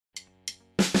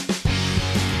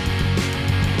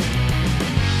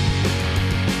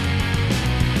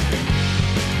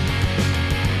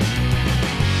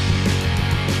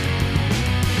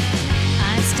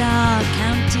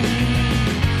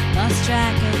acting, lost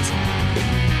track of time,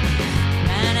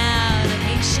 ran out of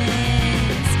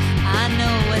patience. I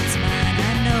know what's mine,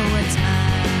 I know what's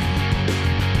mine.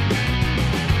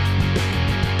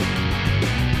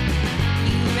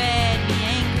 You read me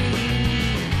angry,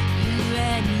 you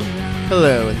read me wrong.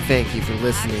 Hello, and thank you for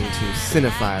listening to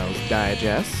Cinephiles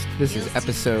Digest. This is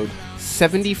episode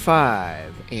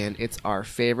 75, and it's our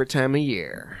favorite time of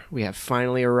year. We have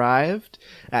finally arrived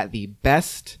at the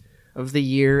best of the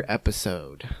year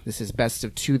episode. This is best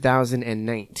of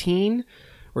 2019.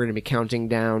 We're going to be counting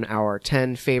down our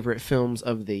 10 favorite films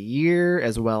of the year,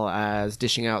 as well as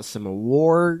dishing out some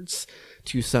awards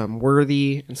to some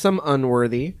worthy and some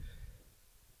unworthy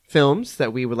films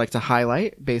that we would like to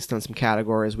highlight based on some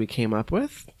categories we came up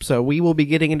with. So we will be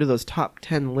getting into those top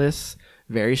 10 lists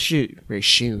very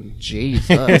soon.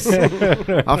 Jesus.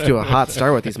 Off to a hot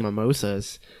start with these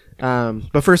mimosas.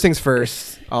 But first things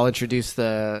first, I'll introduce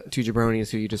the two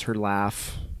jabronis who you just heard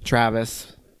laugh.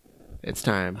 Travis, it's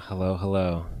time.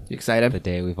 Hello. You excited? The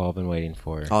day we've all been waiting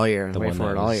for. All year. The Wait one for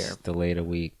that it all was year. delayed a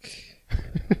week.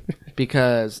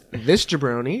 Because this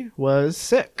jabroni was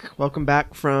sick. Welcome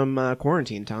back from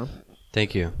quarantine, Tom.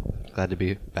 Thank you. Glad to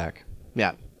be back.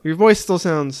 Yeah. Your voice still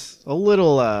sounds a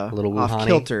little off Wuhan-y.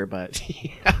 kilter, but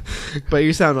yeah. But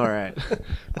you sound all right.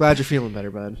 Glad you're feeling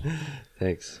better, bud.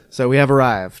 Thanks. So we have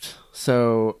arrived.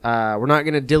 So we're not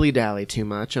going to dilly-dally too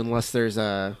much unless there's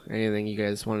anything you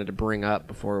guys wanted to bring up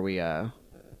before we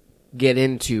get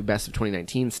into best of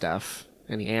 2019 stuff.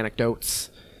 Any anecdotes?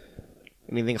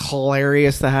 Anything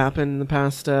hilarious that happened in the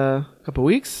past couple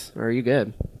weeks? Or are you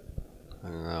good? I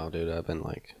don't know, dude. I've been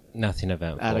like Nothing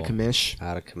eventful. Out of commish?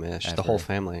 out of commish. Ever. The whole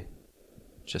family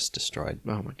just destroyed.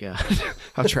 Oh my god.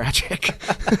 How tragic.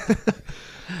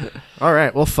 All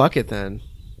right, well fuck it then.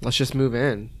 Let's just move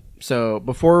in. So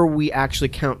before we actually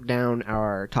count down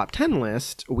our top 10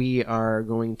 list, we are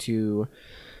going to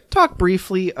talk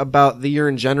briefly about the year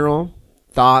in general.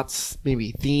 Thoughts,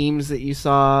 maybe themes that you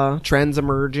saw, trends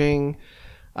emerging,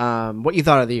 what you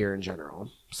thought of the year in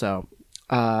general. So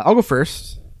I'll go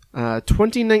first.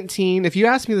 2019, if you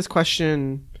asked me this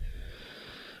question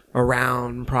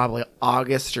around probably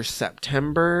August or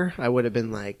September, I would have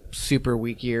been like super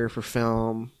weak year for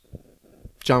film.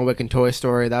 John Wick and Toy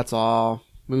Story, that's all.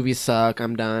 Movies suck,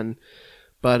 I'm done.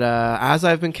 But as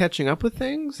I've been catching up with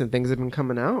things and things have been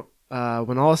coming out,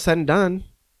 when all is said and done,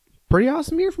 pretty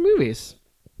awesome year for movies.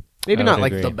 Maybe I not would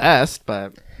like agree. the best,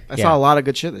 but I Yeah. saw a lot of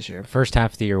good shit this year. First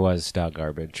half of the year was dog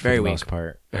garbage for Very the weak. most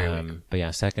part. Very weak. But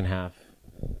yeah, second half,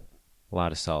 a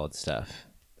lot of solid stuff.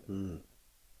 Mm.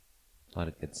 A lot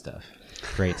of good stuff.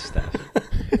 Great stuff.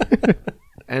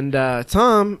 And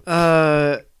Tom,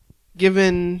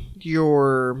 given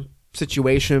your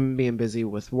situation, being busy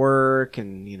with work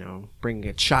and, you know, bringing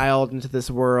a child into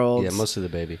this world, Yeah, most of the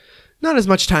baby. not as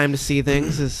much time to see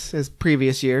things as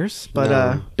previous years. But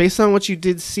No. based on what you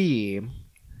did see,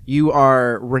 you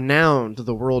are renowned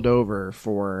the world over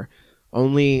for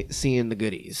only seeing the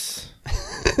goodies.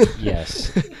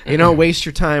 Yes. You don't waste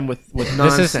your time with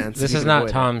nonsense. This You is can not avoid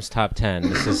it. Tom's top 10.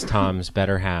 This is Tom's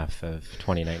better half of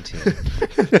 2019.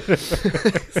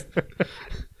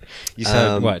 You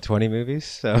said, 20 movies?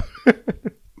 So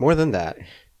More than that.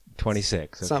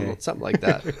 26. Okay. Something like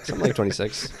that. Something like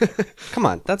 26. Come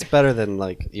on, that's better than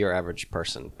like your average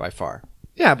person by far.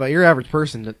 Yeah, but your average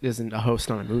person isn't a host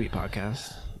on a movie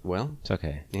podcast. Well, It's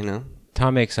okay. you know,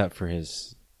 Tom makes up for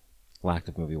his lack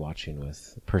of movie watching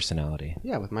with personality.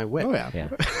 yeah, with my wit. Oh, yeah. Yeah.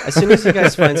 As soon as you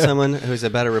guys find someone who's a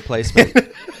better replacement,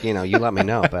 you know, you let me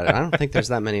know. But I don't think there's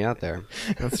that many out there.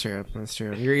 That's true. That's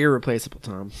true. You're irreplaceable,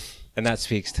 Tom. And that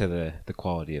speaks to the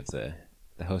quality of the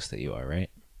host that you are, right?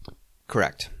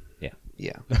 Correct. Yeah.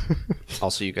 Yeah.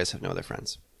 Also, you guys have no other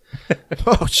friends.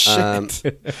 Oh, shit.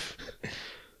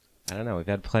 I don't know. We've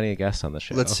had plenty of guests on the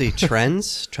show. Let's see.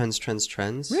 Trends.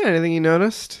 Yeah, anything you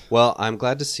noticed? Well, I'm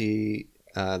glad to see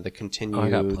the Oh, I got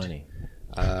continued plenty.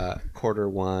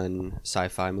 Q1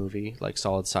 sci-fi movie, like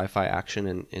solid sci-fi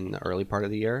action in the early part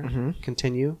of the year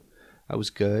continue. That was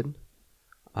good.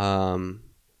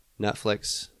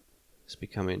 Netflix is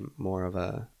becoming more of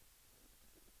a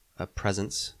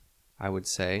presence, I would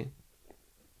say,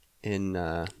 in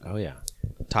Oh, yeah.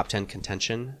 top 10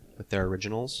 contention with their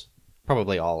originals.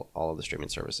 Probably all of the streaming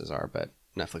services are, but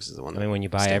Netflix is the one I that mean, when you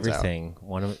buy stands out. everything,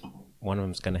 one of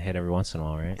them's going to hit every once in a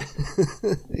while, right?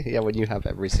 Yeah, when you have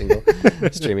every single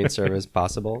streaming service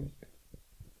possible.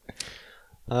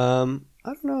 I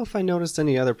don't know if I noticed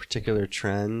any other particular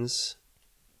trends.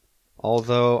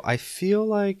 Although I feel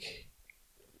like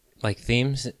Like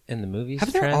themes in the movies,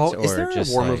 Have there trends, all, or is there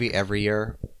just a war like, movie every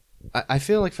year? I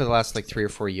feel like for the last like 3 or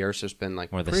 4 years, there's been like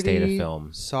Or the pretty state of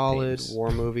film solid themes. war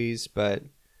movies, but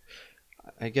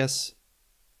I guess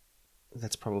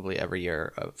that's probably every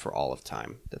year for all of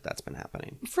time that's been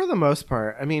happening. For the most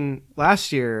part. I mean,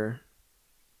 last year,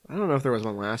 I don't know if there was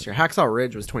one last year. Hacksaw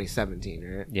Ridge was 2017,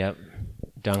 right? Yep.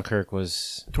 Dunkirk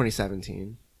was,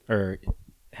 2017. or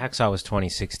Hacksaw was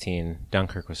 2016.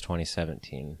 Dunkirk was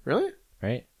 2017, Really?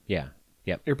 right? Yeah.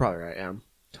 Yep. You're probably right, yeah.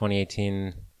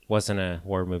 2018 wasn't a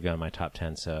war movie on my top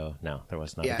 10, so no, there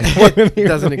was not. Yeah, a war movie it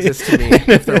doesn't exist to me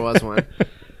if there was one.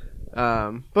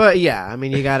 But yeah, I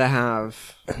mean, you gotta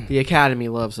have, the Academy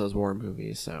loves those war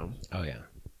movies, so Oh yeah.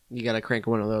 you gotta crank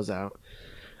one of those out.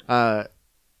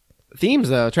 Themes,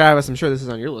 though, Travis, I'm sure this is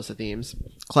on your list of themes.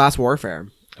 Class warfare.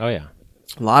 Oh yeah.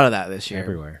 A lot of that this year.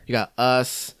 Everywhere. You got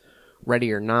Us,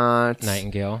 Ready or Not,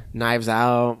 Nightingale, Knives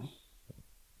Out.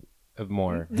 of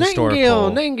more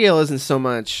historical. Nightingale isn't so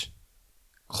much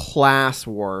class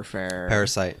warfare.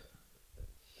 Parasite.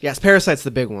 Yes, Parasite's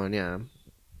the big one, yeah.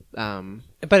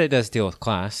 But it does deal with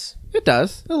class. It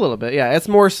does, a little bit, yeah. It's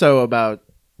more so about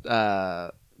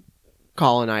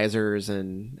colonizers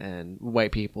and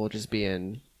white people just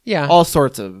being Yeah. all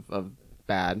sorts of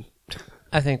bad.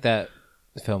 I think that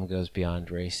the film goes beyond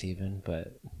race even,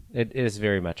 but it is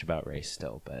very much about race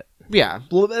still, but Yeah,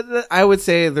 I would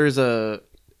say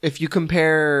if you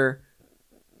compare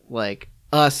like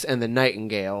Us and the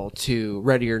Nightingale to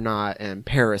Ready or Not and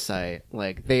Parasite,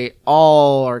 like they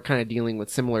all are kind of dealing with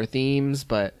similar themes,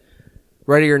 but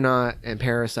Ready or Not and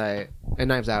Parasite and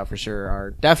Knives Out for sure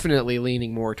are definitely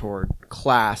leaning more toward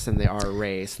class than they are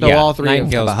race. Though Yeah, all three of them,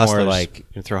 Nightingale's About more Hustlers. like You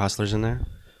can throw Hustlers in there.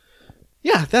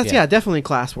 yeah, that's Yeah. definitely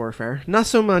class warfare. Not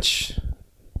as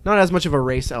much of a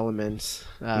race element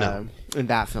No. in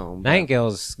that film. but-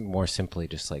 Nightingale's more simply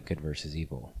just like good versus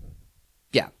evil,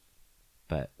 Yeah,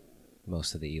 but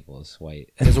most of the evil is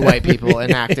white. there's white people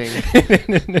enacting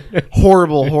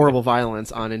horrible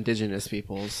violence on indigenous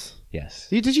peoples. Yes.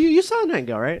 You saw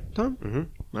Nightingale, right, Tom?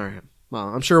 Mm-hmm. All right. Well,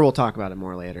 I'm sure we'll talk about it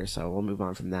more later, so we'll move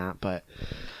on from that. But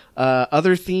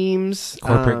other themes,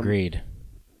 Corporate greed.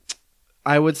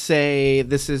 I would say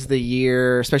this is the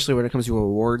year, especially when it comes to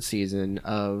award season,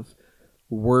 of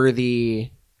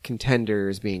worthy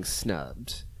contenders being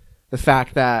snubbed. The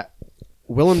fact that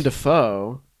Willem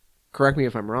Dafoe, correct me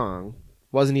if I'm wrong,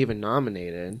 wasn't even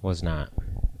nominated. Was not.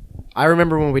 I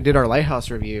remember when we did our Lighthouse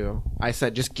review, I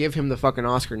said just give him the fucking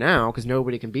Oscar now because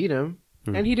nobody can beat him.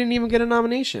 And he didn't even get a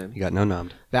nomination. You got no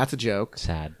nommed. That's a joke.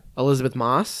 Sad. Elizabeth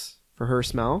Moss for Her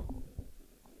Smell.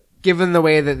 Given the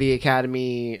way that the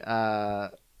Academy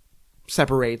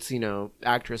separates,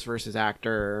 actress versus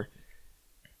actor,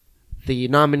 the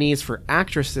nominees for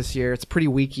actress this year, it's a pretty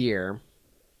weak year.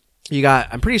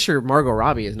 I'm pretty sure Margot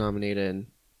Robbie is nominated.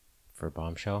 For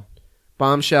Bombshell.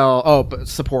 Bombshell, but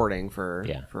supporting for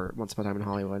Once Upon a Time in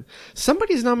Hollywood.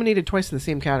 Somebody's nominated twice in the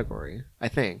same category, I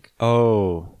think.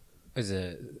 Oh. Is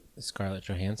it Scarlett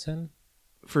Johansson?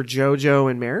 For JoJo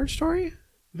and Marriage Story?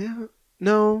 Yeah.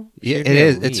 No. Yeah, She'd it be a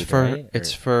is. lead, It's for right?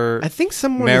 it's Or- for I think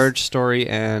someone Marriage Story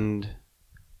and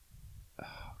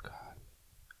oh god,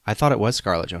 I thought it was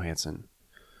Scarlett Johansson.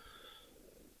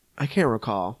 I can't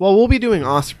recall. Well, we'll be doing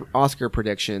Oscar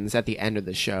predictions at the end of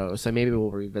the show, so maybe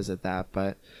we'll revisit that.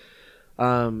 But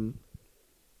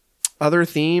other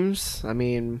themes, I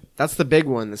mean, that's the big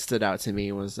one that stood out to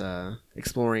me was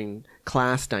exploring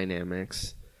class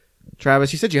dynamics.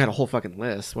 Travis, you said you had a whole fucking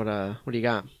list. What do you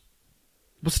got?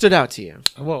 What stood out to you?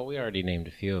 Well, we already named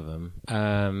a few of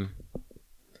them.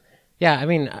 Yeah, I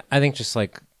mean, I think just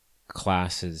like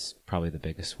class is probably the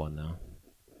biggest one though.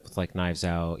 With like Knives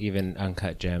Out, even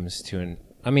Uncut Gems too.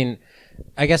 I mean,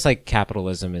 I guess like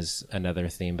capitalism is another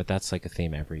theme, but that's like a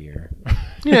theme every year.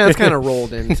 Yeah, it's kind of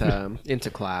rolled into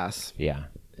class. Yeah.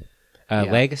 Yeah.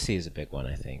 Legacy is a big one,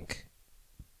 I think.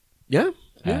 Yeah,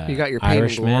 yeah. You got your Pain and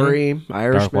Irishman, Glory,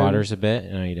 Irishman. Dark Waters a bit. I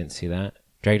know you didn't see that.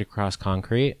 Dragged Across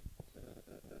Concrete.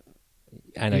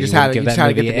 I know You just wouldn't had to- give you that just had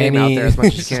to get movie the name out any there as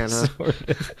much as you can, huh? sort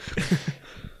of-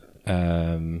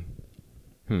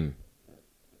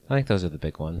 I think those are the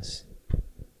big ones.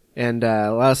 And let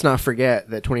us not forget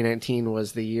that 2019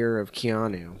 was the year of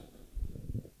Keanu.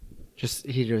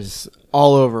 He was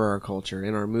all over our culture,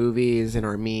 in our movies, in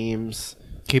our memes,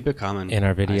 Keep it coming. In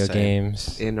our video I say.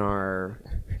 games. in our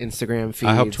Instagram feeds.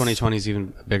 I hope 2020 is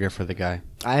even bigger for the guy.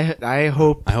 I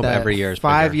hope I hope that every year is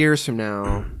 5 bigger. years from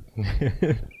now,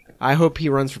 I hope he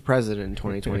runs for president in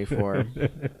 2024.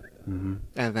 Mm-hmm.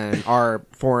 And then our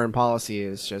foreign policy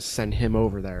is just send him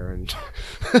over there and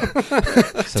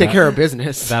take care of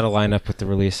business. That'll line up with the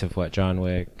release of what, John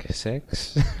Wick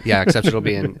 6? Yeah, except it'll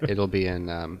be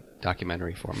in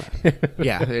documentary format.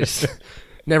 Yeah, there's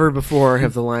never before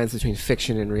have the lines between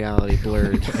fiction and reality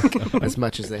blurred as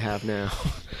much as they have now.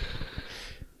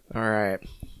 All right.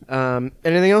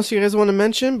 Anything else you guys want to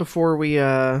mention before we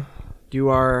do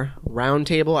our round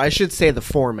table? I should say the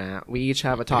format. We each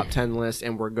have a top 10 list,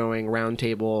 and we're going round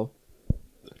table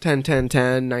 10, 10,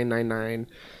 10, 9, 9, 9.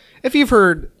 If you've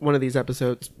heard one of these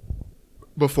episodes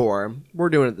before, we're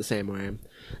doing it the same way.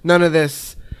 None of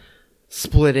this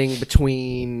splitting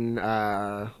between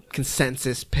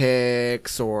consensus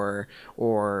picks or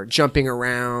jumping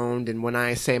around, and when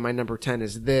I say my number 10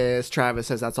 is this, Travis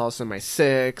says that's also my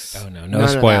 6. Oh no, None no of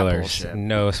that spoilers. bullshit.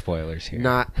 No spoilers here.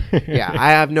 Yeah,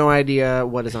 I have no idea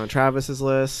what is on Travis's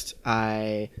list.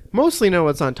 I mostly know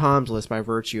what's on Tom's list by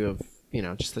virtue of,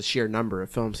 just the sheer number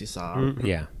of films he saw.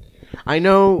 Yeah. I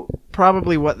know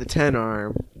probably what the 10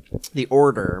 are. The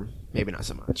order, maybe not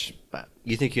so much, but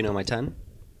You think you know my 10?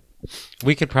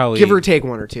 We could probably give or take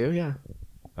one or two, yeah.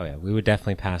 Oh yeah, we would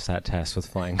definitely pass that test with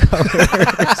flying colors.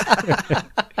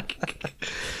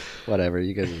 Whatever,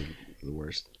 you guys are the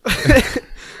worst.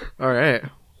 All right.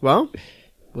 Well,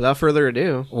 without further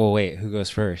ado. Well, wait, who goes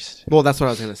first? Well, that's what I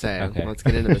was going to say. Okay. Let's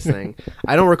get into this thing.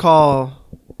 I don't recall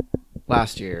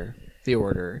last year the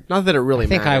order. Not that it really I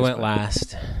think matters. I went but-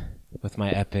 last with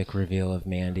my epic reveal of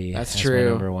Mandy. That's as true. My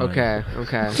number 1.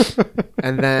 Okay.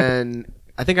 And then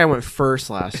I think I went first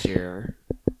last year.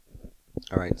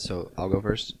 All right, so I'll go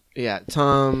first. Yeah,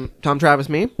 Tom, Travis,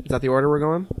 me. Is that the order we're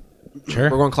going? Sure.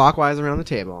 We're going clockwise around the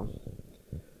table.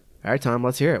 All right, Tom,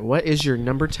 let's hear it. What is your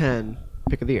number 10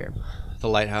 pick of the year? The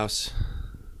Lighthouse.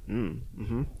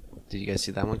 Mm-hmm. Did you guys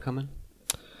see that one coming?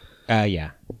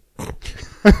 Yeah.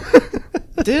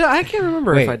 Did I can't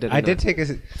remember Wait, if I did. Or I not. did take a.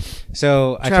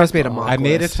 So Travis made a mock I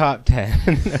made a list. top 10.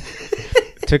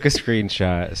 Took a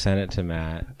screenshot, sent it to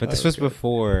Matt. But this was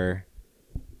before.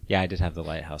 Yeah, I did have the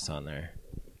Lighthouse on there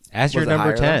as your Was it number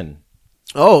higher, 10.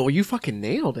 Oh, you fucking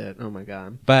nailed it! Oh my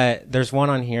god. But there's one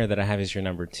on here that I have as your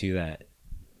number 2 that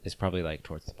is probably like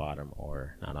towards the bottom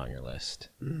or not on your list.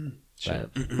 Sure.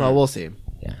 But, Well, we'll see.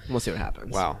 yeah. We'll see what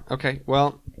happens. Wow. Okay.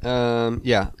 Well,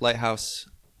 yeah, Lighthouse.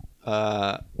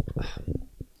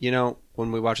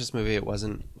 When we watched this movie, it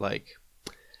wasn't like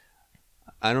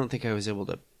I don't think I was able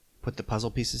to put the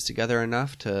puzzle pieces together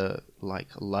enough to like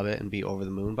love it and be over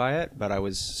the moon by it, but I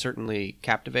was certainly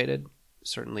captivated,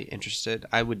 certainly interested.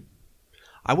 I would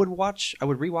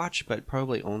rewatch, but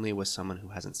probably only with someone who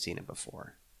hasn't seen it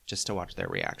before, just to watch their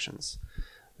reactions.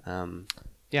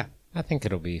 Yeah. I think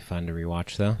it'll be fun to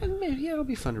rewatch though, And maybe, yeah, it'll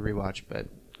be fun to rewatch, but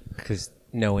because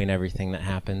knowing everything that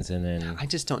happens and then I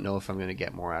just don't know if I'm going to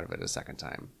get more out of it a second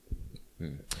time.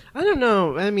 I don't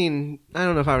know. I mean, I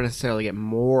don't know if I would necessarily get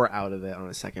more out of it on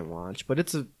a second watch,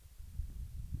 but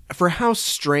for how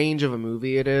strange of a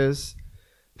movie it is,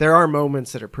 there are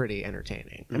moments that are pretty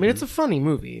entertaining. I mean, it's a funny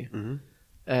movie. Mhm.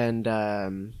 And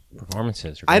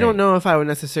performances. Are I don't great. know if I would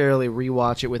necessarily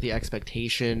rewatch it with the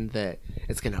expectation that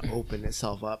it's going to open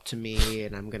itself up to me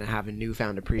and I'm going to have a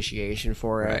newfound appreciation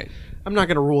for it. Right. I'm not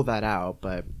going to rule that out,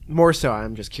 but more so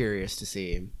I'm just curious to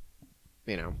see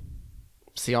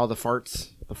all the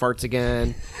farts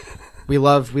again. We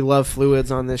love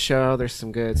fluids on this show. There's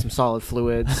some solid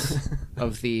fluids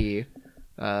of the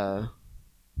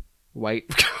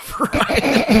white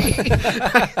variety.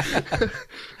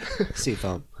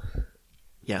 Seafoam.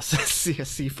 Yes,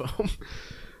 sea foam.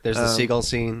 There's the seagull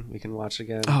scene we can watch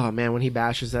again. Oh man, when he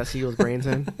bashes that seagull's brains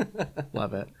in,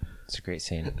 love it. It's a great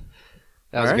scene.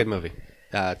 That was All a right. good movie.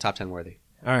 Top 10 worthy.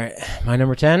 All right, my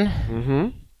number 10. Mm-hmm.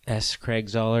 S. Craig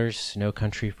Zoller's No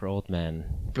Country for Old Men.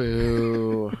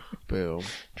 Boo, boo.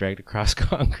 Dragged across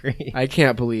concrete. I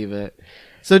can't believe it.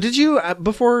 So did you,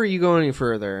 before you go any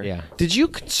further, Yeah. did you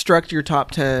construct your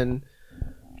top 10?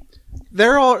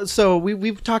 They're all, so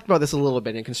we've talked about this a little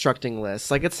bit in constructing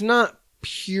lists. Like, it's not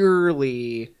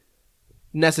purely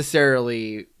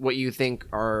necessarily what you think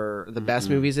are the best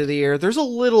movies of the year. There's a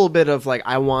little bit of like,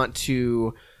 I want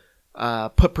to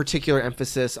put particular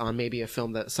emphasis on maybe a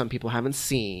film that some people haven't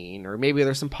seen, or maybe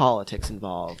there's some politics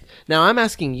involved. Now I'm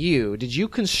asking you, did you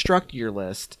construct your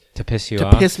list To piss you to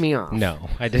off? piss me off? No,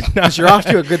 I did not. Because you're off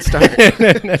to a good start.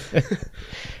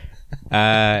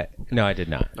 No, I did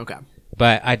not. Okay.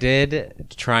 But I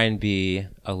did try and be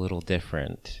a little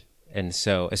different. And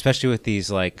so, especially with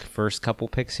these like first couple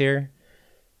picks here,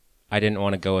 I didn't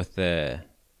want to go with the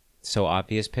so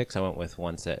obvious picks. I went with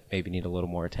ones that maybe need a little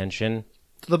more attention.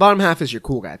 So the bottom half is your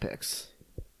cool guy picks.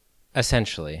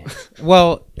 Essentially.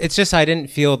 Well, it's just I didn't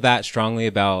feel that strongly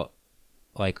about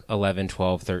like 11,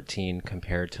 12, 13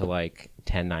 compared to like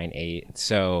 10, 9, 8.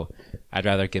 So I'd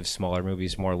rather give smaller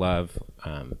movies more love.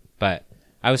 But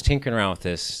I was tinkering around with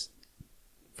this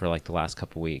for like the last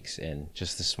couple weeks, and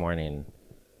just this morning,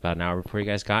 about an hour before you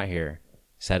guys got here,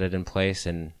 set it in place,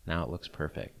 and now it looks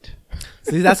perfect.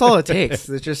 See, that's all it takes.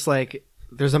 It's just like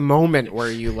there's a moment where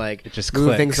you like It just move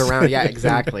clicks. things around. Yeah,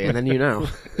 exactly, and then you know.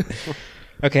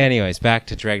 Okay, anyways, back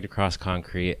to Dragged Across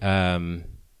Concrete.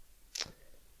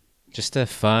 Just a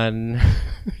fun,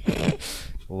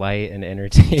 light, and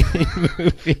entertaining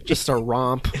movie. Just a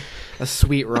romp, a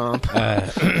sweet romp.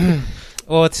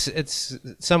 Well, it's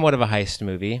somewhat of a heist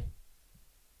movie,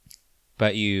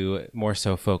 but you more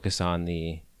so focus on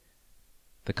the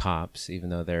cops, even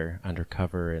though they're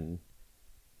undercover and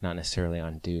not necessarily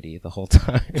on duty the whole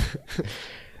time.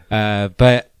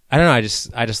 But I don't know. I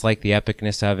just like the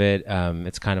epicness of it.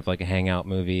 It's kind of like a hangout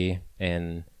movie,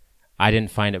 and I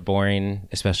didn't find it boring,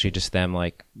 especially just them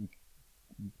like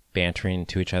bantering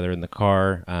to each other in the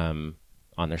car on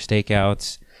their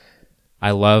stakeouts.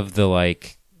 I love the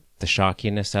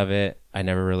shockiness of it. I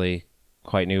never really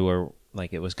quite knew where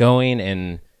like it was going,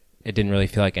 and it didn't really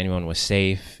feel like anyone was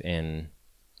safe. And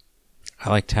I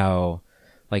liked how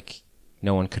like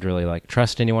no one could really like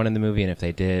trust anyone in the movie, and if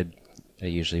they did, it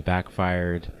usually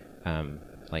backfired.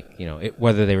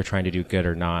 Whether they were trying to do good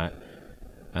or not.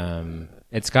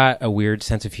 It's got a weird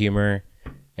sense of humor.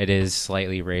 It is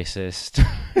slightly racist.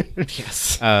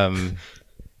 Yes.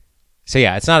 So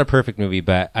yeah, it's not a perfect movie,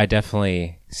 but I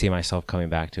definitely see myself coming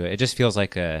back to it. It just feels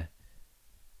like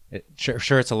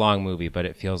sure it's a long movie, but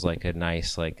it feels like a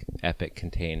nice, like, epic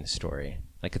contained story.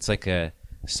 Like it's like a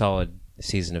solid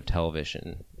season of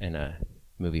television in a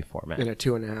movie format. In a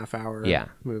 2.5 hour Yeah.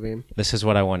 movie. This is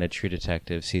what I wanted True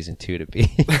Detective season 2 to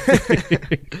be.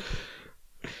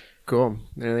 Cool.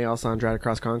 Anything else on Dragged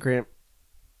Across Concrete?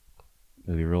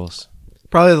 Movie rules.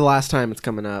 Probably the last time it's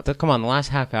coming up. Come on, the last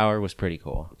half hour was pretty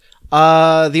cool.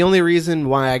 The only reason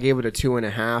why I gave it a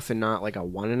 2.5 and not like a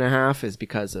 1.5 is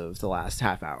because of the last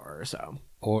half hour or so.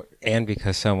 And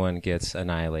because someone gets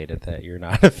annihilated that you're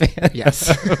not a fan. Yes.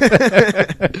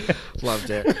 Loved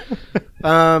it.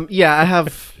 Yeah, I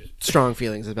have strong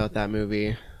feelings about that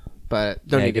movie, but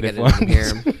don't need to get Negative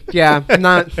into them here. Yeah,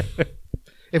 not.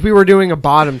 If we were doing a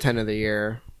bottom 10 of the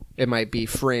year, it might be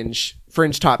Fringe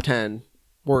top 10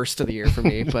 worst of the year for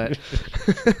me, but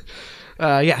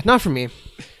yeah, not for me.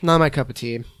 Not my cup of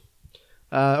tea.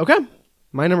 Okay,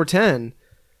 my number 10,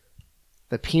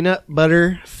 The Peanut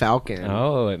Butter Falcon.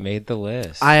 Oh, it made the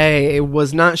list. I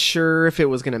was not sure if it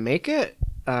was going to make it.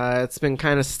 It's been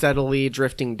kind of steadily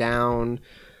drifting down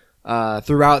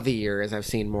throughout the year as I've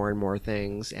seen more and more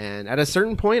things. And at a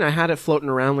certain point, I had it floating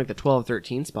around like the 12,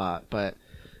 13 spot. But,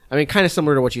 I mean, kind of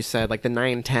similar to what you said, like the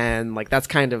 9, 10, like that's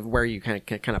kind of where you kind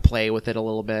of play with it a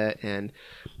little bit. And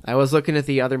I was looking at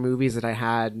the other movies that I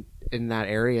had in that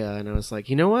area, and I was like,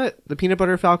 you know what? The Peanut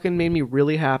Butter Falcon made me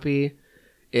really happy.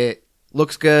 It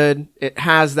looks good. It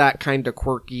has that kind of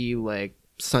quirky, like,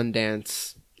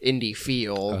 Sundance indie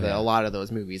feel that a lot of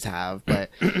those movies have.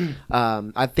 But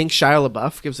I think Shia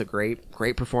LaBeouf gives a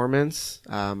great performance.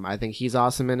 I think he's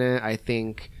awesome in it. I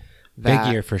think that...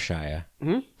 Big year for Shia.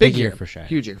 Mm-hmm. Big year for Shia.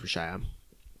 Huge year for Shia.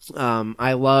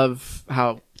 I love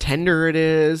how tender it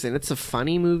is, and it's a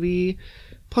funny movie.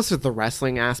 Plus, with the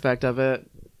wrestling aspect of it,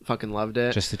 fucking loved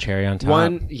it. Just the cherry on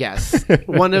top. Yes.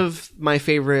 One of my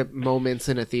favorite moments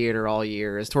in a theater all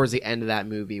year is towards the end of that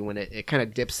movie when it kind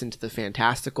of dips into the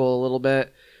fantastical a little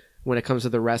bit when it comes to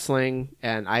the wrestling.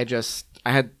 And I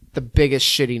had the biggest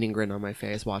shit-eating grin on my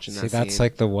face watching that scene. That's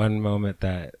like the one moment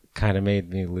that kind of made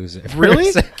me lose it.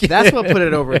 Really? That's what put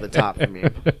it over the top for me.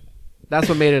 That's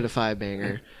what made it a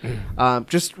 5-banger.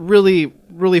 Just really,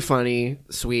 really funny,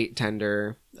 sweet,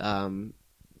 tender.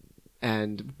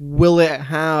 And will it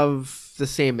have the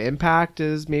same impact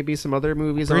as maybe some other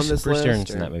movies on this Bruce list? Dern's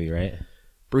in that movie, right?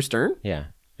 Bruce Dern? Yeah.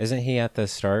 Isn't he at the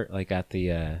start, like at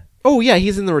the... Oh, yeah,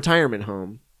 he's in the retirement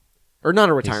home. Or not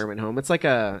a retirement home. It's like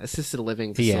a assisted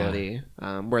living facility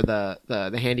where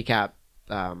the handicap...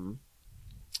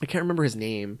 I can't remember his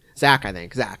name. Zach, I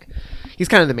think. Zach. He's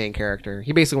kind of the main character.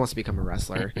 He basically wants to become a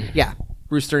wrestler. Yeah.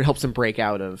 Bruce Dern helps him break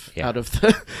out of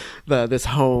this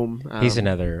home. He's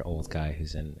another old guy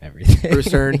who's in everything. Bruce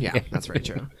Dern? Yeah, that's very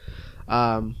true.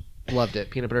 Loved it.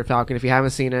 Peanut Butter Falcon. If you haven't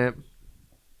seen it,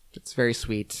 it's very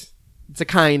sweet. It's a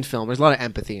kind film. There's a lot of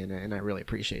empathy in it, and I really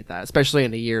appreciate that, especially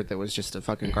in a year that was just a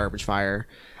fucking garbage fire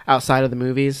outside of the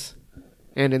movies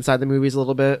and inside the movies a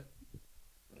little bit.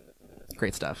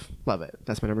 Great stuff. Love it.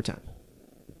 That's my number 10.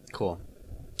 Cool.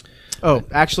 Oh,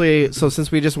 actually, so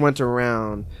since we just went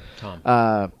around... Tom,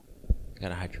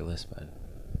 gotta hide your list, bud.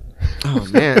 Oh,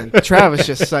 man. Travis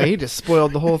he just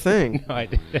spoiled the whole thing. No, I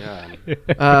did.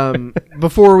 Yeah.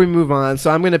 Before we move on, so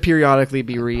I'm going to periodically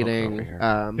be reading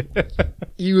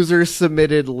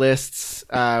user-submitted lists.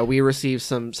 We received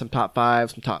some top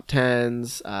 5s, some top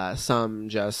 10s, some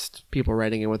just people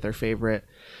writing in with their favorite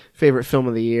favorite film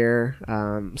of the year.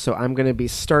 So I'm going to be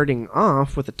starting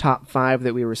off with the top 5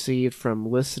 that we received from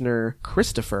listener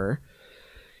Christopher.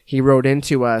 He wrote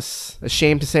into us,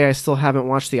 ashamed to say I still haven't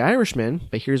watched The Irishman,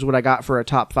 but here's what I got for a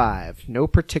top 5. No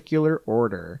particular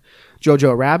order.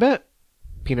 Jojo Rabbit,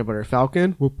 Peanut Butter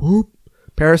Falcon, whoop whoop,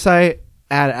 Parasite,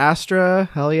 Ad Astra,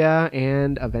 hell yeah,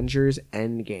 and Avengers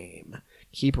Endgame.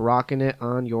 Keep rocking it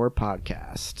on your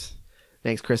podcast.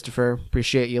 Thanks, Christopher.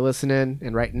 Appreciate you listening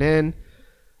and writing in.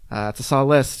 It's a solid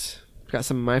list. Got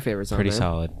some of my favorites on there. Pretty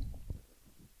solid.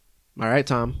 All right,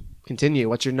 Tom. Continue.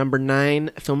 What's your number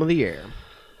 9 film of the year?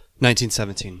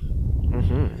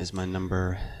 1917 is my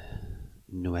number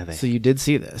 9. So you did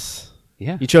see this.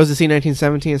 Yeah. You chose to see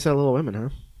 1917 instead of Little Women, huh?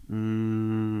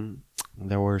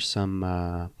 There were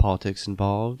some politics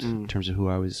involved in terms of who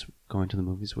I was going to the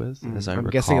movies with, as I I'm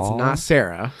recall. guessing it's not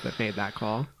Sarah that made that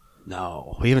call.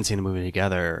 No, we haven't seen a movie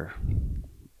together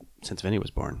since Vinny was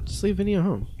born. Just leave Vinny at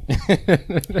home.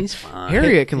 He's fine.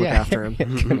 Harriet can look after him.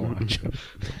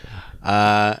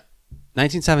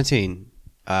 1917,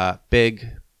 big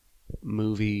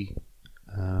movie,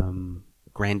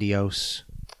 grandiose.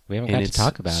 We haven't in got to its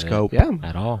talk about scope. Yeah. it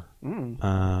at all.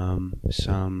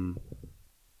 Some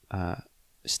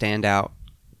standout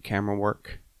camera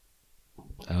work.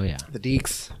 Oh, yeah. The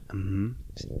Deeks.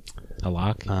 A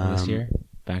lock this year.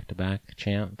 Back-to-back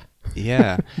champ.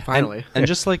 Yeah, Finally. and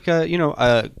just like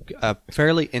a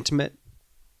fairly intimate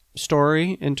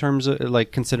story in terms of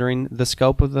like considering the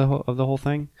scope of the whole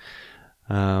thing.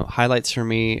 Highlights for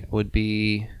me would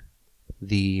be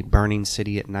the burning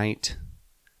city at night.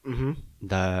 Mm-hmm.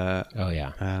 Oh,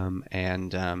 yeah.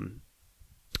 And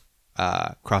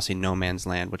crossing no man's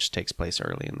land, which takes place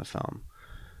early in the film.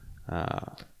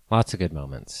 Lots of good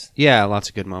moments. Yeah, lots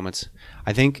of good moments.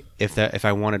 I think if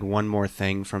I wanted one more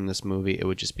thing from this movie, it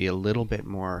would just be a little bit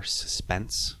more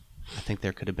suspense. I think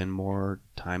there could have been more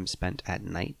time spent at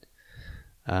night.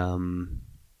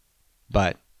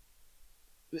 But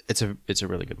it's a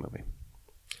really good movie.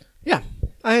 Yeah.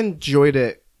 I enjoyed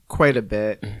it quite a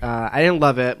bit. I didn't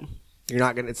love it.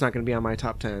 It's not gonna be on my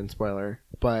top 10, spoiler.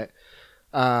 But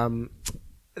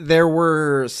there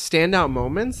were standout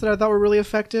moments that I thought were really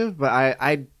effective, but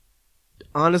I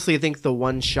honestly think the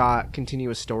one-shot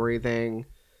continuous story thing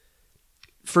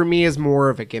for me is more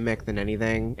of a gimmick than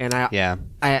anything. And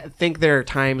I think there are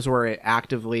times where it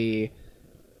actively,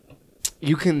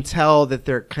 you can tell that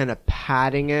they're kind of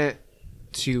padding it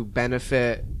to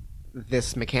benefit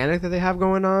this mechanic that they have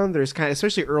going on. There's kind of,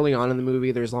 especially early on in the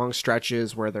movie, there's long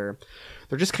stretches where they're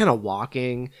just kind of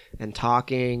walking and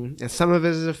talking, and some of it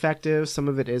is effective, some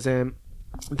of it isn't.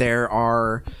 There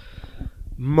are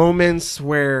moments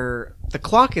where the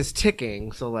clock is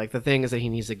ticking, so like the thing is that he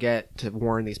needs to get to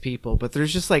warn these people, but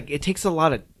there's just like, it takes a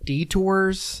lot of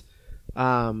detours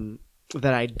that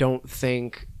I don't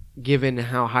think, given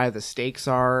how high the stakes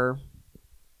are,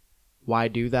 why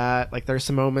do that? Like there's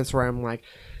some moments where I'm like,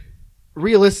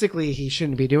 realistically he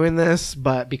shouldn't be doing this,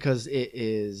 but because it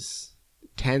is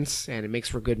tense and it makes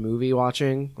for good movie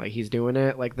watching, like he's doing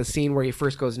it. Like the scene where he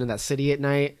first goes into that city at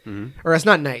night, or it's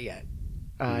not night yet,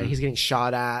 he's getting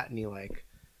shot at and he like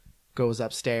goes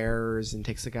upstairs and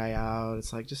takes the guy out.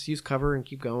 It's like, just use cover and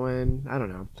keep going. I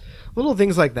don't know, little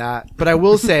things like that. But I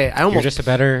will say, You're just a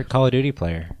better Call of Duty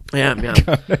player. Yeah.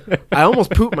 I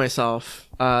almost pooped myself.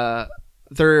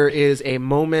 There is a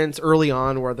moment early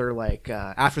on where they're like,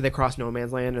 after they cross no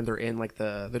man's land and they're in like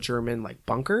the German like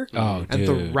bunker, Oh, and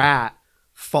the rat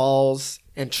falls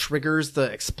and triggers the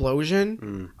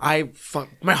explosion. My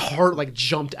heart like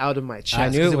jumped out of my chest. I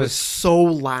knew 'cause it it was was so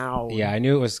loud. Yeah, I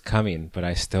knew it was coming, but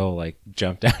I still like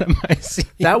jumped out of my seat.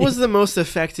 That was the most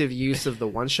effective use of the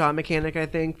one-shot mechanic, I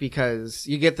think, because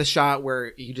you get the shot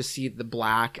where you just see the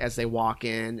black as they walk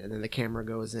in, and then the camera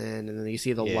goes in, and then you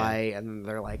see the light, and then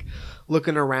they're like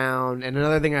looking around. And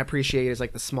another thing I appreciate is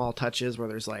like the small touches where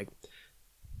there's like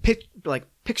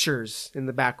pictures in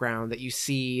the background that you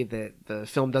see that the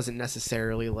film doesn't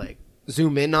necessarily like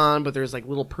zoom in on, but there's like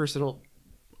little personal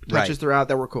touches throughout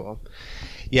that were cool.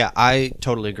 Yeah, I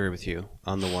totally agree with you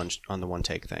on the one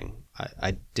take thing.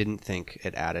 I didn't think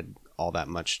it added all that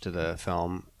much to the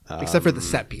film, Except for the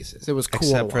set pieces. It was cool.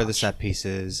 Except to for the watch. set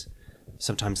pieces.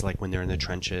 Sometimes like when they're in the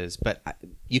trenches, but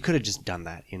you could have just done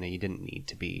that. You know, you didn't need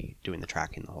to be doing the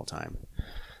tracking the whole time.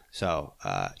 So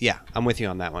yeah, I'm with you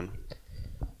on that one.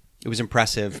 It was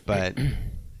impressive, but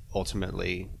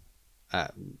ultimately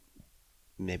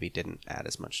maybe didn't add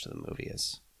as much to the movie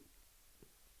as,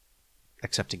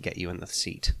 except to get you in the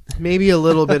seat. Maybe a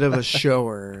little bit of a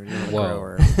shower, not a Whoa.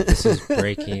 grower. This is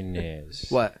breaking news.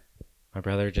 What? My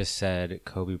brother just said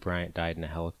Kobe Bryant died in a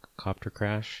helicopter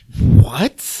crash.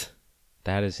 What?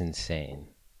 That is insane.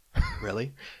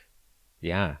 Really?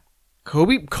 Yeah.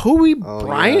 Kobe Oh,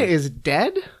 Bryant yeah. is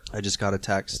dead? I just got a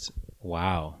text.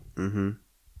 Wow. Mm-hmm.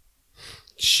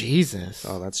 Jesus.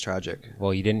 Oh, that's tragic.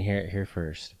 Well, you didn't hear it here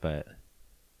first, but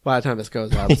By the time this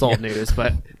goes out, it's old news,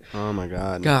 but Oh my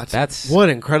God. God, That's- what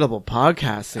incredible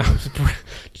podcasting.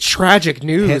 Tragic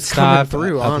news hit coming stop,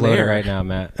 through on upload it air. right now,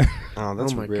 Matt. Oh,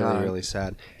 that's Oh my really God. really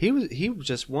sad. He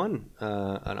just won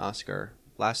an Oscar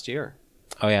last year.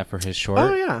 Oh yeah, for his short.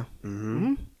 Oh yeah.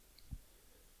 Mm-hmm.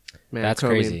 Man, That's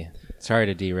Kobe crazy. Sorry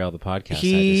to derail the podcast.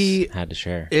 He I just had to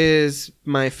share. is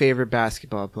my favorite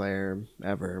basketball player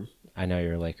ever. I know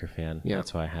you're a Laker fan. Yeah.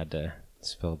 That's why I had to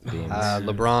spill the beans.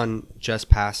 LeBron just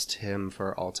passed him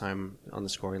for all time on the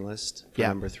scoring list for Yeah.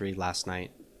 number 3 last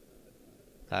night.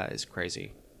 That is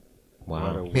crazy. What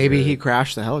Wow. a Maybe weird- he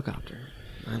crashed the helicopter.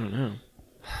 I don't know.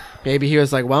 Maybe he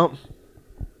was like, well,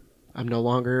 I'm no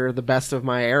longer the best of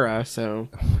my era, so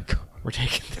we're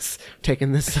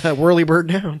taking this whirlybird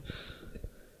down.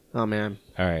 Oh man.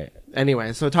 All right.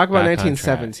 Anyway, so talk about Back on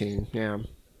 1917. Yeah.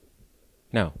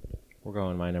 No, we're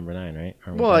going my number 9, right?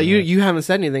 Are we Well, doing that? you haven't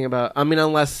said anything about. I mean,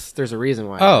 unless there's a reason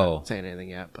why. Oh. I'm not saying anything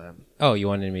yet, but. Oh, you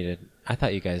wanted me to? I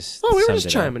thought you guys. Oh, we were summed just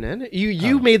it up. chiming in.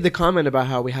 You made the comment about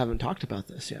how we haven't talked about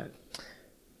this yet.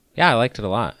 Yeah, I liked it a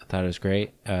lot. I thought it was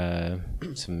great.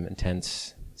 Some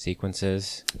intense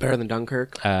sequences. Better than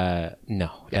Dunkirk. No,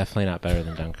 definitely not better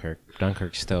than Dunkirk.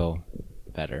 Dunkirk's still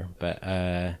better, but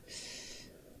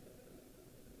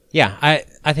yeah,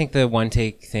 I think the one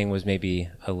take thing was maybe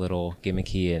a little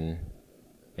gimmicky and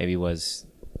maybe was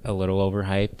a little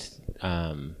overhyped.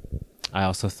 I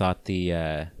also thought the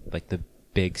like the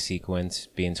big sequence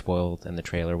being spoiled in the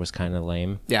trailer was kind of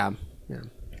lame. Yeah. Yeah.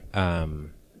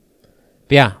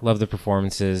 But yeah, love the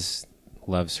performances,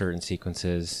 love certain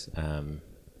sequences.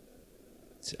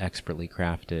 It's expertly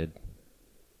crafted.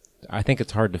 I think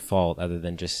it's hard to fault other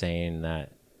than just saying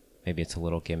that maybe it's a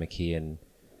little gimmicky and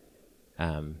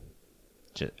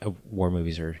war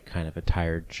movies are kind of a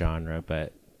tired genre,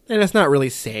 but And it's not really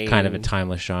saying. kind of a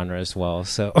timeless genre as well.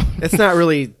 So It's not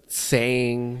really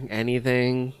saying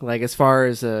anything. Like as far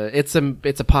as it's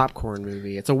a popcorn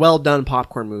movie. It's a well done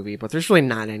popcorn movie, but there's really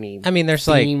not any. I mean, there's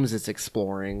like themes it's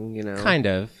exploring. You know, kind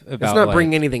of about It's not like,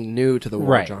 bringing anything new to the war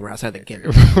Right. genre outside the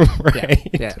gimmick. right.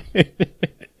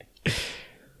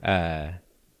 Yeah.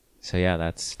 So yeah,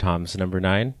 that's Tom's number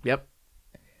 9. Yep.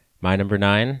 My number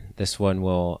 9. This one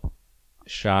will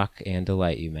shock and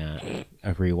delight you, Matt.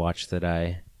 A rewatch that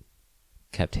I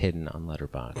kept hidden on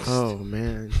Letterboxd. Oh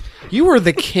man, you were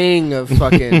the king of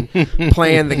fucking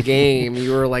playing the game.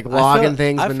 You were like logging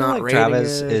things, I but feel not like rating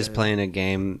Travis it. is playing a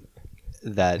game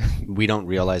that we don't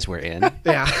realize we're in.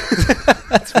 Yeah.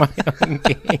 That's my own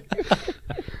game.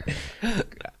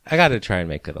 I got to try and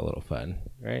make it a little fun,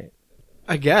 right?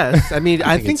 I guess. I mean,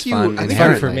 I think it's you. fun I think It's fun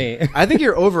you're- for me. I think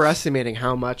you're overestimating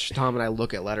how much Tom and I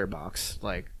look at Letterboxd.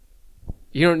 Like,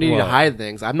 you don't need to Well- hide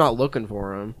things. I'm not looking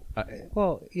for them.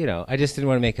 Well, I just didn't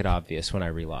want to make it obvious when I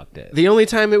relogged it. The only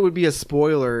time it would be a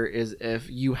spoiler is if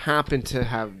you happen to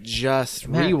have just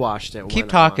Matt, rewatched it. Keep when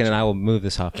talking, and I I will move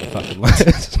this off the fucking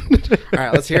list. watched it. All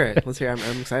right, let's hear it. Let's hear it.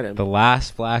 I'm excited. The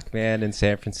Last Black Man in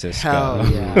San Francisco. Hell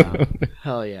yeah.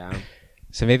 Hell yeah.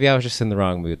 So maybe I was just in the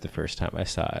wrong mood the first time I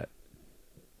saw it.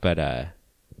 But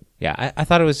yeah, I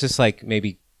thought it was just like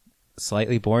maybe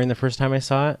slightly boring the first time I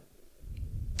saw it.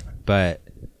 But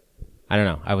I don't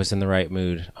know. I was in the right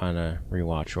mood on a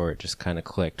rewatch, or it just kind of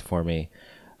clicked for me.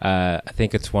 I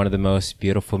think it's one of the most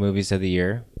beautiful movies of the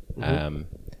year.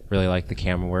 Really like the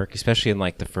camera work, especially in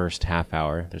like the first half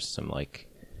hour. There's some like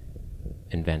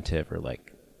inventive or like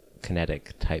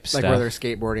kinetic type Like stuff. where they're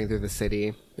skateboarding through the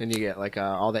city, and you get like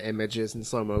all the images in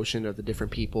slow motion of the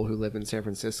different people who live in San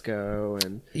Francisco,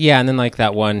 and Yeah, and then like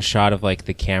that one shot of like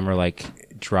the camera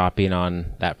like dropping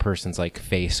on that person's like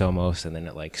face almost, and then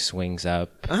it like swings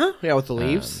up. yeah, with the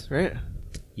leaves, right?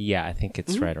 Yeah, I think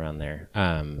it's right around there.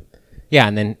 Yeah,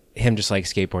 and then him just like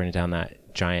skateboarding down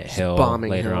that giant hill bombing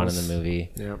later on in hills. the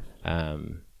movie. Yeah.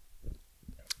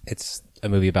 It's a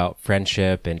movie about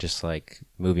friendship and just like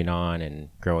moving on and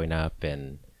growing up,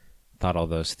 and thought all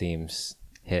those themes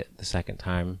hit the second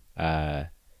time.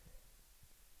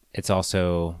 It's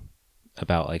also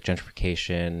about like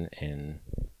gentrification, and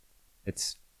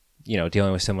it's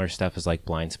dealing with similar stuff as like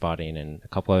Blind Spotting and a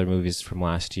couple other movies from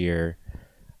last year.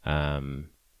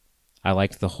 I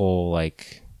liked the whole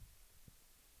like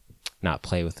not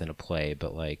play within a play,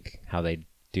 but like how they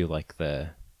do like the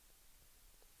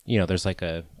there's like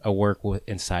a work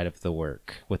inside of the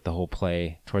work with the whole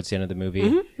play towards the end of the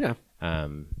movie. Yeah.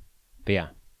 But yeah,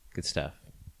 good stuff.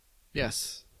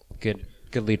 Yes. Good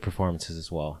lead performances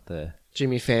as well.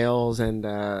 Jimmy Fails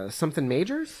and something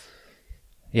Majors.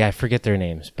 Yeah, I forget their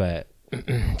names, but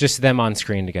just them on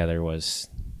screen together was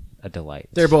a delight.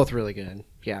 They're both really good.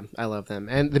 Yeah, I love them.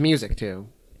 And the music, too.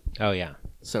 Oh yeah.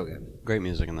 So good. Great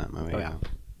music in that movie. Oh, yeah.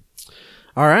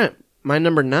 All right. My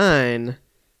number 9.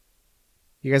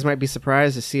 You guys might be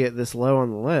surprised to see it this low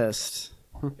on the list.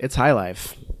 It's High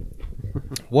Life.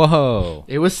 Whoa.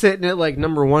 It was sitting at like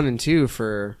number 1 and 2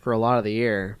 for a lot of the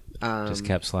year. Just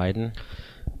kept sliding.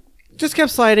 Just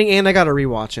kept sliding, and I got a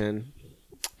rewatch in.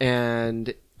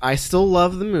 And I still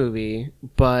love the movie,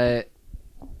 but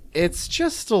it's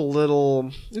just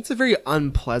it's a very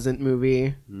unpleasant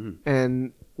movie.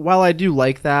 And while I do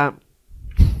like that,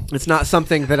 it's not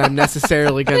something that I'm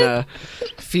necessarily going to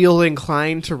feel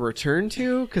inclined to return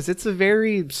to, because it's a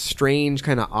very strange,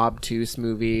 kind of obtuse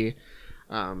movie.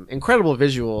 Incredible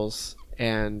visuals,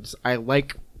 and I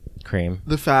like Cream.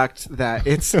 the fact that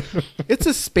it's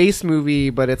a space movie,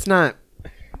 but it's not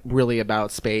really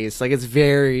about space. Like,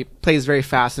 plays very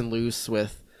fast and loose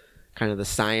with kind of the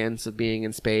science of being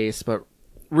in space, but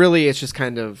really it's just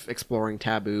kind of exploring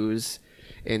taboos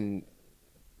in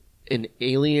an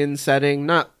alien setting.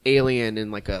 Not alien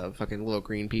in like a fucking little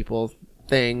green people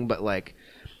thing, but like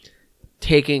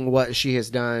taking what she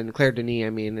has done, Claire Denis, I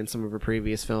mean, in some of her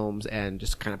previous films, and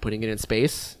just kind of putting it in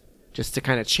space, just to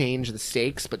kind of change the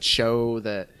stakes, but show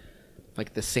that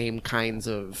like the same kinds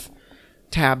of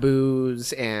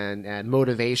taboos and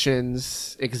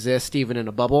motivations exist even in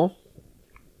a bubble.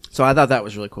 So I thought that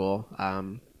was really cool.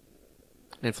 And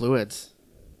fluids,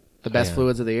 the best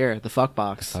fluids of the year, the fuck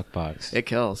box. Fuck box. It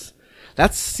kills.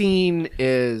 That scene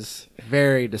is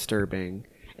very disturbing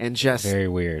and just Very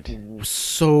weird.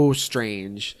 so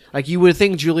strange. Like, you would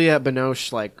think Juliette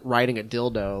Binoche like riding a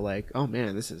dildo, like, oh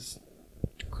man, this is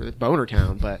Boner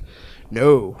Town, but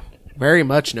no, very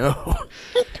much no.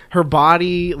 Her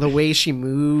body, the way she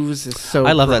moves, is so.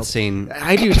 I love that scene.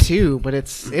 I do too, but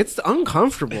it's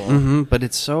uncomfortable. But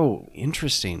it's so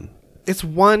interesting. It's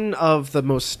one of the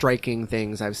most striking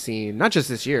things I've seen, not just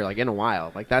this year, like in a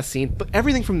while. Like that scene, but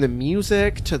everything from the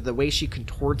music to the way she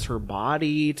contorts her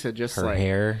body to just Her like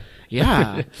hair.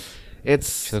 Yeah, She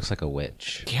it's looks like a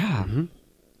witch. yeah.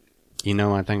 You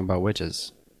know my thing about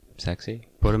witches. Sexy.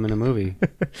 Put them in a movie.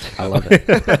 I love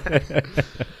it.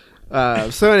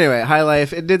 So anyway, High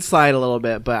Life, it did slide a little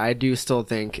bit, but I do still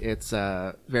think it's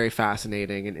a very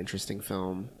fascinating and interesting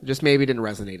film. Just maybe didn't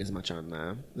resonate as much on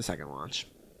the second watch.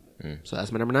 So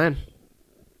that's my number 9.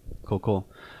 Cool.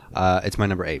 It's my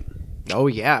number 8. Oh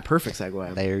yeah, perfect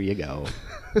segue. There you go.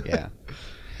 Yeah.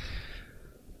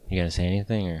 You gonna say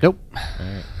anything or? Nope. All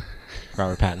right.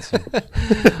 Robert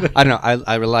Pattinson. I don't know.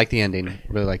 I really like the ending.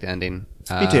 Really like the ending.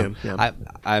 Me too, yeah.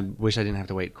 I wish I didn't have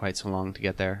to wait quite so long to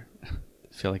get there.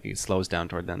 I feel like it slows down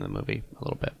toward the end of the movie a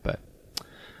little bit, but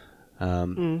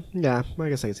Yeah, I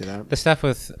guess I can see that. The stuff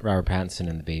with Robert Pattinson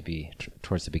and the baby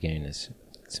towards the beginning is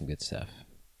some good stuff.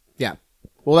 Yeah.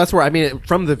 Well, that's where, I mean,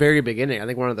 from the very beginning, I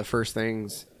think one of the first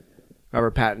things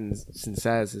Robert Pattinson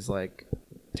says is like,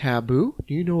 taboo?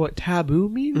 Do you know what taboo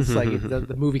means? Like,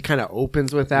 the movie kind of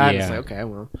opens with that. Yeah. It's like, okay,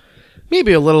 well,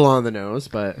 maybe a little on the nose,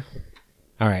 but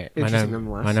All right. Interesting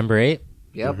nonetheless. My number 8,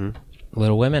 yep.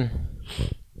 Little Women.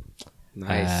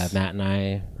 Nice. Matt and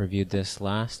I reviewed this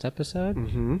last episode.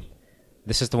 Mm-hmm.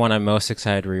 This is the one I'm most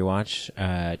excited to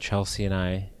rewatch. Chelsea and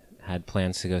I had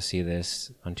plans to go see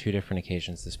this on 2 different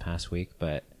occasions this past week,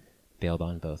 but bailed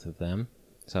on both of them.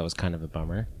 So that was kind of a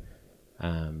bummer.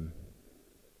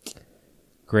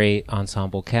 Great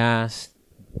ensemble cast,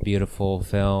 beautiful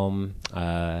film.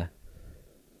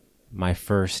 My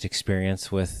first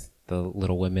experience with the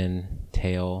Little Women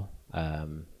tale. I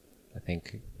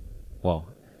think, well,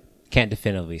 can't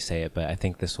definitively say it, but I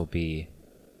think this will be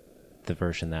the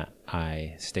version that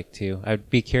I stick to. I'd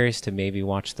be curious to maybe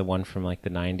watch the one from like the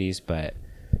 90s, but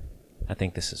I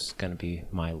think this is going to be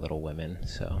my Little Women.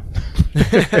 So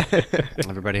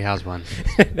everybody has one.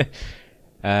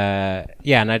 yeah,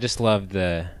 and I just love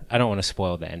I don't want to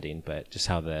spoil the ending, but just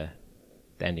how the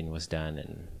ending was done,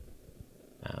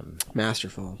 and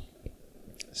Masterful.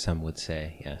 some would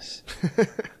say yes.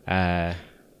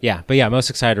 Yeah, but yeah, I'm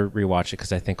most excited to rewatch it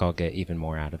because I think I'll get even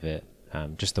more out of it,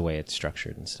 just the way it's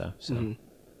structured and stuff. So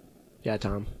Yeah,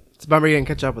 Tom. It's a bummer you didn't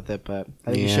catch up with it, but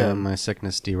I think you Yeah, should. my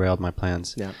sickness derailed my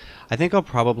plans. Yeah. I think I'll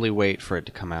probably wait for it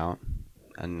to come out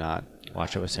and not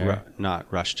watch it with Sarah.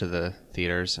 not rush to the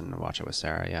theaters and watch it with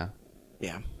Sarah. Yeah.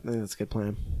 Yeah, I think that's a good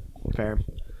plan. Fair.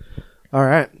 All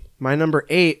right. My number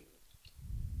 8,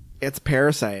 it's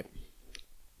Parasite.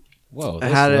 Whoa, I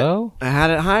this had low? I had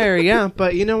it higher, yeah.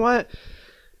 But you know what?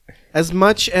 As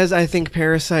much as I think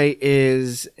Parasite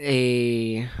is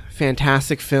a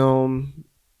fantastic film,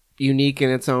 unique in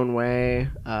its own way.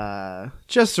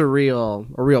 Just a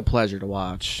real pleasure to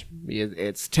watch.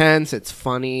 It's tense, it's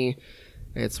funny,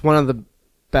 it's one of the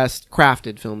best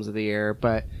crafted films of the year,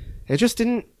 but it just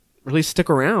didn't really stick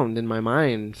around in my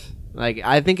mind. Like,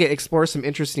 I think it explores some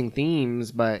interesting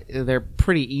themes, but they're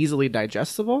pretty easily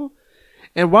digestible.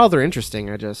 And while they're interesting,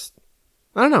 I don't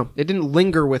know. It didn't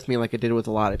linger with me like it did with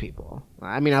a lot of people.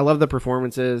 I mean, I love the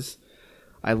performances.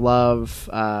 I love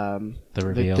The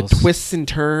reveals. the twists and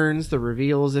turns, the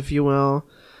reveals, if you will.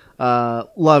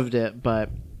 Loved it, but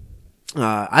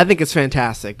I think it's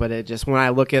fantastic. But it just, when I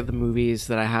look at the movies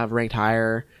that I have ranked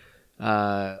higher,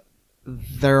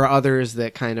 there are others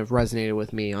that kind of resonated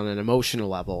with me on an emotional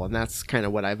level, and that's kind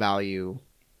of what I value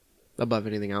above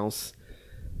anything else.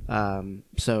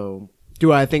 So,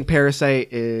 do I think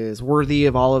Parasite is worthy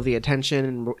of all of the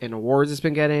attention and awards it's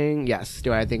been getting? Yes.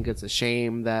 Do I think it's a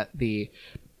shame that the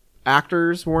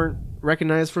actors weren't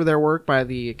recognized for their work by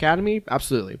the Academy?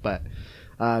 Absolutely. But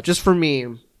just for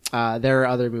me, there are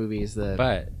other movies that...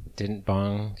 But didn't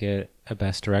Bong get a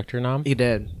Best Director nom? He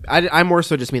did. I more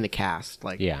so just mean the cast.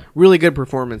 Like, Yeah. really good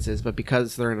performances, but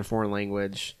because they're in a foreign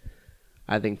language,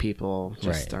 I think people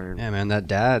just Right. aren't... Yeah, man, that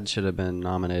dad should have been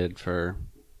nominated for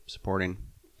supporting.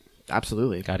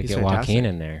 Absolutely. Got to He's get fantastic. Joaquin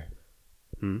in there.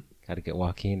 Hmm? Got to get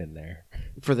Joaquin in there.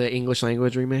 For the English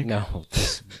language remake? No,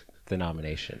 just the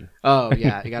nomination. Oh,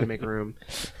 yeah, you got to make room.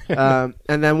 And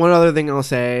then one other thing I'll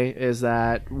say is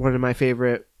that one of my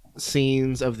favorite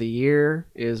scenes of the year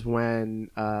is when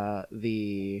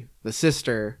the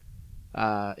sister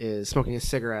is smoking a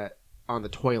cigarette on the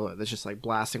toilet that's just like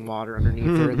blasting water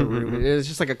underneath her in the room. It is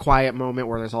just like a quiet moment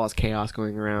where there's all this chaos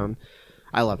going around.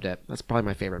 I loved it. That's probably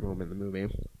my favorite moment in the movie.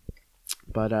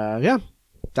 But yeah,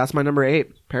 that's my number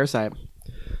 8, Parasite.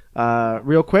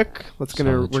 Real quick, we're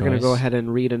gonna choice. go ahead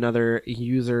and read another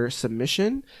user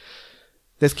submission.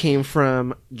 This came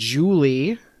from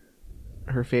Julie.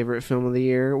 Her favorite film of the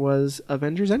year was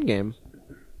Avengers Endgame.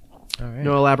 All right.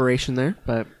 No elaboration there,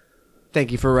 but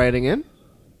thank you for writing in.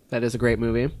 That is a great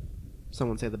movie. Some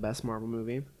would say the best Marvel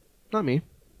movie. Not me,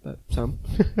 but some.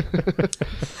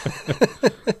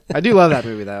 I do love that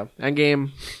movie though.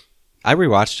 Endgame. I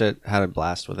rewatched it, had a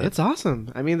blast with it. It's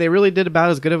awesome. I mean, they really did about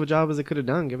as good of a job as they could have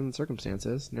done given the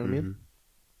circumstances. You know what I mean?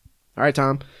 All right,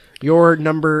 Tom. Your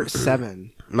number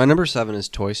 7. My number 7 is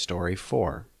Toy Story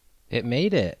 4. It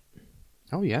made it.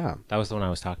 Oh, yeah. That was the one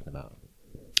I was talking about.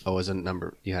 Oh, was it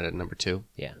you had it at number 2?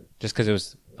 Yeah. Just because it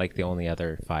was like the only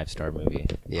other 5-star movie.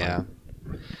 Yeah.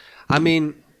 I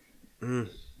mean,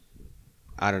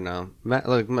 I don't know. Matt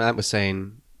was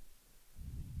saying,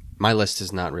 my list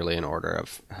is not really in order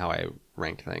of how I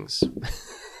rank things.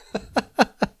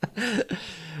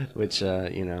 Which,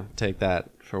 take that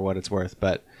for what it's worth.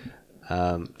 But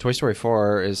Toy Story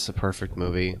 4 is a perfect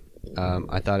movie.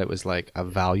 I thought it was like a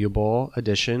valuable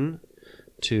addition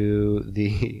to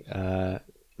the...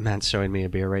 Matt's showing me a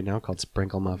beer right now called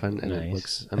Sprinkle Muffin, and Nice. it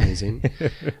looks amazing.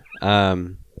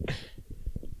 It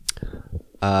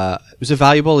was a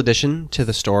valuable addition to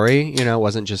the story. You know, it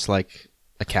wasn't just like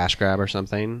a cash grab or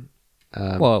something.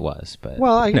 Well, it was, but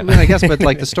I mean, I guess, but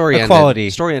like the story A ended. quality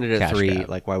Story ended at cash 3. grab.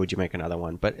 Like, why would you make another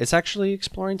one? But it's actually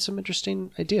exploring some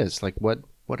interesting ideas, like what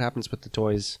happens with the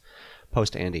toys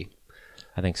post Andy.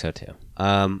 I think so too.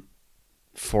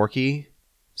 Forky,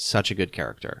 such a good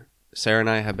character. Sarah and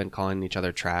I have been calling each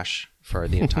other trash for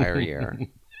the entire year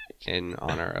in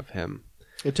honor of him.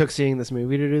 It took seeing this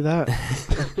movie to do that.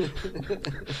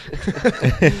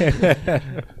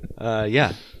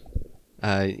 Yeah.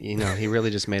 He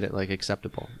really just made it like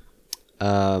acceptable.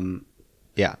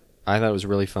 Yeah, I thought it was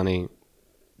really funny.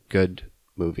 Good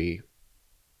movie.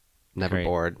 Never Great.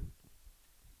 bored.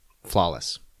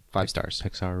 Flawless. 5 stars.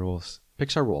 Pixar rules.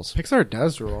 Pixar rules. Pixar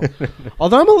does rule.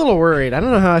 Although I'm a little worried. I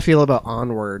don't know how I feel about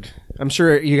Onward. I'm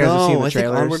sure you guys have seen the I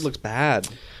trailers. think Onward looks bad.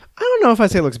 I don't know if I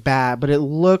say it looks bad, but it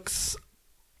looks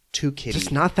Too kiddie.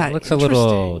 just not that It looks a interesting.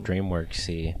 little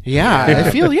DreamWorksy. Yeah,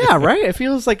 right? It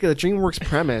feels like a DreamWorks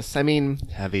premise. I mean,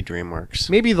 Heavy DreamWorks.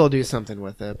 maybe they'll do something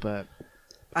with it, but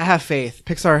I have faith.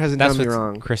 Pixar hasn't That's done me what's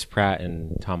wrong. Chris Pratt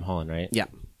and Tom Holland, right? Yeah.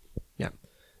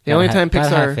 The only time Gotta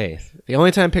have Pixar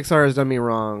faith. has done me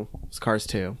wrong was Cars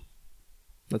 2.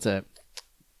 That's it.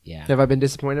 Yeah. Have I been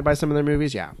disappointed by some of their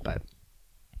movies? Yeah, but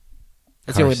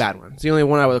it's the only Cars. bad one. It's the only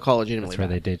one I would call legitimately That's where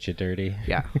bad. they did you dirty.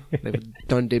 Yeah,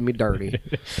 they've did me dirty.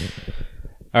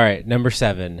 All right, number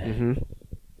 7, Mm-hmm.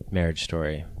 Marriage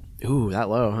Story. Ooh, that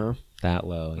low, huh? That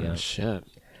low, yeah. Oh, shit.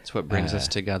 That's what brings us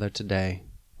together today.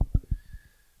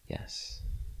 Yes.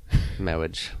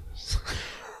 Marriage.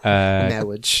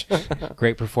 Marriage.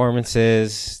 Great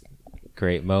performances,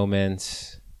 great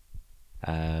moments.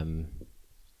 I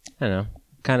don't know,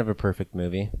 kind of a perfect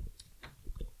movie.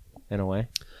 in a way.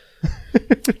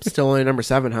 Still only number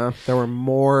 7, huh? There were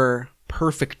more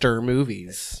perfecter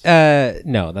movies.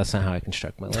 No, that's not how I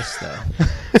construct my list, though.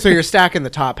 So you're stacking the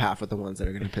top half with the ones that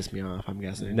are going to piss me off, I'm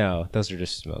guessing. No, those are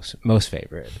just most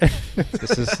favorite.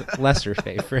 This is lesser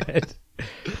favorite.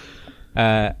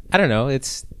 I don't know.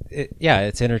 It's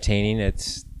entertaining.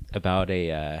 It's about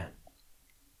a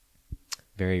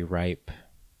very ripe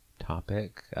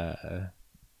topic.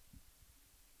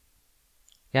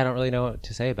 I don't really know what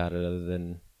to say about it other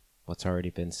than what's already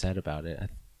been said about it.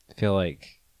 I feel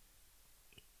like,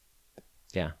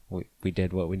 we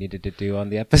did what we needed to do on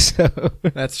the episode.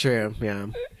 That's true, yeah.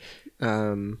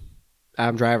 Adam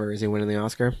Driver, is he winning the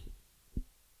Oscar?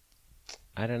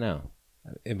 I don't know.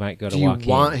 It might go to Do you Joaquin.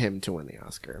 want him to win the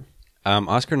Oscar?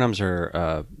 Oscar noms are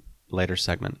a later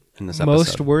segment in this episode.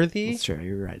 Most worthy? That's true,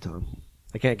 you're right, Tom.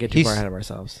 I can't get too He's- far ahead of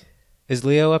ourselves. Is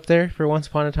Leo up there for Once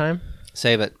Upon a Time?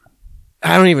 Save it.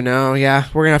 I don't even know, yeah.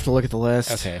 We're going to have to look at the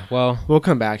list. Okay, well, We'll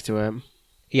come back to it.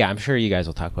 yeah, I'm sure you guys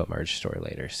will talk about Marge Story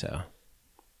later, so.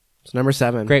 It's number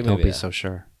 7. Great Don't movie. be though. so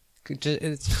sure.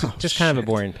 It's Oh, just kind of a shit.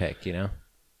 boring pick, you know?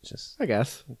 I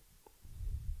guess.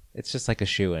 It's just like a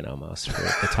shoe-in almost for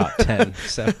the top 10,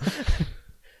 so.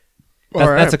 All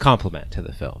right. That's a compliment to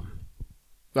the film.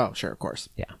 Oh, sure, of course.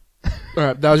 Yeah. All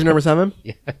right, that was your number 7?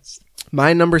 Yes.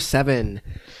 My number 7,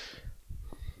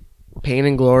 Pain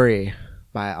and Glory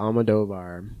by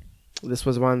Almodovar. This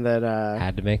was one that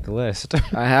Had to make the list.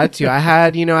 I had to. I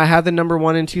had the number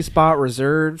 1 and 2 spot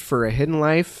reserved for A Hidden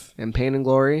Life and Pain and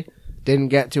Glory. Didn't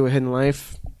get to A Hidden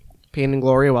Life. Pain and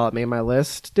Glory, while it made my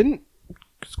list, didn't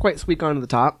quite squeak onto the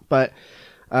top. But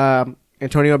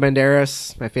Antonio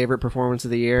Banderas, my favorite performance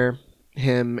of the year.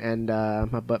 Him and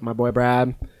my boy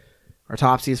Brad are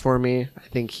topsies for me. I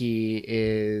think he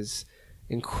is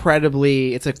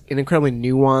incredibly. It's an incredibly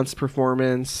nuanced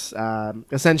performance.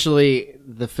 Essentially,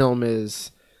 the film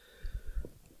is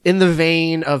in the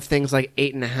vein of things like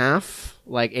 8.5,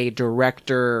 like a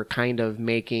director kind of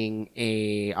making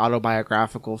a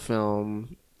autobiographical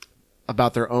film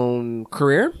about their own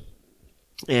career,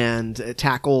 and it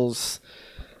tackles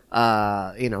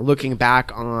looking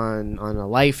back on a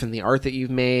life and the art that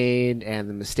you've made and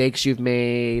the mistakes you've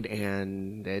made,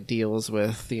 and it deals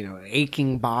with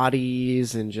aching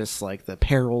bodies and just like the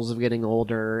perils of getting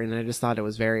older. And I just thought it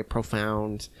was very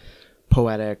profound,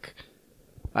 poetic.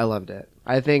 I loved it.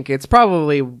 I think it's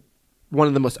probably one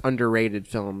of the most underrated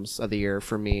films of the year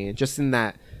for me, just in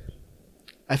that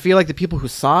I feel like the people who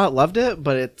saw it loved it,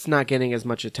 but it's not getting as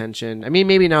much attention. I mean,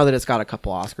 maybe now that it's got a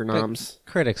couple Oscar noms.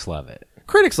 Critics love it.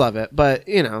 Critics love it, but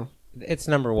It's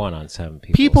number 1 on some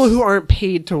people. people who aren't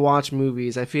paid to watch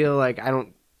movies, I feel like I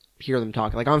don't hear them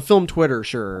talk. Like on film Twitter,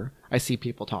 sure, I see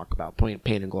people talk about Pain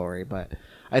and Glory, but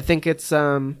I think it's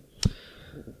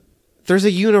there's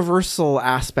a universal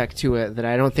aspect to it that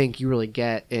I don't think you really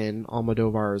get in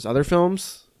Almodovar's other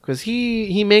films, because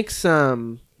he makes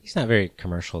He's not very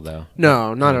commercial, though.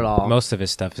 no, not at all. Most of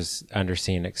his stuff is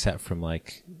underseen except from,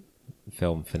 like,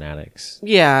 film fanatics.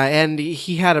 Yeah, and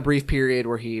he had a brief period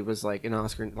where he was like an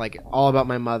Oscar, like All About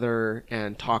My Mother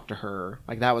and Talk to Her.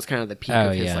 Like that was kind of the peak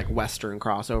of his like Western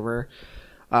crossover.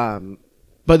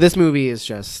 But this movie is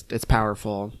just, it's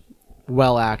powerful,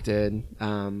 well acted,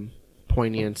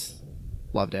 poignant.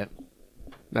 Loved it.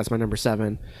 That's my number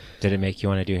 7. Did it make you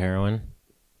want to do heroin?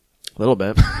 A little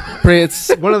bit. But it's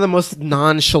one of the most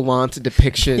nonchalant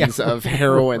depictions of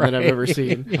heroin that I've ever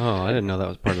seen. Oh, I didn't know that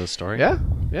was part of the story. Yeah.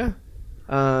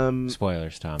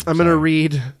 Spoilers, Tom. I'm going to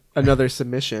read another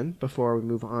submission before we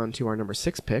move on to our number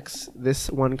 6 picks. This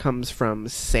one comes from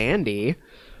Sandy.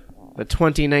 The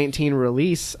 2019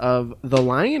 release of The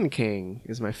Lion King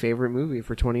is my favorite movie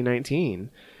for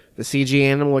 2019. The CG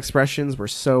animal expressions were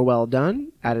so well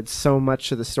done, added so much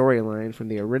to the storyline from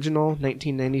the original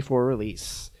 1994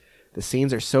 release. The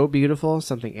scenes are so beautiful,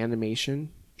 something animation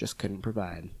just couldn't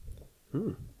provide.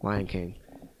 Lion King.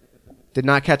 Did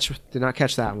not catch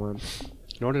that one.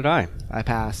 Nor did I. I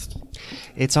passed.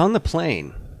 It's on the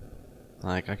plane.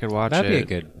 Like, I could watch That'd it.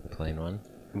 be a good plain one.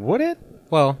 Would it?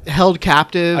 Well, Held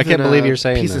captive. I can't in believe a you're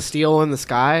saying piece of this. steel in the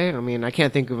sky. I mean, I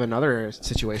can't think of another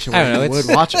situation I where don't I know, would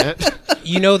it's- watch it.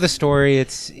 you know the story.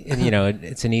 It's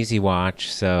it's an easy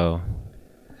watch. So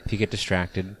if you get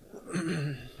distracted,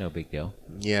 no big deal.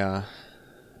 Yeah.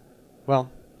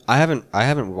 Well, I haven't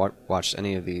watched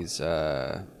any of these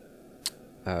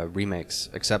remakes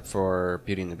except for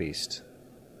Beauty and the Beast.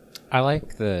 I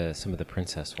like some of the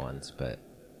princess ones, but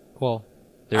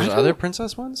There's I other don't-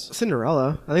 princess ones?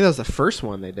 Cinderella. I think that was the first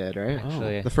one they did, right?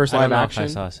 actually, The first I live don't know action. If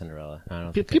I saw Cinderella. I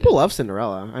don't think I People did. love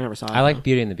Cinderella. I never saw it. I like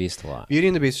Beauty and the Beast a lot. Beauty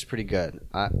and the Beast is pretty good.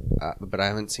 But I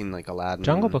haven't seen like Aladdin.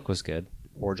 Jungle Book was good.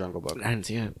 or Jungle Book? I didn't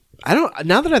see it. I don't.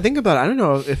 Now that I think about it, I don't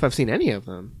know if I've seen any of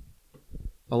them.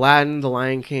 Aladdin, The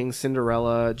Lion King,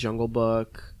 Cinderella, Jungle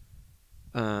Book.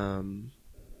 I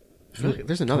feel like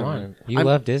there's another Come one. on. You I'm-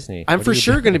 love Disney. I'm What for are you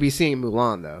sure doing? going to be seeing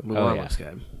Mulan though. Mulan yeah. looks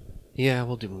good. Yeah,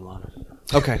 we'll do Mulan.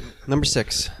 Okay, number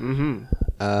 6.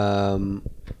 Mm-hmm.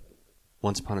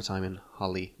 Once Upon a Time in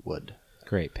Hollywood.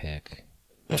 Great pick.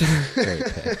 Great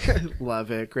pick.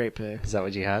 Love it. Great pick. Is that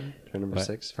what you had for number What?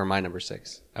 6? For my number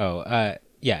 6. Oh,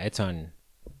 yeah, it's on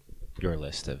your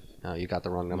list of. Oh, you got the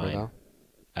wrong number Mine.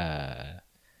 though.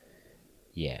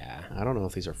 Yeah. I don't know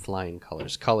if these are flying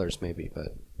colors. Colors maybe,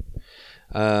 but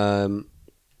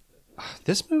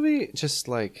this movie just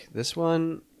like this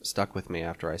one stuck with me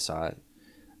after I saw it.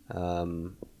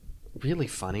 Really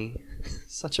funny,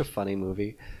 such a funny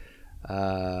movie.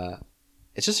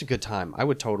 It's just a good time. I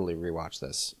would totally rewatch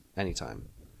this anytime.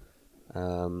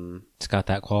 It's got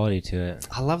that quality to it.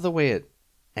 I love the way it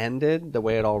ended, the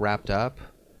way it all wrapped up.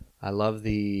 I love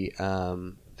the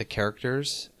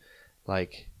characters,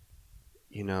 like,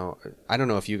 you know, I don't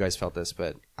know if you guys felt this,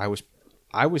 but I was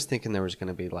thinking there was going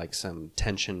to be like some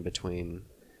tension between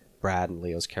Brad and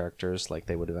Leo's characters, like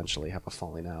they would eventually have a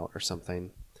falling out or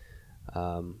something.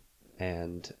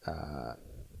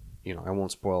 You know, I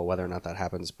won't spoil whether or not that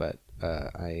happens, but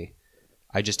I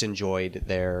just enjoyed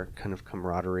their kind of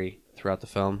camaraderie throughout the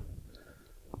film.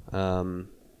 And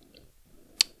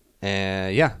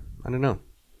yeah, I don't know.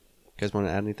 You guys want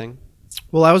to add anything?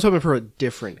 Well, I was hoping for a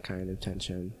different kind of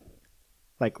tension,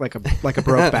 like a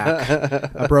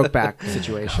Brokeback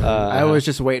situation. I was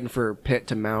just waiting for Pitt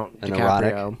to mount An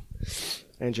DiCaprio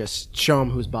and just show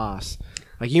him who's boss.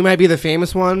 Like, you might be the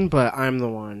famous one, but I'm the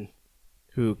one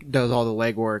who does all the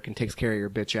legwork and takes care of your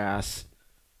bitch ass.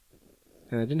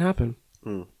 And it didn't happen.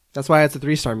 Mm. That's why it's a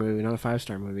 3-star movie, not a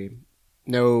 5-star movie.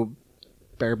 No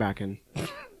barebacking.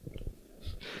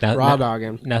 Raw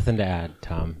dogging. Nothing to add,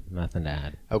 Tom. Nothing to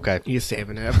add. Okay. He's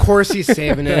saving it. Of course he's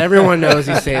saving it. Everyone knows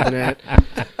he's saving it.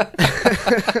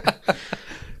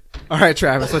 All right,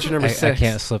 Travis, what's your number 6? I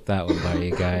can't slip that one by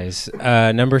you guys.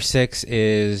 Number 6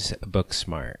 is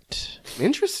Booksmart.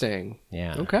 Interesting.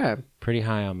 Yeah. Okay. Pretty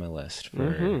high on my list.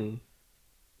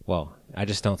 Well, I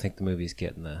just don't think the movie's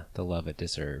getting the love it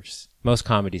deserves. Most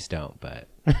comedies don't, but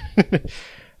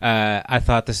I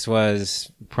thought this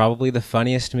was probably the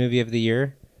funniest movie of the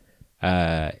year.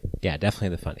 Yeah, definitely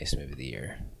the funniest movie of the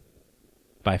year.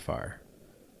 By far.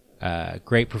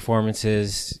 Great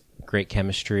performances, great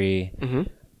chemistry. Mm-hmm.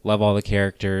 Love all the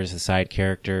characters, the side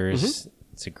characters.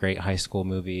 It's a great high school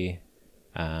movie.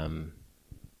 Yeah,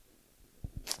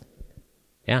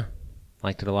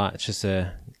 liked it a lot. It's just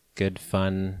a good,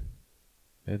 fun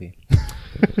movie.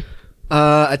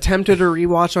 Attempted a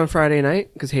rewatch on Friday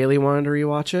night because Haley wanted to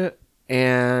rewatch it,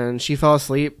 and she fell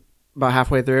asleep about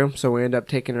halfway through, so we ended up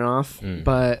taking it off.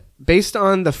 But based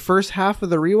on the first half of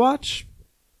the rewatch,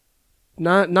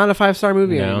 not a 5-star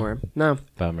movie No? anymore. No,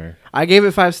 Bummer. I gave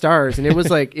it 5 stars, and it was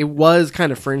like it was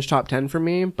kind of fringe top 10 for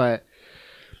me, but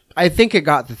I think it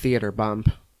got the theater bump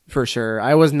for sure.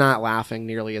 I was not laughing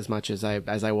nearly as much as I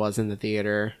was in the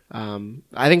theater.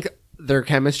 I think their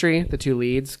chemistry, the two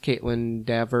leads, Caitlin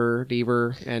Dever,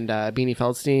 and Beanie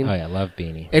Feldstein, Oh, yeah, love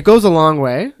Beanie. it goes a long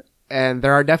way. And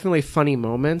there are definitely funny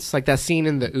moments, like that scene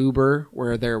in the Uber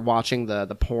where they're watching the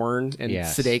porn and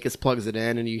Yes. Sudeikis plugs it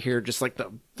in, and you hear just like the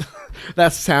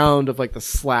that sound of like the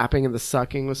slapping and the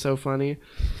sucking was so funny.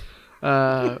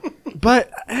 But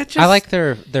it just, I like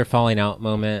their falling out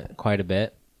moment quite a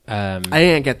bit. I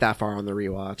didn't get that far on the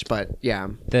rewatch, but yeah,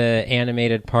 The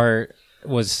animated part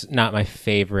was not my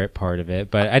favorite part of it,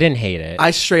 but I didn't hate it.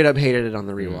 I straight up hated it on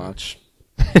the rewatch.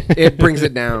 It brings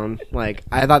it down. Like,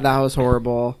 I thought that was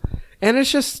horrible, and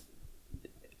it's just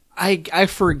I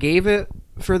forgave it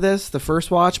for the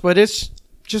first watch, but it's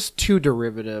just too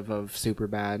derivative of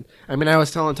Superbad. I mean, I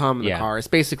was telling Tom in the Yeah. car, it's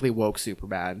basically woke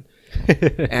Superbad,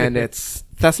 and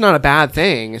that's not a bad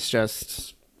thing. It's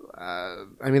just, I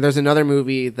mean, there's another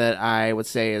movie that I would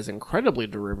say is incredibly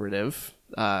derivative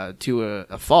to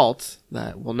a fault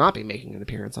that will not be making an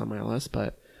appearance on my list,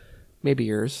 but maybe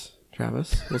yours,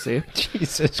 Travis. We'll see.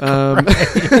 Jesus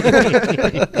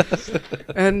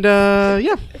And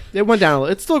yeah, it went down a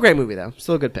little. It's still a great movie though.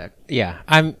 Still a good pick. Yeah,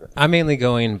 I'm mainly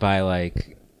going by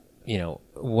like, you know,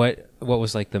 what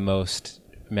was like the most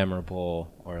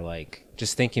memorable, or like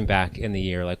just thinking back in the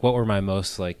year, like what were my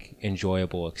most like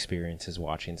enjoyable experiences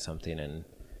watching something, and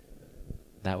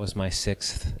that was my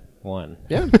 6th one.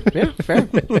 Yeah, fair.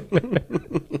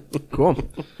 Cool.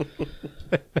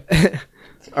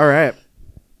 All right,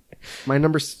 my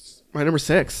number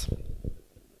 6,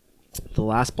 The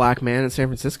Last Black Man in San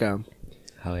Francisco.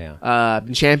 Hell yeah.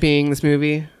 Been championing this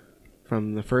movie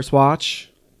from the first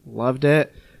watch. Loved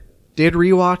it. Did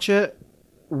rewatch it.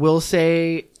 Will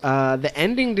say the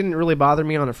ending didn't really bother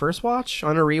me on a first watch.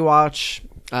 On a rewatch,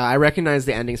 I recognize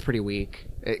the ending's pretty weak.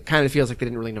 It kind of feels like they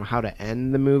didn't really know how to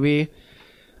end the movie.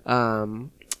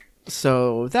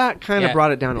 So that kind of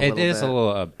brought it down a little bit. It is a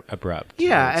little abrupt.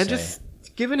 Yeah, and just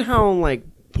given how like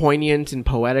poignant and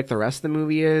poetic the rest of the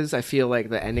movie is, I feel like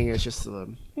the ending is just a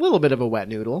little bit of a wet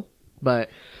noodle. But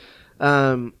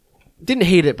didn't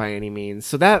hate it by any means.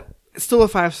 So that it's still a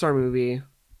 5-star movie.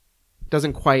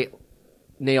 Doesn't quite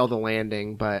nail the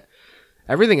landing, but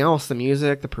everything else, the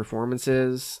music, the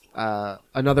performances,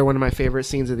 another one of my favorite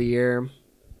scenes of the year.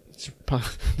 It's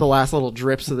the last little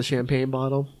drips of the champagne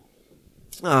bottle.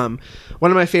 One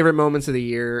of my favorite moments of the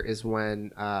year is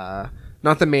when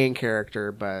not the main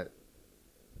character, but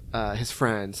his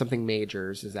friend, something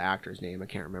Majors is the actor's name, I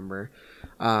can't remember.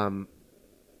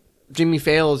 Jimmy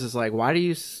Fails is like, why do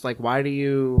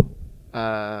you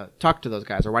talk to those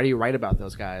guys, or why do you write about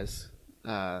those guys?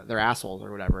 They're assholes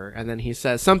or whatever. And then he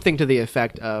says something to the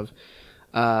effect of,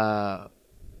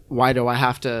 why do I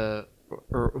have to,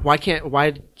 or why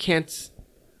can't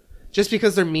just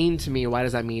because they're mean to me, why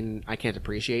does that mean I can't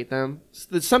appreciate them?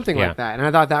 It's something like that. And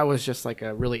I thought that was just like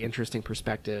a really interesting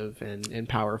perspective and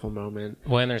powerful moment.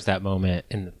 Well, and there's that moment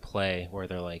in the play where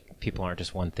they're like, people aren't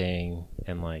just one thing,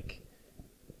 and like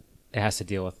it has to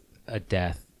deal with a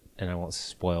death, and I won't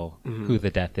spoil who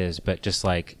the death is, but just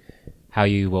like how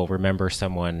you will remember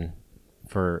someone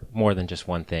for more than just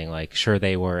one thing. Like, sure,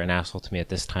 they were an asshole to me at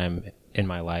this time in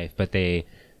my life, but they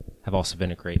have also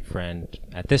been a great friend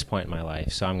at this point in my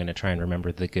life. So I'm going to try and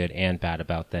remember the good and bad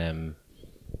about them,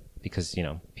 because, you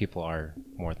know, people are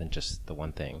more than just the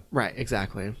one thing. Right,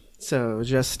 exactly. So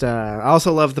just, I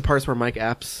also love the parts where Mike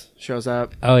Epps shows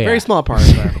up. Oh, yeah. Very small part,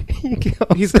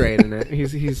 but he's great in it.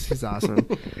 He's awesome.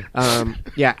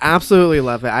 Yeah, absolutely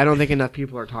love it. I don't think enough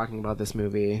people are talking about this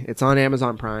movie. It's on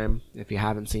Amazon Prime, if you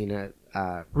haven't seen it.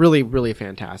 Really, really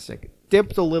fantastic.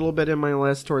 Dipped a little bit in my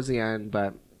list towards the end,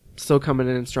 but still coming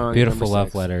in strong. Beautiful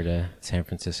love letter to San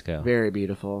Francisco. Very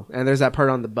beautiful. And there's that part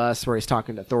on the bus where he's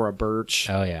talking to Thora Birch.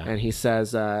 Oh yeah. And he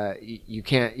says, "You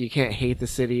can't hate the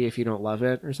city if you don't love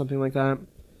it," or something like that.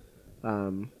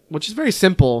 Which is very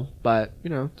simple, but you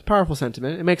know, it's a powerful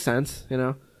sentiment. It makes sense. You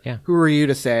know. Yeah. Who are you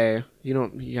to say you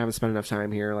haven't spent enough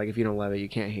time here? Like, if you don't love it, you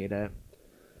can't hate it.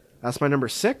 That's my number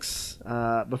 6.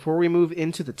 Before we move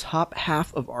into the top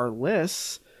half of our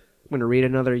list, I'm going to read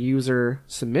another user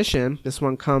submission. This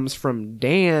one comes from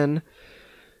Dan,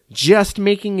 just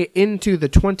making it into the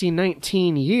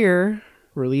 2019 year,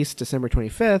 released December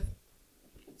 25th.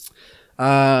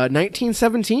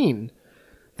 1917.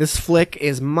 This flick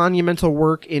is monumental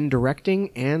work in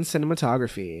directing and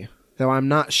cinematography. Though I'm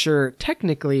not sure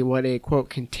technically what a, quote,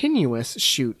 continuous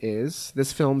shoot is,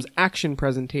 this film's action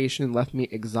presentation left me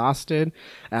exhausted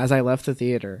as I left the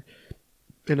theater.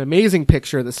 An amazing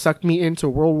picture that sucked me into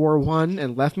World War I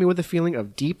and left me with a feeling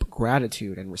of deep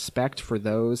gratitude and respect for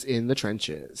those in the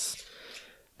trenches.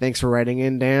 Thanks for writing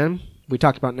in, Dan. We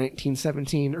talked about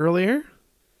 1917 earlier.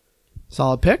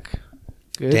 Solid pick.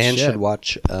 Good Dan shit. should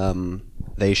watch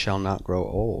They Shall Not Grow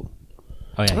Old.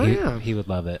 Oh yeah. Oh, yeah. He would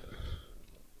love it.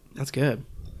 That's good.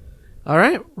 All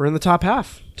right, we're in the top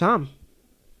half. Tom,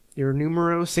 your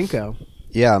numero 5.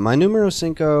 Yeah, my numero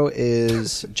 5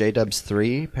 is J-Dub's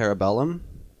 3, Parabellum.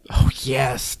 Oh,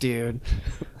 yes, dude.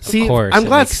 See, course, I'm it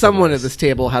glad makes the someone at list. this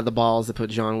table had the balls to put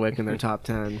John Wick in their top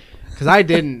 10. Because I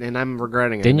didn't, and I'm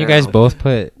regretting it. Didn't you now. guys both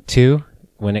put 2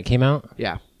 when it came out?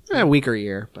 Yeah. A weaker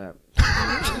year, but...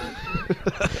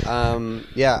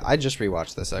 Yeah, I just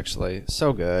rewatched this actually.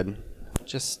 So good.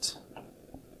 Just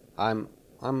I'm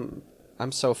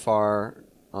so far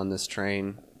on this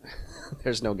train.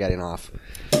 There's no getting off.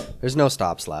 There's no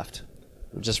stops left.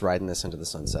 I'm just riding this into the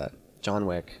sunset. John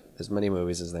Wick, as many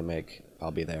movies as they make,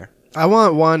 I'll be there. I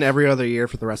want one every other year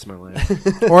for the rest of my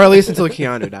life. Or at least until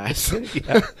Keanu dies.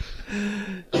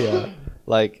 Yeah.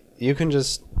 Like, you can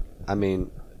just, I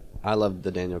mean, I love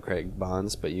the Daniel Craig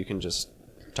Bonds, but you can just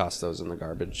toss those in the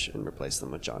garbage and replace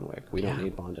them with John Wick. We don't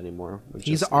need Bond anymore.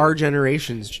 He's our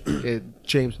generation's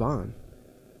James Bond.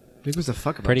 Who gives a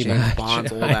fuck about Pretty James much.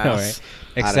 Bond's old I know, ass?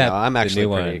 right? I don't know. I'm the actually new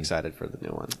pretty one excited for the new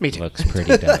one. Me too. looks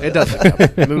pretty dope. It does look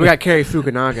dope. I mean, we got Kerry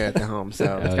Fukunaga at the home,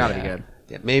 so it's Oh, got to yeah. be good.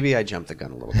 Yeah, maybe I jumped the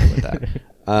gun a little bit with that.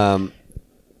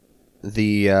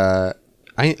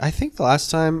 I think the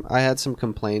last time I had some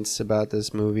complaints about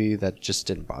this movie that just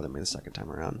didn't bother me the second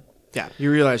time around. Yeah,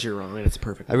 you realize you're wrong, and it's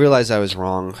perfect. I realized I was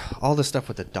wrong. All the stuff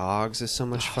with the dogs is so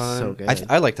much fun. so good.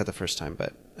 I liked that the first time,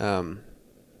 but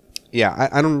yeah,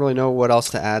 I don't really know what else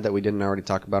to add that we didn't already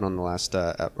talk about on the last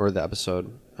or the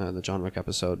episode, the John Wick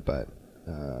episode. But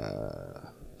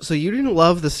So you didn't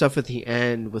love the stuff at the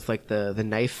end with like the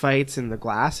knife fights in the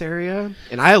glass area,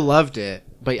 and I loved it.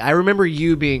 But I remember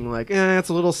you being like, it's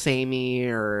a little samey,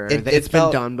 or It it's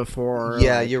felt- been done before.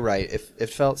 Yeah, like- you're right. It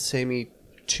felt samey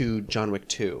to John Wick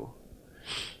 2,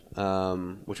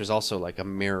 which was also like a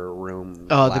mirror room.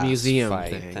 Oh, the glass museum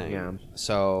fight thing, yeah.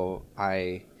 So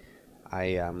I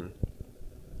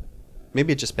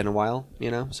maybe it's just been a while,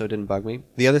 so it didn't bug me.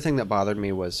 The other thing that bothered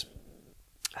me was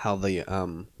how the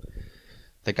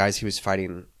guys he was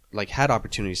fighting like had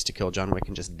opportunities to kill John Wick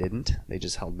and just didn't. They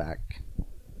just held back,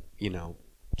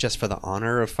 just for the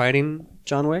honor of fighting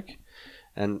John Wick.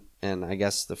 And I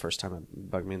guess the first time it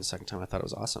bugged me, and the second time I thought it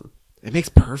was awesome. It makes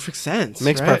perfect sense. It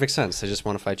makes right? perfect sense. They just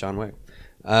want to fight John Wick.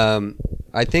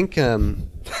 I think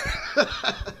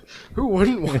Who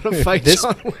wouldn't want to fight this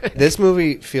John Wick? this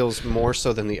movie feels more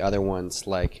so than the other ones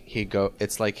like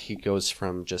it's like he goes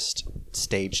from just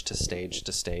stage to stage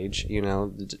to stage,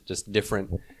 just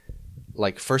different.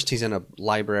 Like first he's in a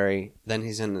library, then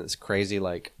he's in this crazy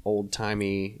like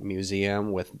old-timey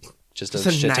museum with just It's a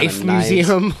a shit ton knife of knives.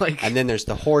 museum, like And then there's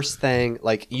the horse thing.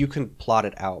 Like you can plot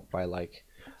it out by like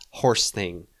horse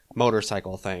thing,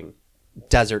 motorcycle thing,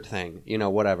 desert thing,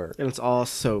 whatever. and it's all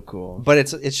so cool. But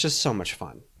it's just so much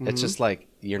fun. Mm-hmm. It's just like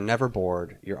you're never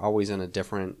bored. You're always in a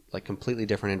different, like completely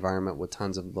different environment with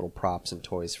tons of little props and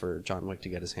toys for John Wick to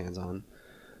get his hands on.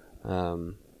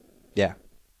 Yeah.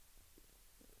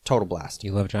 Total blast.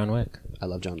 You love John Wick? I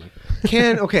love John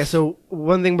Wick. So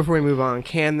one thing before we move on,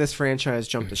 can this franchise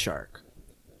jump the shark?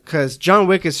 Because John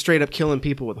Wick is straight up killing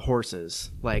people with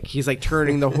horses. Like, he's like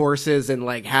turning the horses and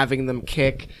like having them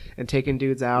kick and taking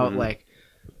dudes out. Mm-hmm. Like,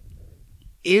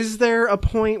 is there a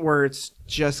point where it's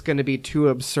just going to be too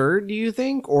absurd, do you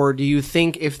think? Or do you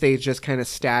think if they just kind of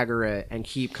stagger it and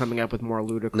keep coming up with more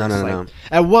ludicrous... No.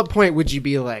 At what point would you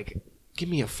be like, give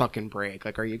me a fucking break?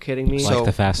 Like, are you kidding me? So Like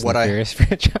the Fast and what the I- Furious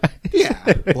franchise?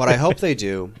 Yeah. What I hope they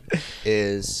do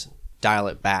is dial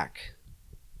it back.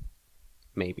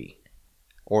 Maybe.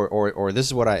 Or this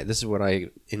is what I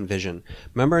envision.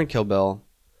 Remember in Kill Bill,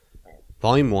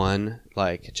 Volume 1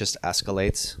 like just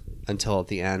escalates until at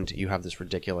the end you have this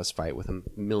ridiculous fight with a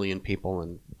million people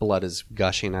and blood is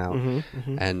gushing out,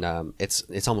 and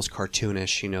it's almost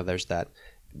cartoonish. There's that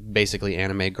basically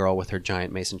anime girl with her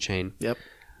giant mason chain. Yep.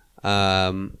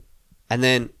 And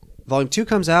then Volume 2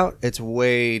 comes out, it's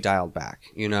way dialed back.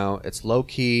 It's low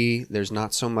key. There's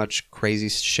not so much crazy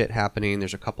shit happening.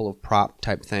 There's a couple of prop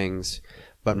type things,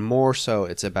 but more so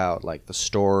it's about like the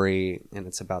story and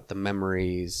it's about the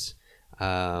memories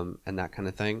and that kind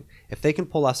of thing. If they can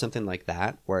pull off something like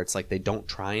that, where it's like they don't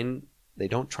try and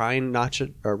notch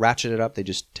it or ratchet it up, they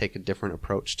just take a different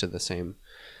approach to the same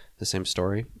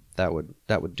story. That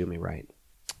would do me right.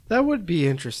 That would be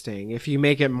interesting if you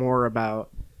make it more about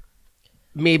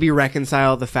maybe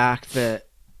reconcile the fact that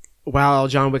while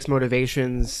John Wick's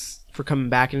motivations for coming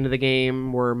back into the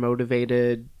game were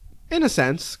motivated in a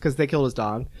sense because they killed his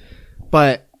dog,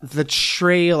 but the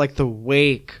trail, like the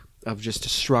wake of just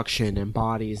destruction and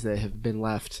bodies that have been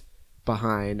left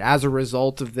behind as a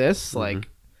result of this, like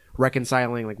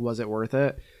reconciling, like was it worth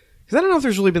it? Because I don't know if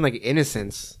there's really been like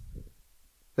innocents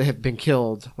that have been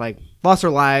killed, like lost their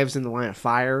lives in the line of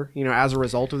fire, as a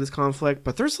result of this conflict.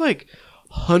 But there's like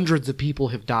hundreds of people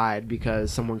have died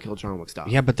because someone killed John Wick's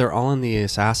dog. Yeah, but they're all in the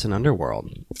assassin underworld.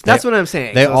 That's what I'm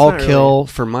saying. They So it's all not kill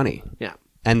for money. Yeah.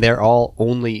 And they're all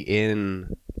only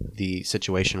in the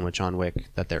situation with John Wick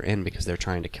that they're in because they're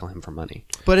trying to kill him for money.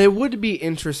 But it would be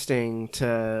interesting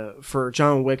for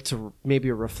John Wick to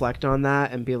maybe reflect on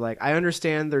that and be like, I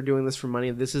understand they're doing this for money.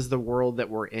 This is the world that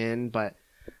we're in, but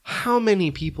how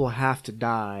many people have to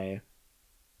die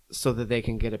so that they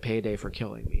can get a payday for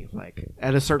killing me? Like,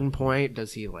 at a certain point,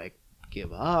 does he like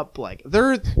give up? Like, there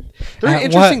are At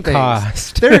interesting what things.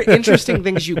 cost? There are interesting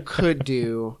things you could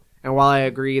do. And while I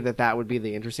agree that would be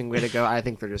the interesting way to go, I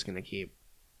think they're just going to keep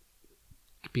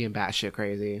being batshit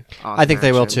crazy. I think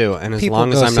they will Action. too. And as People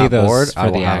long as go I'm see not those bored, for I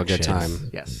will the have a good action. time.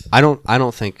 Yes. I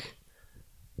don't think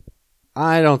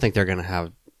they're going to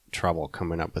have trouble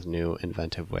coming up with new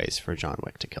inventive ways for John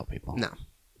Wick to kill people. No.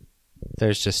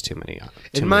 There's just too many.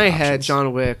 In my head,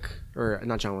 John Wick, or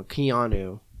not John Wick,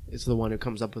 Keanu is the one who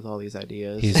comes up with all these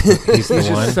ideas. He's the He's one.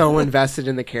 just so invested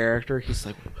in the character. He's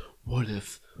like, what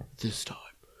if this time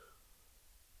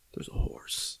there's a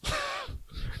horse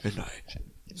and I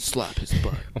slap his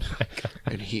butt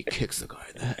and he kicks the guy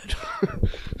in the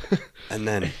head? And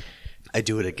then I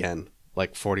do it again,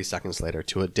 like 40 seconds later,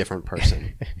 to a different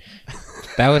person.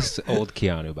 That was old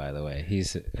Keanu, by the way.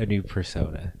 He's a new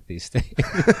persona these days.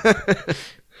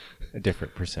 A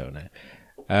different persona.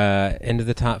 Into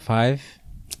the top 5.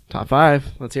 Top 5.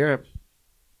 Let's hear it.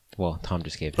 Well, Tom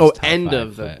just gave his Oh, top end five,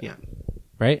 of the but- yeah.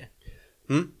 right?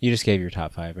 Hmm? You just gave your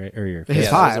top 5, right? Or your His Yeah,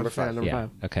 that was five. number five. Yeah, number yeah. 5.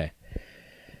 Okay.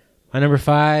 My number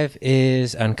 5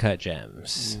 is Uncut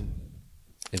Gems.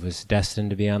 It was destined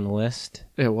to be on the list.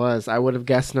 It was. I would have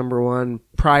guessed number 1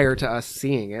 prior to us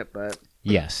seeing it, but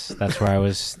Yes, that's where I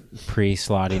was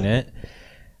pre-slotting it.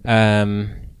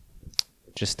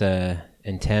 Just a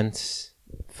intense,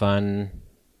 fun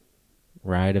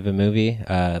ride of a movie.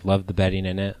 Loved the betting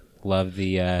in it. Loved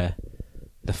the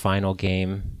final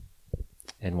game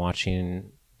and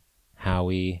watching how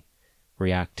we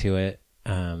react to it.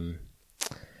 I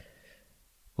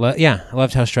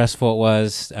loved how stressful it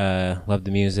was. Loved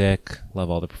the music.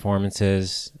 Love all the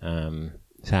performances.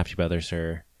 Safdie brothers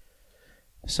are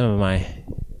some of my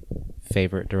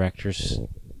favorite directors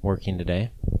working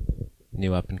today.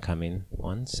 New up and coming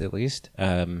ones, at least.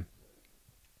 I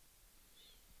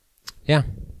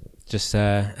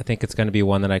think it's going to be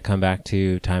one that I come back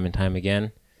to time and time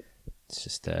again. It's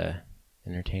just a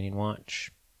entertaining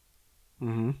watch.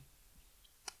 mm-hmm.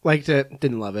 Liked it.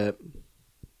 Didn't love it.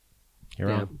 You're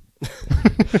wrong.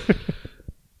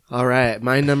 All right,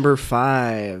 my number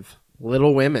 5,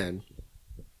 Little Women.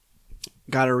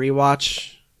 Got a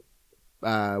rewatch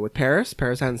with Paris.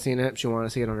 Paris hadn't seen it. She wanted to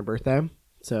see it on her birthday.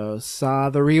 So saw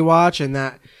the rewatch, and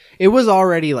that it was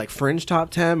already like fringe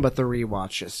top 10, but the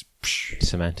rewatch just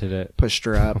Cemented it. pushed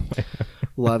her up.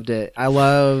 Loved it. I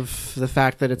love the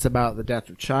fact that it's about the death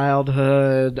of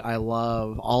childhood. I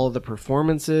love all of the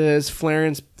performances.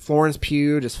 Florence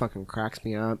Pugh just fucking cracks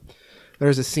me up.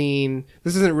 There's a scene.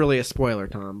 This isn't really a spoiler,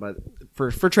 Tom, but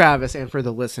for Travis and for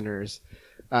the listeners,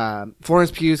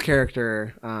 Florence Pugh's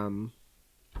character,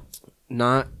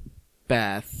 not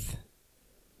Beth,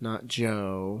 not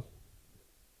Joe.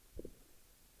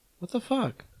 What the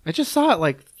fuck? I just saw it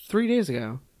like 3 days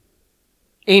ago.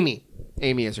 Amy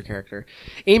is her character.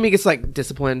 Amy gets like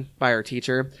disciplined by her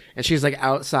teacher, and she's like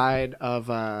outside of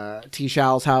T.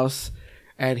 Shall's house,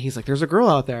 and he's like, "There's a girl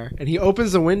out there," and he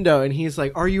opens the window, and he's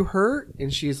like, "Are you hurt?"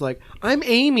 And she's like, "I'm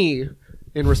Amy."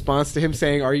 In response to him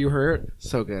saying, "Are you hurt?"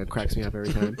 So good, cracks me up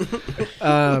every time.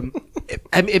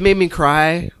 It made me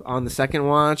cry on the second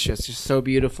watch. It's just so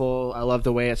beautiful. I love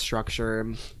the way it's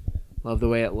structured. Love the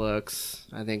way it looks.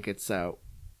 I think it's the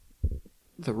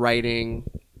writing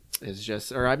is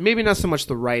just, or maybe not so much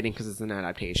the writing because it's an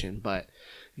adaptation, but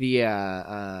the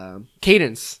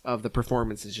cadence of the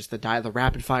performance is just the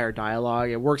rapid fire dialogue.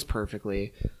 It works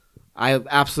perfectly. I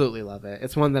absolutely love it.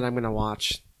 It's one that I'm going to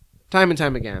watch time and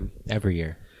time again. Every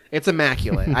year. It's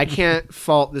immaculate. I can't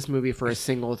fault this movie for a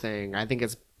single thing. I think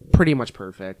it's pretty much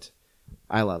perfect.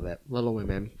 I love it. Little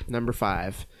Women, number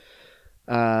 5.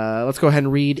 Let's go ahead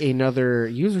and read another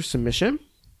user submission.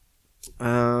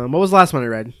 What was the last one I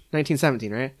read?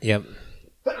 1917, right? Yep.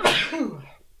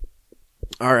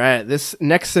 All right. This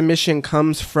next submission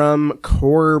comes from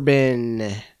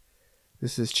Corbin.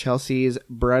 This is Chelsea's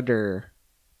brother.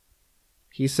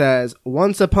 He says,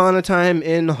 "Once upon a time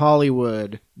in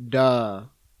Hollywood. Duh."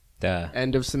 Duh.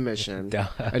 End of submission. Duh.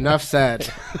 Enough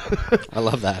said. I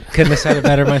love that. Couldn't have said it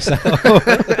better myself.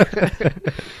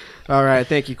 All right.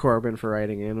 Thank you, Corbin, for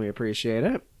writing in. We appreciate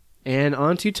it. And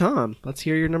on to Tom. Let's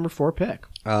hear your number 4 pick.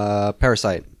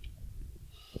 Parasite.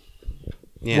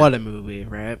 Yeah. What a movie,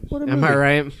 right? What a Am I movie.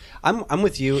 right? I'm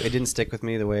with you. It didn't stick with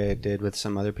me the way it did with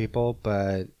some other people,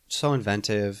 but so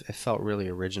inventive. It felt really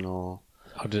original.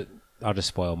 I'll just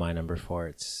spoil my number 4.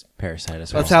 It's Parasite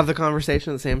as well. Let's have the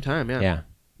conversation at the same time. Yeah. Yeah.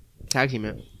 Tag team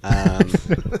it.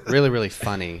 Really, really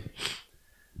funny.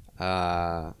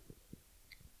 Yeah,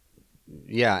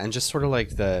 and just sort of like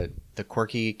the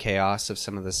quirky chaos of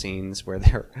some of the scenes where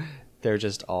they're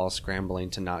just all scrambling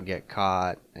to not get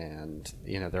caught, and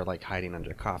they're like hiding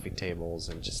under coffee tables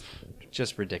and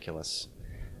just ridiculous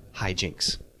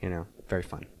hijinks. Very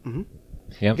fun.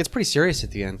 Yep. It gets pretty serious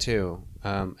at the end too,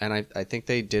 and I think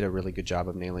they did a really good job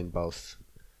of nailing both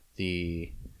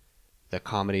the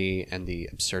comedy and the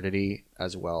absurdity,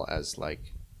 as well as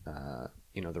like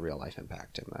the real life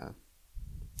impact and the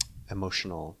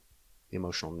emotional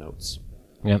notes.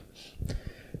 Yep.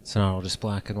 It's not all just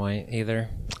black and white either.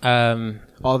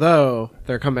 Although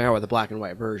they're coming out with a black and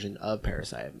white version of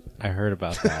Parasite. I heard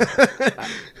about that.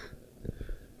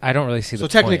 I don't really see the So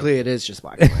point. technically it is just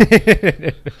black and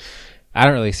white. I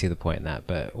don't really see the point in that,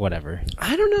 but whatever.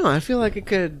 I don't know. I feel like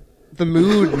the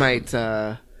mood might,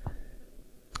 it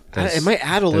might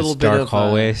add a little bit dark of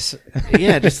hallways.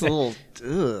 Yeah, just a little,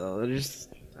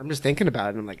 I'm just thinking about it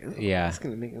and I'm like, Yeah. it's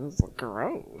going to make it look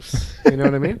gross. You know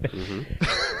what I mean?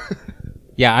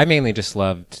 Yeah, I mainly just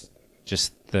loved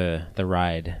just the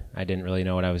ride. I didn't really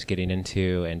know what I was getting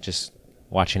into, and just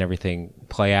watching everything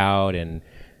play out and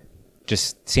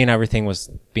just seeing how everything was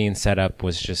being set up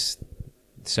was just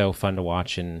so fun to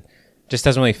watch, and just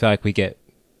doesn't really feel like we get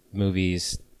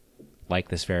movies like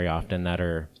this very often that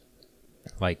are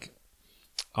like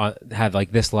have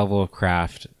like this level of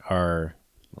craft, or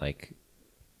like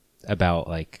about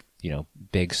like, you know,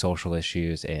 big social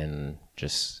issues, and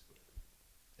just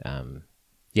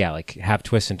like have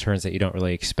twists and turns that you don't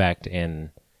really expect, and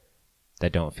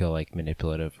that don't feel like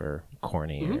manipulative or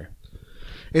corny. Mm-hmm. Or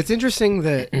It's interesting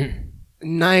that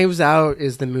Knives Out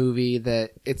is the movie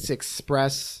that the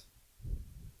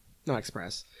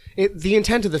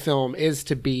intent of the film is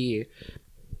to be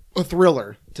a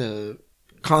thriller, to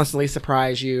constantly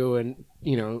surprise you and,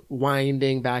 you know,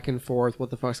 winding back and forth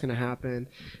what the fuck's going to happen.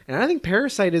 And I think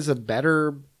Parasite is a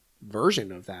better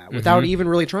version of that without even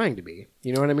really trying to be.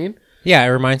 You know what I mean? yeah, it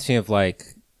reminds me of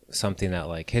like something that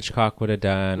like Hitchcock would have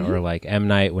done, or like M.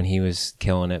 Night when he was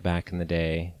killing it back in the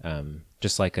day.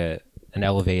 Just like an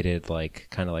elevated, like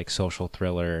kind of like social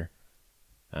thriller.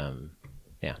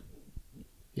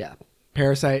 Yeah.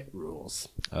 Parasite rules.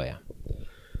 Oh yeah.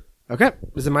 Okay.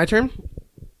 Is it my turn?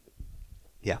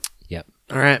 Yeah. Yep.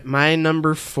 All right. My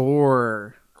number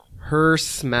 4, Her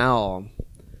Smell.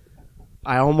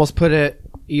 I almost put it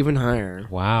even higher.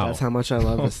 Wow. That's how much I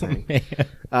love this thing.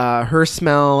 Man. Her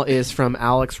Smell is from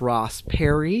Alex Ross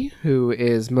Perry, who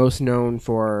is most known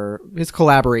for his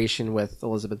collaboration with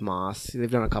Elizabeth Moss. They've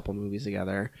done a couple movies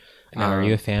together. Now, are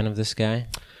you a fan of this guy?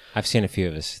 I've seen a few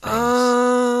of his things.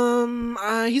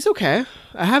 He's okay.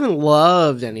 I haven't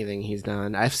loved anything he's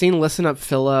done. I've seen Listen Up,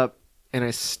 Philip, and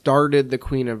I started The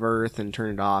Queen of Earth and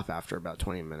turned it off after about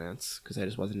 20 minutes because I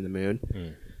just wasn't in the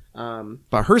mood.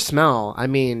 But Her Smell, I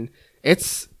mean,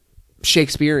 it's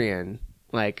Shakespearean,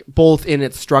 like both in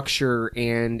its structure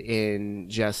and in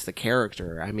just the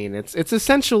character. I mean, it's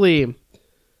essentially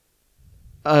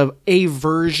a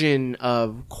version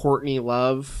of Courtney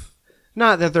Love.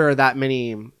 Not that there are that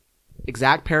many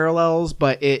exact parallels,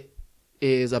 but it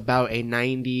is about a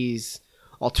 90s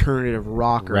alternative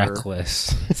rocker.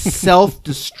 Reckless.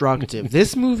 Self-destructive.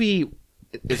 This movie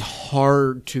is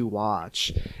hard to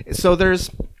watch. So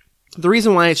the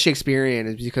reason why it's Shakespearean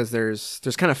is because there's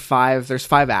kind of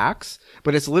 5 acts,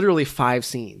 but it's literally 5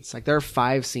 scenes. Like there are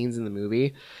 5 scenes in the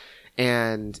movie,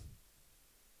 and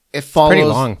it follows. Pretty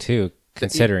long too,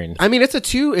 considering. I mean,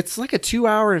 it's like a 2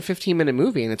 hour and 15 minute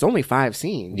movie, and it's only 5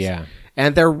 scenes. Yeah.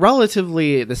 And they're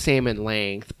relatively the same in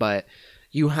length, but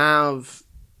you have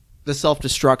the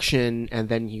self-destruction and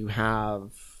then you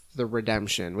have the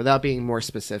redemption without being more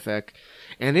specific.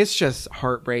 And it's just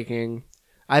heartbreaking.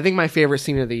 I think my favorite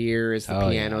scene of the year is the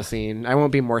piano scene. I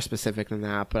won't be more specific than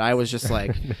that, but I was just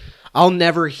like, I'll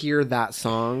never hear that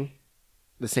song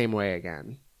the same way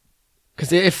again.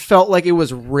 Because it felt like it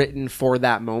was written for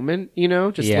that moment, you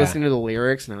know? Just listening to the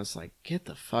lyrics, and I was like, get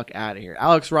the fuck out of here.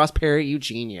 Alex Ross Perry, you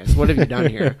genius. What have you done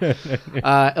here?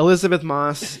 Elizabeth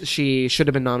Moss, she should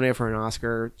have been nominated for an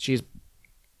Oscar. She's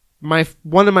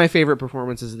one of my favorite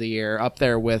performances of the year, up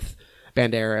there with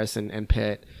Banderas and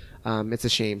Pitt. It's a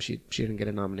shame she didn't get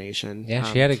a nomination. Yeah,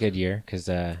 she had a good year because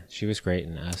she was great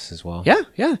in Us as well.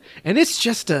 Yeah. And it's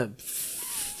just a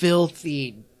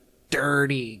filthy,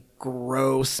 dirty,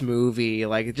 gross movie.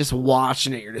 Like, just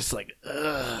watching it, you're just like,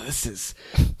 ugh, this is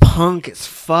punk as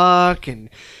fuck and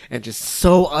just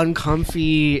so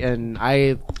uncomfy, and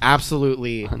I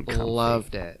absolutely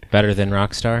loved it. Better than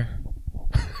Rockstar?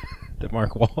 The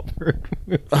Mark Wahlberg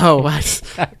movie. Oh, I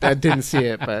didn't see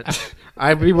it, but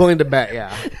I'd be willing to bet,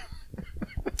 yeah.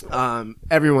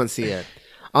 Everyone see it.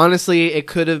 Honestly, it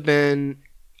could have been...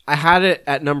 I had it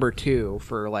at number 2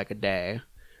 for like a day,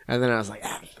 and then I was like,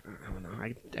 I don't know,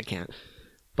 I can't.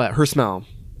 But Her Smell,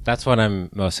 That's what I'm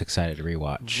most excited to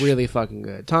rewatch. really fucking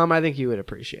good. Tom, I think you would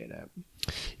appreciate it.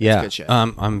 Yeah. good shit.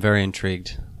 I'm very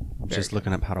intrigued. I'm just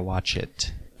looking up how to watch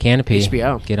it. Canopy.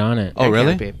 HBO. Get on it. Oh,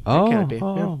 really? Canopy. Oh, Canopy, yeah.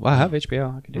 well, I have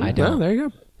HBO. I can do I it. don't. Oh, there you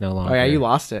go. No longer. Oh, yeah, you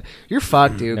lost it. You're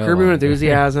fucked, dude. No Curb Your longer.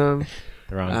 Enthusiasm.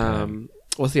 The wrong time.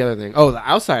 What's the other thing? Oh, The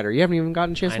Outsider. You haven't even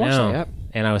gotten a chance I to watch know. that yet.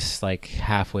 And I was like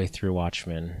halfway through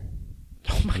Watchmen.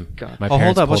 Oh, my God. My Oh, hold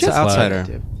parents up. What's pulled The the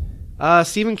plug. Outsider?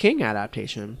 Stephen King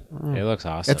adaptation. It looks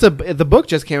awesome. The book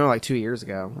just came out like 2 years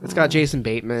ago. It's got Jason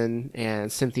Bateman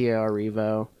and Cynthia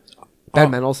Erivo.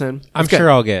 Ben Mendelsohn. I'm It's good.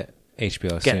 sure I'll get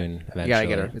HBO Get soon. it. Eventually. You gotta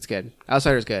get her. It's good.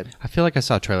 Outsider's good. I feel like I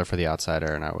saw a trailer for The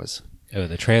Outsider, and I was Oh,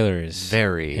 the trailer is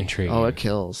very intriguing. Oh, it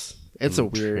kills. It's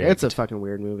Intrigued. it's a fucking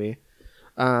weird movie.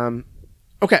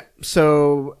 Okay,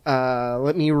 so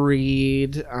let me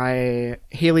read.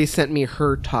 Haley sent me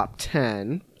her top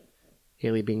 10.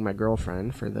 Haley being my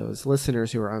girlfriend, for those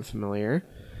listeners who are unfamiliar.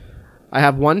 I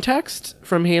have one text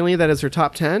from Haley that is her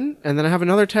top 10, and then I have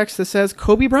another text that says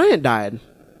Kobe Bryant died.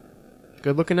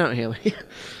 Good looking out, Haley.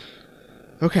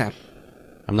 Okay.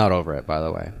 I'm not over it, by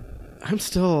the way. I'm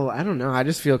still, I don't know. I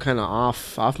just feel kind of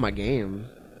off my game.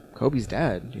 Kobe's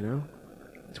dead, you know?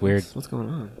 It's weird. What's going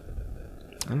on?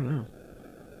 I don't know.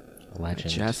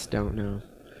 Legend. I just don't know.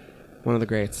 One of the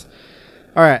greats.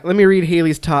 All right, let me read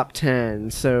Haley's top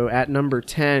 10. So at number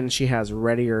 10, she has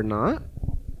Ready or Not,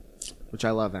 which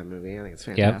I love that movie. I think it's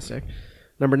fantastic.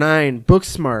 Number 9,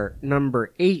 Booksmart.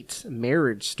 Number 8,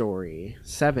 Marriage Story.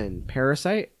 7,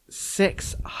 Parasite.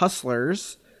 6,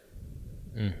 Hustlers.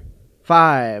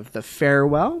 5, The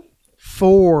Farewell.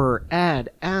 4, Ad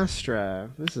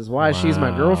Astra. This is why she's my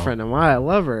Wow. girlfriend and why I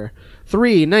love her.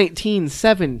 3,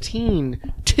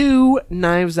 1917. 2,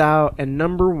 Knives Out. And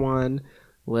number 1,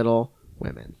 Little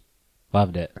Women.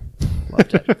 Loved it.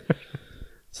 Loved it.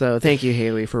 So thank you,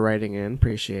 Haley, for writing in.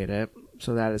 Appreciate it.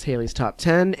 So that is Haley's top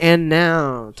 10. And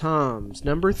now, Tom's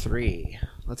number 3.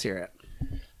 Let's hear it.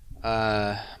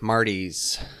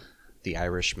 Marty's The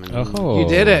Irishman. Oh. You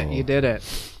did it. You did it.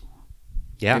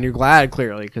 Yeah. And you're glad,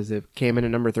 clearly, because it came in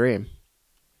at number 3.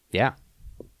 Yeah.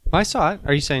 Well, I saw it.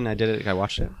 Are you saying I did it? I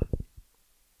watched it? Or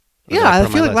did Yeah, put I it on my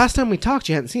feel like list? last time we talked,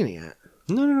 you hadn't seen it yet.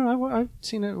 No. I've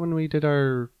seen it when we did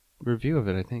our review of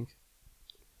it, I think.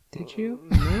 Did you?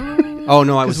 Oh,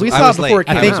 no, I 'Cause was, we I saw was it late. before it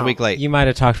I came think it was a out. week late. You might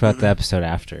have talked about the episode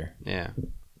after. Yeah.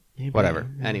 Maybe. Whatever.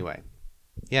 Anyway.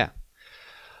 Yeah.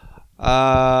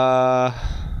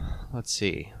 Let's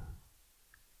see.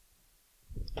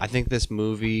 I think this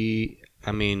movie,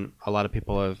 I mean, a lot of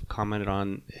people have commented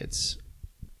on its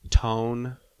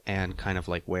tone and kind of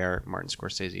like where Martin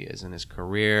Scorsese is in his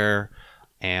career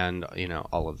and, you know,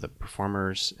 all of the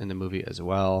performers in the movie as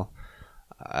well.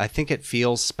 I think it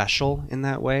feels special in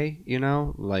that way, you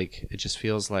know? Like, it just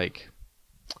feels like,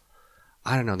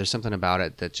 I don't know, there's something about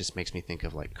it that just makes me think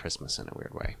of like Christmas in a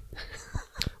weird way.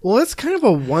 Well, it's kind of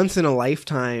a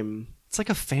once-in-a-lifetime... It's like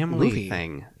a family Movie.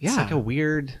 thing. Yeah. It's like a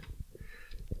weird...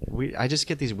 I just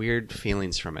get these weird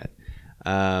feelings from it.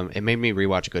 It made me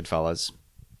rewatch Goodfellas.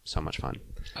 So much fun.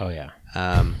 Oh, yeah.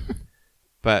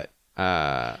 But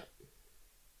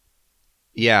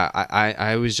yeah,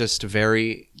 I was just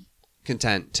very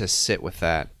content to sit with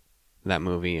that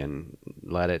movie and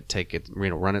let it take it, you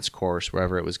know, run its course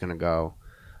wherever it was going to go.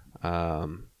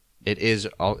 It is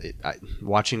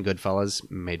watching Goodfellas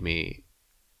made me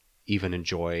even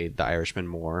enjoy The Irishman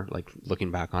more. Like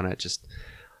looking back on it, just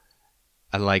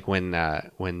I like when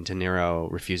De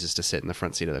Niro refuses to sit in the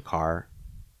front seat of the car.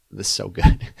 This is so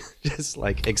good. Just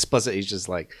like explicit. He's just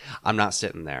like, I'm not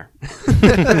sitting there.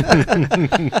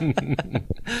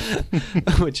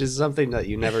 Which is something that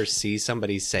you never see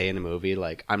somebody say in a movie.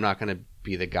 Like, I'm not going to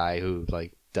be the guy who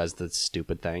like does the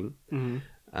stupid thing.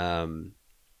 Mm-hmm.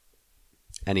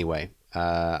 Anyway,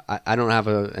 I don't have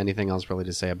anything else really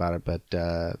to say about it, but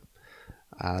the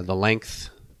length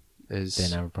is...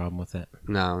 Didn't have a problem with it.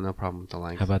 No problem with the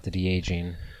length. How about the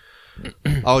de-aging?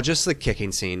 Oh, just the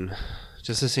kicking scene.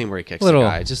 Just the scene where he kicks Little- the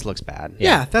guy. It just looks bad.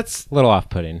 Yeah, that's A little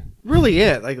off-putting. really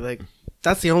it. Like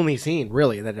that's the only scene,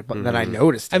 really, that I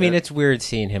noticed. I mean, it. it's weird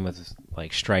seeing him with,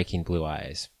 like, striking blue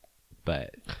eyes.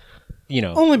 But, you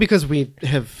know... Only because we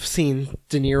have seen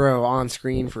De Niro on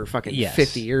screen for fucking Yes.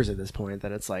 50 years at this point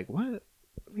that it's like, what are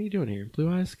you doing here?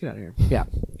 Blue eyes? Get out of here. Yeah.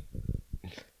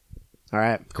 All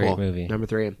right. Great Cool. movie. Number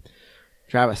 3.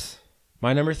 Travis.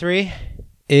 My number 3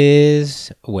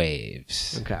 is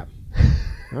Waves. Okay.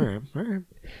 All right.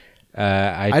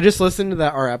 I I just listened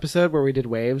to our episode where we did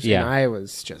Waves, Yeah. and I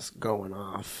was just going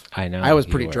off. know. I was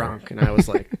you pretty were. drunk, and I was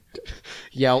like,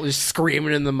 just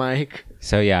screaming in the mic.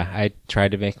 So, yeah, I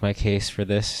tried to make my case for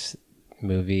this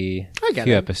movie I a get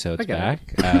few it. episodes I get back.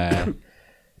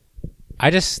 I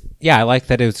like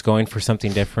that it was going for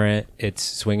something different. It's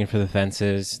swinging for the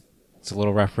fences. It's a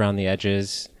little rough around the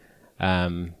edges.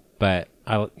 But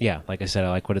like I said, I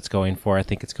like what it's going for. I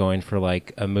think it's going for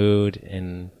like a mood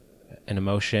and an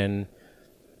emotion.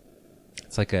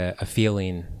 It's like a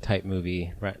feeling type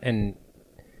movie, right? And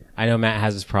I know Matt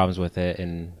has his problems with it,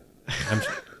 and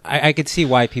I could see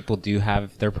why people do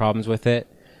have their problems with it.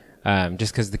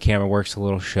 Just because the camera works a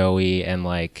little showy and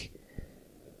like,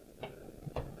 I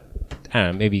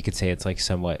don't know, maybe you could say it's like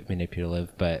somewhat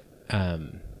manipulative, but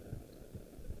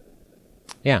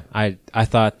yeah, I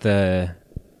thought I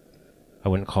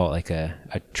wouldn't call it like a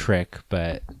trick,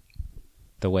 but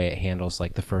the way it handles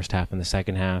like the first half and the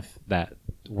second half, that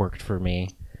worked for me.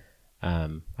 I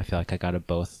feel like I got enough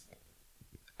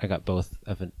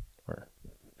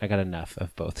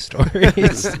of both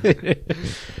stories.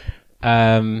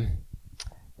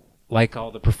 Like all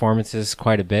the performances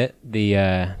quite a bit.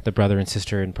 The brother and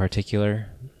sister in particular,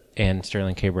 and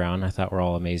Sterling K. Brown, I thought were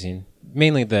all amazing.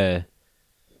 Mainly the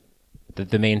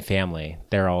the main family,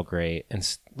 they're all great,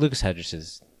 and Lucas Hedges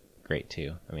is great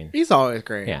too. I mean, He's always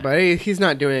great, Yeah. but he's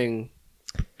not doing.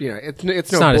 It's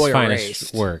it's no not his Boy finest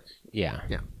Erased. work. Yeah,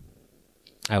 Yeah.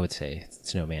 I would say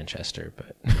it's no Manchester,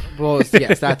 but Well,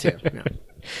 yes, that too.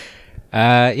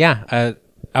 Yeah.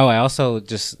 Oh, I also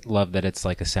just love that it's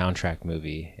like a soundtrack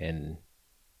movie, and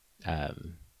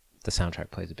the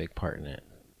soundtrack plays a big part in it.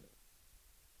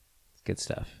 It's good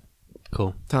stuff.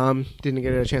 Cool. Tom didn't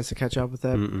get a chance to catch up with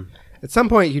it. Mm-mm. At some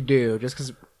point, you do, just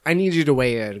because I need you to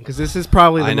weigh in, because this is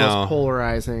probably the I know. most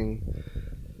polarizing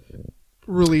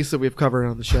release that we've covered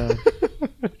on the show.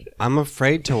 I'm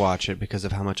afraid to watch it because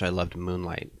of how much I loved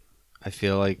Moonlight. I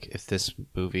feel like if this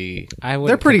movie, I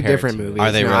They're pretty compare it different to- movies.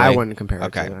 Are they No, I really? wouldn't compare it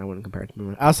Okay. to. I wouldn't compare it to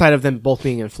Moonlight. Outside of them both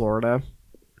being in Florida.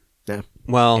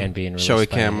 well, And being released showy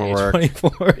by camera work,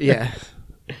 A24. Yeah.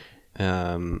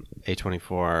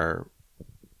 A24,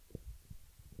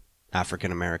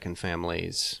 African American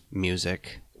families,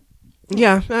 music.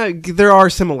 Yeah, there are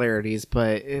similarities,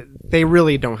 but they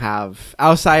really don't have,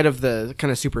 outside of the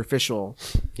kind of superficial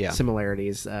Yeah.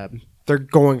 similarities, they're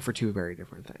going for two very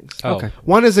different things. Oh, Okay.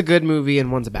 One is a good movie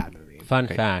and one's a bad movie. Fun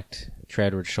fact: Trey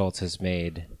Edward Schultz has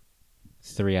made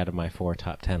 3 out of my 4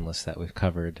 top 10 lists that we've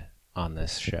covered on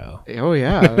this show. Oh,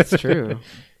 yeah, that's true.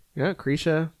 Yeah,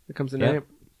 Krisha, it comes tonight. Yep.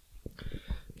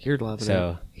 You're loving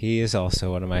So he is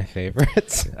also one of my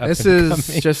favorites. it. This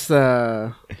is just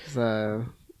the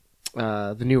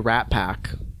new Rat Pack.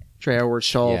 Trey Edward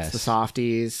Schultz, Yes. the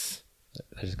Softies,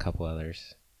 There's a couple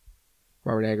others.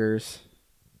 Robert Eggers.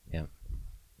 Yeah.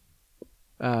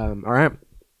 All right.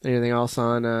 Anything else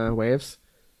on Waves?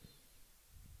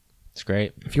 It's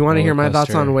great. If you want to hear my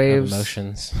thoughts on Rollercoaster of Waves,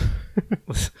 emotions.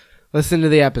 listen to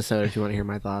the episode if you want to hear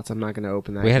my thoughts. I'm not going to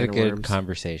open that. We had a can of good worms.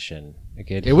 conversation. A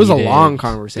good. It was a heated long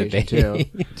conversation, debate.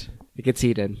 It gets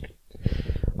heated.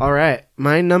 All right.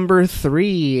 My number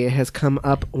 3 has come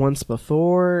up once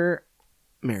before.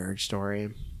 Marriage Story.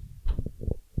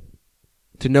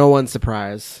 To no one's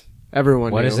surprise.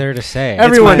 Everyone What knew. is there to say?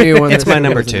 Everyone knew when it's this my movie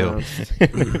number was 2.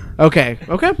 announced. Okay.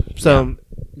 So,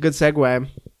 good segue.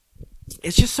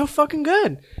 It's just so fucking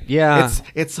good. Yeah.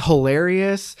 It's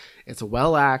hilarious. It's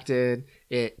well acted.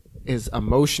 It is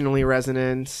emotionally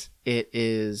resonant. It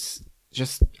is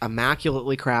just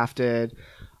immaculately crafted.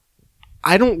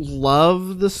 I don't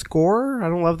love the score. I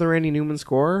don't love the Randy Newman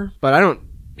score, but I don't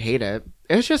hate it.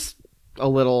 It's just a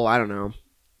little, I don't know,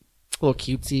 a little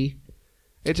cutesy.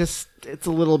 It's a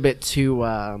little bit too.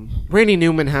 Randy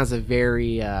Newman has a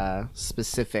very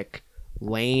specific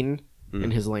lane,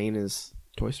 and his lane is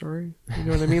Toy Story. You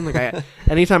know what I mean? Like,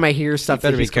 anytime I hear stuff,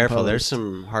 Better that be he's careful. composed- There's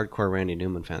some hardcore Randy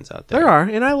Newman fans out there. There are,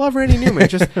 and I love Randy Newman.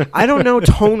 Just I don't know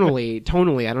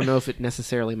tonally, I don't know if it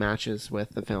necessarily matches with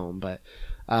the film, but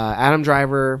Adam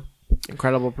Driver,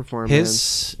 incredible performance.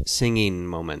 His singing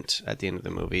moment at the end of the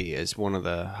movie is one of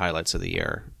the highlights of the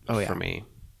year for me.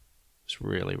 It's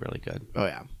really, really good. Oh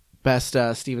yeah, best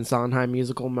Stephen Sondheim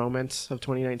musical moment of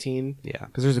 2019. Yeah.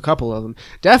 Because there's a couple of them.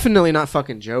 Definitely not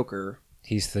fucking Joker.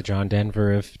 He's the John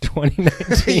Denver of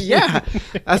 2019. Yeah,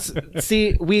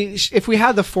 if we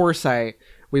had the foresight,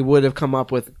 we would have come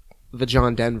up with the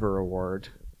John Denver Award,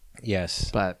 Yes.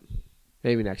 but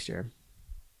maybe next year.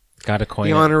 Got to coin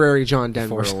The it honorary John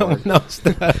Denver before Award. someone knows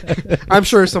that. I'm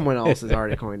sure someone else has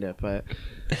already coined it, but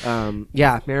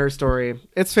yeah, Marriage Story.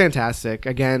 It's fantastic.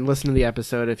 Again, listen to the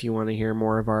episode if you want to hear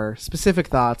more of our specific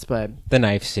thoughts, but The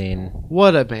knife scene.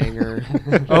 what a banger.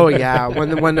 Oh yeah, when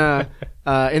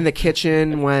in the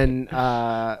kitchen when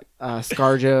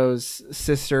Scarjo's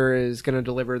sister is going to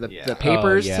deliver the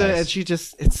papers Oh, yes. to,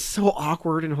 and it's so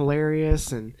awkward and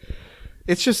hilarious, and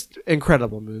it's just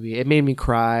incredible movie. It made me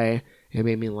cry. It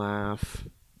made me laugh.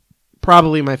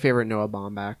 Probably my favorite Noah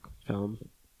Baumbach film.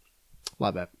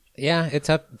 Love it. Yeah, it's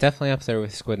definitely up there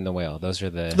with Squid and the Whale. Those are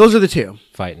the Those are the two.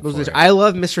 fighting Those for are the it. two. I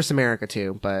love Mistress America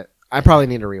too, but I probably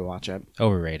need to rewatch it.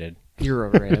 Overrated. You're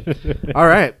overrated. All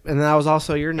right, and that was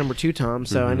also your number 2, Tom.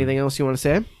 So anything else you want to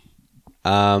say?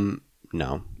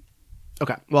 No.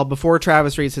 Okay. Well, before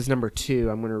Travis reads his number 2,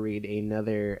 I'm going to read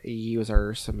another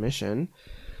user submission.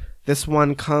 This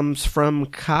one comes from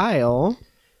Kyle.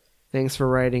 Thanks for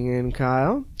writing in,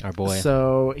 Kyle. Our boy.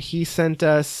 So he sent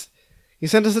us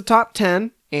a top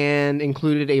 10 and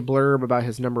included a blurb about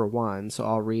his number 1. So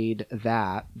I'll read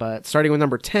that. But starting with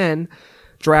number 10,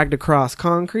 Dragged Across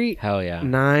Concrete. Hell yeah.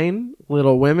 9,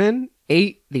 Little Women.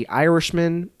 8, The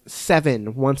Irishman.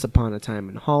 7, Once Upon a Time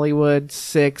in Hollywood.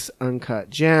 6, Uncut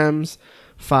Gems.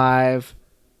 5,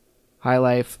 High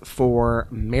Life. 4,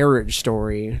 Marriage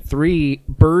Story. 3,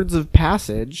 Birds of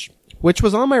Passage, which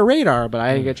was on my radar, but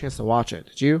I didn't get a chance to watch it.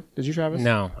 Did you? Did you, Travis?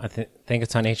 No, I think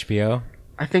it's on HBO.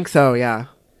 I think so, yeah.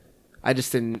 I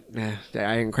just didn't. I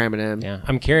didn't cram it in. Yeah,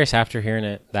 I'm curious after hearing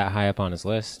it that high up on his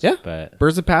list. Yeah. but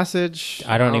Birds of Passage.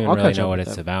 I don't even I'll really catch know up what with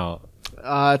it's it. about.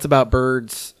 It's about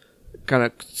birds kind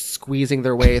of squeezing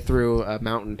their way through a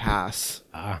mountain pass.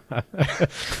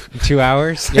 2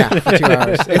 hours. Yeah, for 2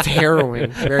 hours. It's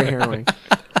harrowing. Very harrowing.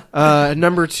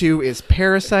 Number 2 is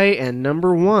Parasite, and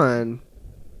number 1,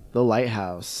 The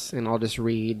Lighthouse. And I'll just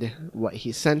read what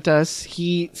he sent us.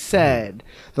 He said,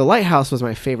 The Lighthouse was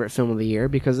my favorite film of the year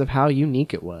because of how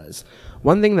unique it was.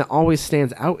 One thing that always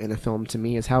stands out in a film to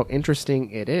me is how interesting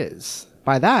it is.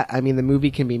 By that, I mean the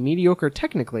movie can be mediocre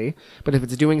technically, but if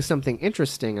it's doing something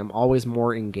interesting, I'm always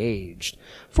more engaged.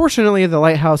 Fortunately, The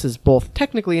Lighthouse is both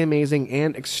technically amazing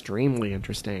and extremely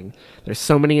interesting. There's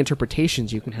so many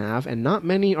interpretations you can have, and not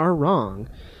many are wrong.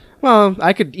 Well,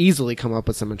 I could easily come up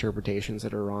with some interpretations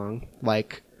that are wrong,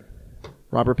 like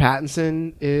Robert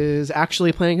Pattinson is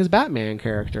actually playing his Batman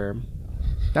character.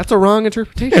 That's a wrong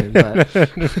interpretation, but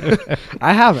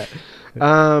I have it.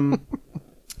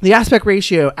 The aspect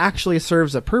ratio actually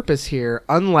serves a purpose here,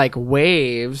 unlike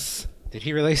Waves. Did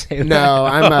he really say that? No,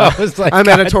 I'm I was like, I'm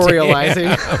God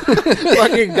editorializing.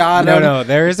 Fucking got him. No,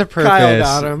 there is a purpose. Kyle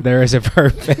got him. There is a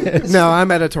purpose. No, I'm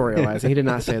editorializing. He did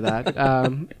not say that.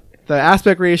 The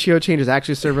aspect ratio changes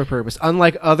actually serve a purpose.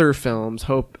 Unlike other films,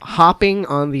 hopping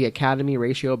on the Academy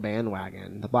ratio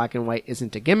bandwagon. The black and white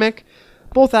isn't a gimmick.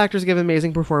 Both actors give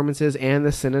amazing performances, and the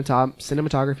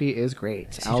cinematography is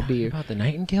great. I'll be about the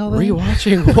Nightingale. Then?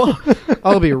 rewatching.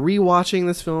 I'll be rewatching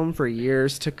this film for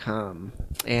years to come.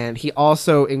 And he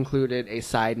also included a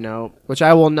side note, which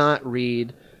I will not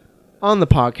read on the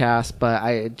podcast, but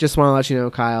I just want to let you know,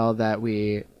 Kyle, that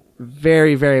we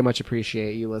very, very much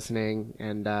appreciate you listening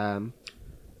and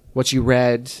what you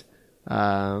read.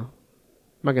 I'm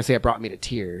not gonna say it brought me to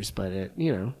tears, but it,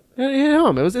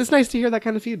 it's nice to hear that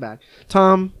kind of feedback.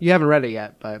 Tom, you haven't read it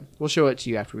yet, but we'll show it to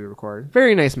you after we record.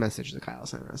 Very nice message that Kyle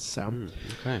sent us. So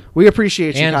Okay. we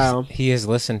appreciate you, And Kyle. he has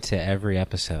listened to every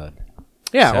episode.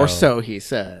 Yeah, or So, so he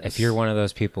says. If you're one of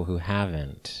those people who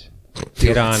haven't,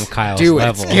 get on Kyle's do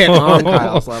level. it, get on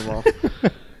Kyle's level.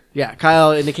 Yeah,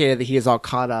 Kyle indicated that he is all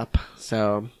caught up.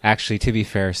 So Actually, to be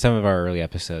fair, some of our early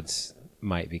episodes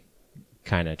might be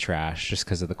kind of trash just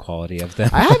because of the quality of them.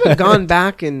 I haven't gone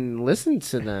back and listened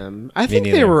to them. I think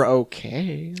they neither. were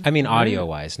okay. I mean,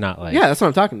 audio-wise, not like... Yeah, that's what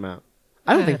I'm talking about.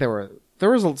 I don't think there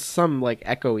was some like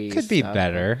echoey. Could be stuff.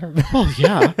 better. Well,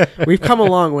 yeah, we've come a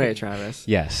long way, Travis.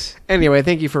 Yes. Anyway,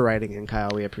 thank you for writing in,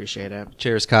 Kyle. We appreciate it.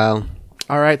 Cheers, Kyle.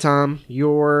 All right, Tom,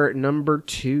 your number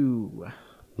 2.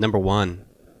 Number 1.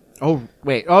 Oh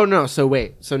wait. Oh no. So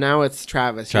wait. So now it's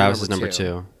Travis. your Travis is number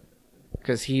 2.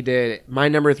 Because he did. My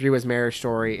number 3 was Marriage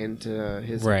Story into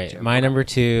his. Right. number My 2. number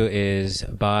 2 is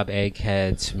Bob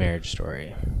Egghead's Marriage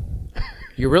Story.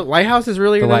 Your Lighthouse is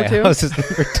really The your number 2? Lighthouse is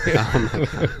number 2.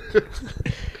 Oh my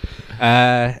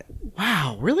God.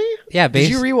 Wow, really? Yeah,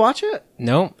 Did you rewatch it?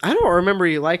 Nope. I don't remember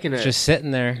you liking it. Just sitting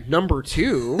there. number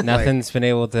 2. Nothing's been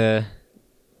able to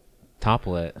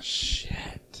topple it. Like,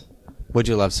 shit. What'd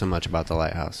you love so much about The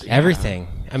Lighthouse? Everything.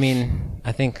 I mean,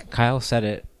 I think Kyle said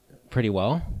it pretty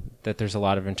well, that there's a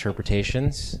lot of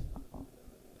interpretations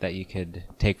that you could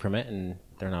take from it, and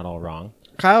they're not all wrong.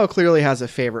 Kyle clearly has a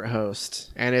favorite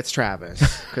host, and it's Travis,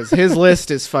 because his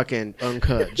list is fucking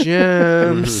Uncut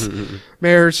Gems,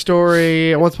 Marriage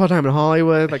Story, and Once Upon a Time in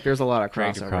Hollywood. Like, there's a lot of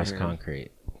Craig crossover across here.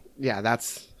 concrete. Yeah,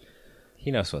 that's He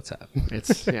knows what's up.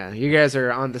 it's. Yeah, you guys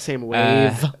are on the same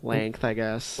wavelength, I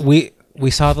guess. We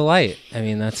saw the light. I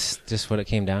mean, that's just what it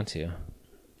came down to.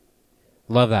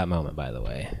 Love that moment, by the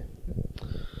way.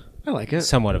 I like it.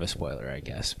 Somewhat of a spoiler, I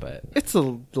guess, but It's a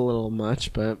little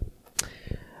much, but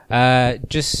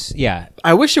just yeah,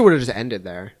 I wish it would have just ended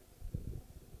there.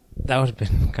 that would have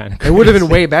been kind of. It would have been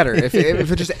way better if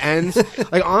it just ends.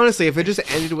 Like, honestly, if it just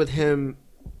ended with him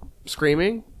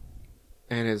screaming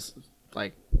and his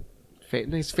like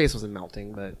his face wasn't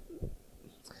melting, but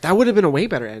that would have been a way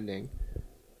better ending.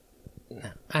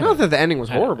 Not that the ending was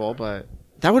horrible, but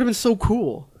that would have been so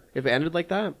cool if it ended like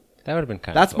that. That would have been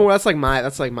kind That's of. Cool. more. That's like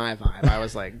my vibe. I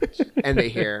was like, end it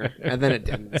here, and then it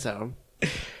didn't. So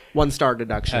 1-star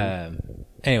deduction.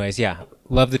 Anyways, yeah,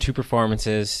 love the 2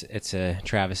 performances. It's a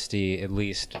travesty. At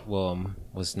least Willem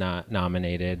was not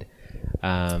nominated.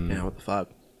 Yeah, what the fuck?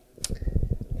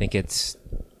 I think it's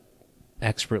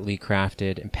expertly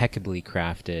crafted, impeccably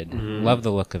crafted. Love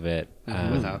the look of it.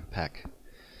 Without Peck.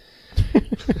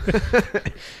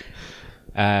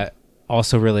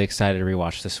 Also really excited to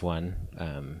rewatch this one.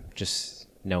 Just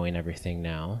knowing everything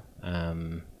now.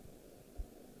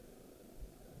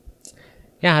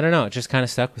 Yeah, I don't know. It just kind of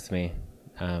stuck with me.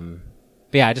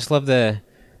 But yeah, I just love the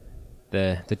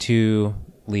 2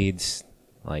 leads,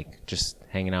 like, just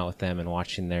hanging out with them and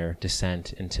watching their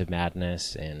descent into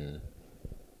madness. And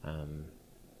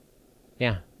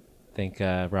I think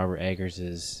Robert Eggers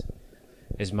is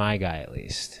my guy, at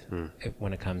least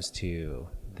when it comes to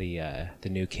the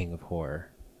new king of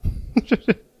horror.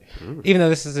 Even though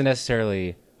this isn't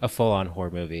necessarily a full-on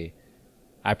horror movie,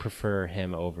 I prefer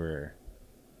him over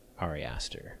Ari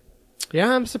Aster.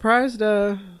 Yeah, I'm surprised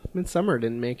Midsummer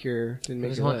didn't make your I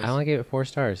list. only gave it 4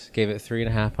 stars. Gave it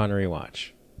 3.5 on a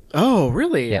rewatch. Oh,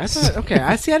 really? Yes. I thought. Okay,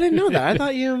 I didn't know that. I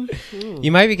thought you.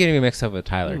 You might be getting me mixed up with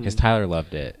Tyler, because Tyler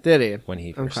loved it Did he? when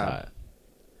he first Okay. saw it.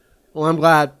 Well, I'm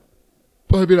glad.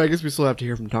 Well, I mean, I guess we still have to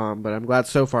hear from Tom, but I'm glad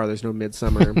so far there's no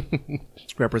Midsummer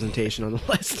representation on the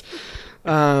list.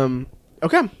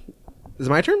 Okay, is it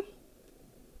my turn?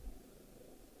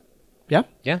 Yeah.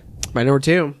 Yeah. My number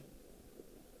 2.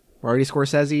 Marty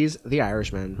Scorsese's The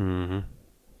Irishman. Mm-hmm.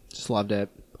 Just loved it.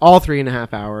 All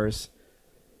 3.5 hours.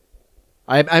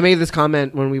 I made this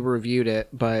comment when we reviewed it,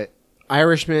 but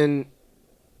Irishman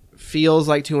feels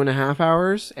like 2.5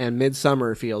 hours, and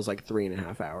Midsummer feels like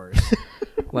 3.5 hours.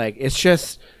 Like, it's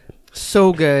just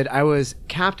so good. I was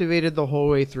captivated the whole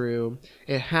way through.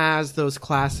 It has those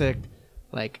classic,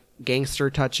 like, gangster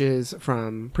touches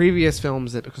from previous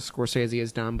films that Scorsese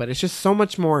has done, but it's just so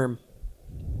much more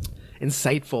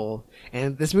insightful,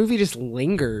 and this movie just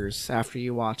lingers after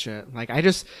you watch it. Like, I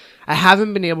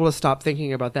haven't been able to stop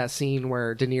thinking about that scene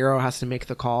where De Niro has to make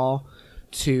the call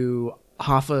to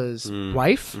Hoffa's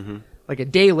wife, like a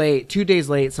day late, 2 days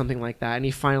late, something like that, and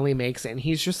he finally makes it, and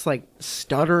he's just like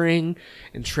stuttering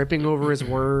and tripping over his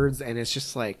words, and it's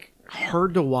just like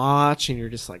hard to watch, and you're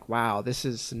just like, wow, this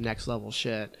is some next level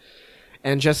shit.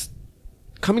 And just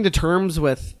coming to terms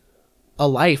with a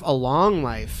long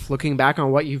life, looking back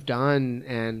on what you've done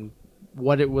and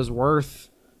what it was worth.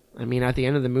 I mean, at the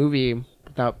end of the movie,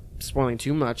 without spoiling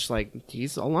too much, like,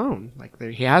 he's alone. Like,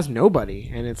 he has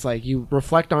nobody. And it's like, you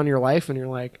reflect on your life and you're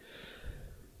like,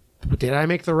 did I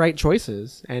make the right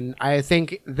choices? And I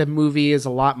think the movie is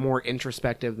a lot more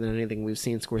introspective than anything we've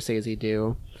seen Scorsese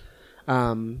do.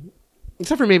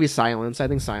 Except for maybe Silence. I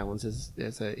think Silence is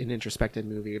an introspective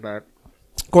movie, but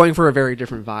going for a very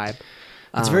different vibe.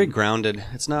 It's very grounded.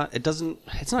 It's not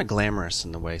glamorous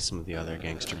in the way some of the other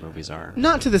gangster movies are.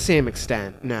 Not to the same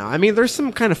extent, no. I mean, there's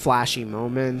some kind of flashy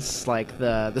moments, like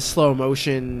the slow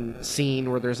motion scene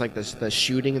where there's like the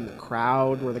shooting in the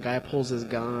crowd where the guy pulls his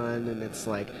gun and it's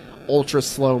like ultra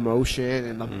slow motion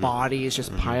and the body is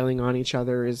just piling on each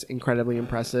other is incredibly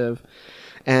impressive.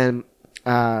 And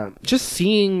just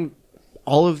seeing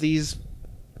all of these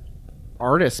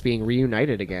artists being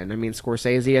reunited again. I mean,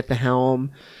 Scorsese at the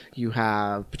helm. You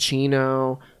have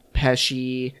Pacino,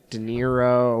 Pesci, De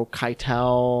Niro,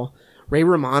 Keitel. Ray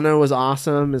Romano was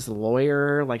awesome as the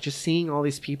lawyer. Like, just seeing all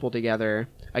these people together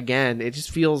again, it just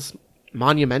feels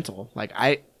monumental. Like,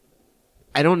 I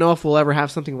don't know if we'll ever have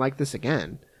something like this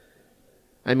again.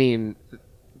 I mean,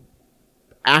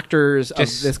 actors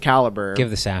Just of this caliber. Give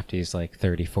the Safdies like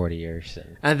 30, 40 years.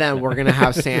 And then we're going to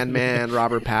have Sandman,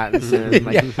 Robert Pattinson.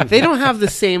 Like, they don't have the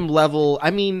same level. I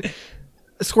mean,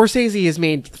 Scorsese has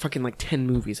made fucking like 10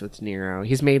 movies with De Niro.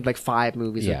 He's made like 5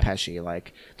 movies with Pesci.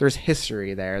 Like, there's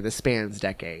history there that spans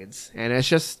decades. And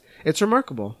it's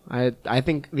remarkable. I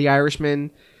think The Irishman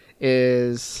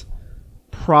is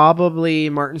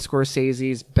probably Martin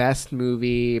Scorsese's best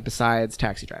movie besides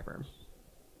Taxi Driver.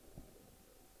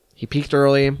 He peaked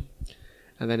early,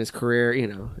 and then his career,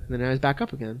 and then now he's back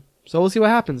up again. So we'll see what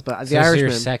happens. But So The Irishman,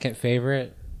 is your second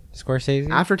favorite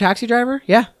Scorsese? after Taxi Driver,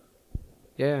 yeah.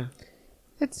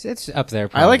 It's up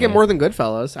there. I like it probably. more than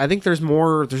Goodfellas. I think there's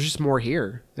just more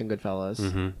here than Goodfellas.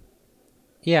 Mm-hmm.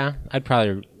 Yeah, I'd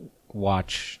probably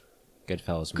watch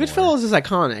Goodfellas more. Goodfellas is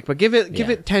iconic, but give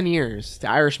it 10 years. The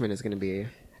Irishman is going to be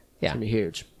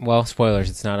huge. Well, spoilers,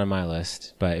 it's not on my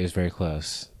list, but it was very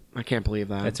close. I can't believe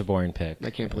that. It's a boring pick. I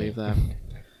can't believe that.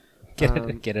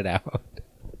 Get it out.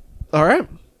 All right,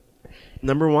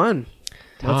 number 1.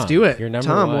 Let's Tom, do it. you're number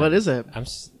Tom, 1. what is it?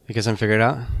 Because I'm figured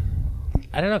out.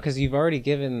 I don't know, because you've already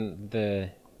given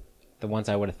the ones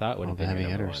I would have thought would All have the been heavy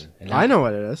your number hitters. one. And I know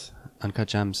what it is. Uncut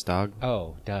Gems, dog.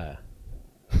 Oh, duh.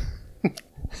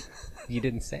 You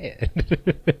didn't say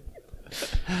it.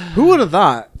 Who would have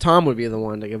thought Tom would be the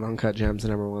one to give Uncut Gems the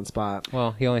number 1 spot?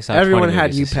 Well, he only saw Everyone 20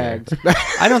 had movies you this year. pegged.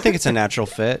 I don't think it's a natural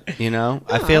fit, I No,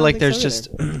 I feel don't like think there's so just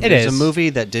either. there's is. a movie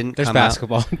that didn't There's come out.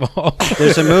 basketball involved.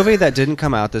 There's a movie that didn't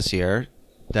come out this year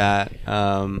that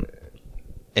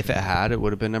if it had, it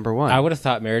would have been number 1. I would have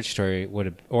thought Marriage Story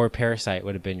or Parasite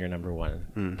would have been your number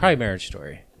 1. Probably Marriage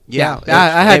Story. Yeah,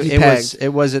 I had you pegged. It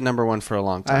was at number 1 for a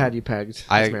long time. I had you pegged.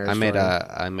 I as Marriage made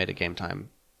Story. a game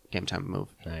time move.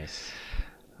 Nice.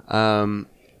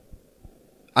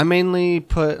 I mainly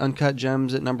put Uncut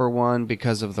Gems at number 1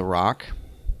 because of The Rock.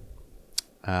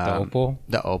 The Opal.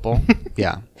 The Opal.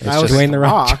 Yeah. I was Dwayne The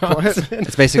Rock What?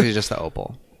 It's basically just the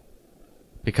Opal.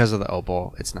 Because of the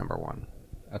Opal, it's number 1.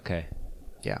 Okay.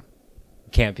 Yeah.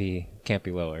 Can't be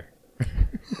lower.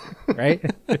 Right?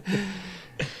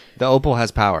 The Opal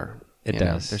has power. It You know,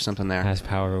 does. there's something there. Has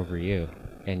power over you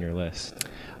and your list.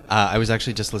 I was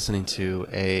actually just listening to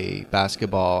a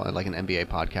basketball, like an NBA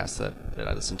podcast that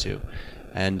I listened to.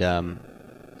 And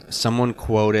someone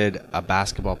quoted a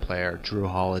basketball player, Drew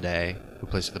Holiday, who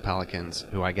plays for the Pelicans,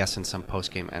 who I guess in some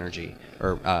post-game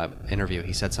interview,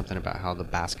 he said something about how the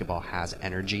basketball has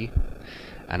energy.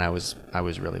 And I was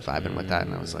really vibing with that,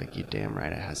 and I was like, you damn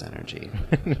right it has energy.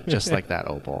 Just like that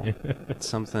Opal. It's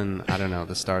something, I don't know,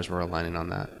 the stars were aligning on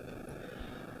that.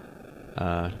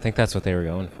 I think that's what they were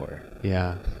going for.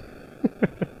 Yeah.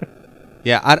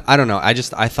 Yeah, I don't know. I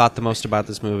thought the most about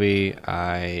this movie.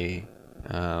 I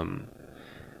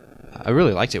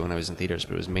really liked it when I was in theaters,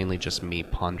 but it was mainly just me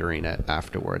pondering it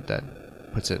afterward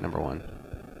that puts it at number 1.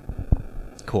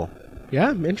 Cool.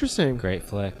 Yeah, interesting. Great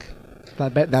flick.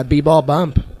 That b-ball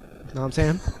bump. Know what I'm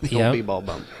saying? The Yep. old b-ball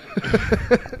bump.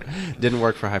 Didn't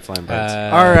work for High Flying Birds.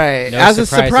 All right. no As a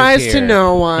surprises surprise to here.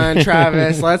 no one,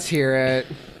 Travis, let's hear it.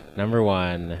 Number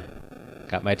 1.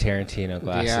 Got my Tarantino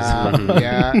glasses.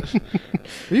 Yeah.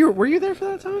 Yeah. Were you there for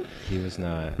that time? He was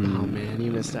not. Oh, man.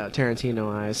 You missed out.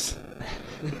 Tarantino eyes.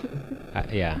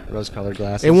 Yeah. Rose-colored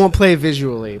glasses. It won't play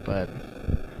visually, but...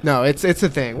 No, it's a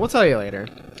thing. We'll tell you later.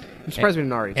 I'm surprised we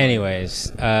didn't already tell you.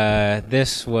 Anyways,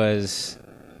 this was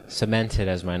cemented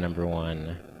as my number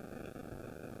 1.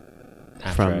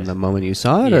 after I- From the moment you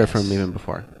saw it, or Yes. from even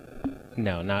before?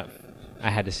 No, not. I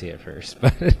had to see it first,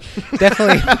 but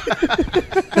definitely.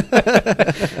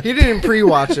 He didn't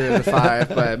pre-watch it at 5,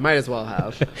 but might as well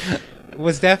have.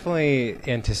 Was definitely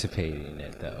anticipating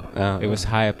it though. Oh. It was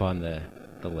high up on the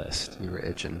list You were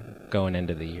itching. going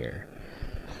into the year.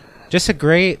 Just a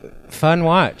great, fun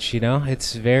watch. You know,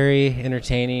 it's very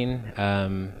entertaining.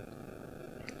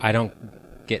 I don't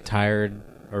get tired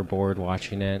or bored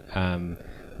watching it.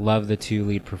 Love the 2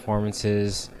 lead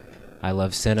performances. I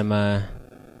love cinema.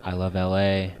 I love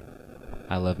LA.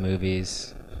 I love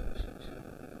movies.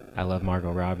 I love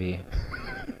Margot Robbie.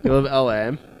 You love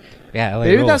L.A. Yeah, LA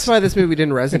Maybe rules. that's why this movie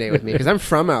didn't resonate with me, because I'm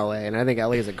from L.A., and I think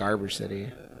L.A. is a garbage city.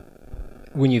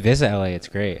 When you visit LA, it's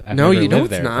great. I've No, never you know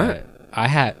lived it's there, not. but I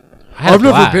had I've a never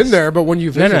blast. been there, but when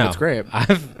you visit, No. it's great.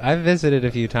 I've visited a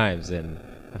few times and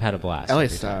I've had a blast. L.A.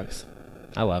 every time. sucks.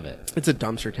 I love it. It's a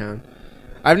dumpster town.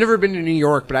 I've never been to New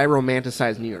York, but I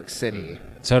romanticize New York City.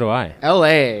 So do I.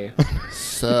 L.A.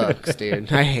 sucks,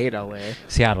 dude. I hate L.A.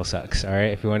 Seattle sucks. All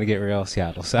right, if you want to get real,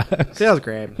 Seattle sucks. Seattle's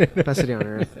great. Best city on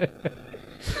earth.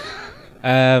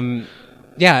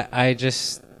 Yeah,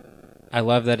 I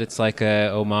love that it's like a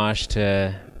homage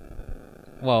to,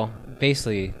 well,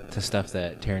 basically to stuff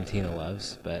that Tarantino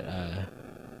loves, but I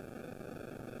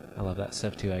love that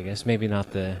stuff too, I guess. Maybe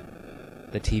not the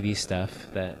TV stuff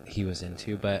that he was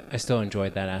into, but I still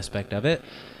enjoyed that aspect of it.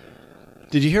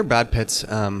 Did you hear Brad Pitt's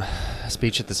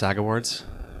speech at the SAG Awards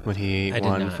when he I did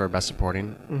won not. for Best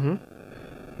Supporting? Mm-hmm.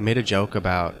 He made a joke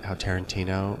about how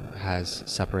Tarantino has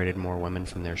separated more women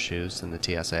from their shoes than the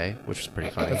TSA, which was pretty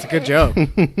funny. That's a good joke.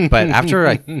 But after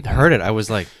I heard it, I was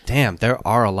like, damn, there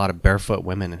are a lot of barefoot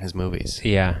women in his movies.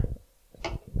 Yeah.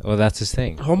 Well, that's his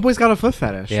thing. Homeboy's got a foot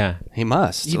fetish. Yeah. He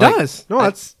must. He Like, does. No,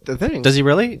 that's the thing. Does he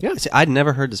really? Yeah. See, I'd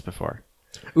never heard this before.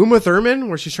 Uma Thurman,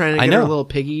 where she's trying to I get her know. little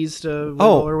piggies to wiggle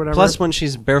Oh, or whatever. plus when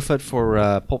she's barefoot for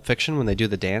Pulp Fiction, when they do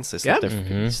the dance, they slip, Yeah.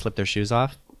 their, slip their shoes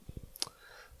off.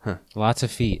 Lots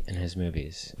of feet in his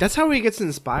movies. That's how he gets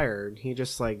inspired. He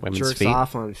just like Women's jerks feet?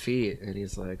 off on feet, and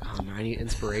he's like, "Oh, I need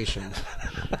inspiration.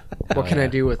 What can I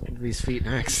do with these feet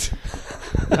next?"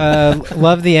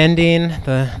 Love the ending.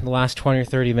 The last 20 or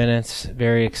 30 minutes,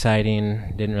 very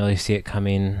exciting. Didn't really see it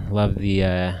coming. Love the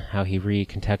how he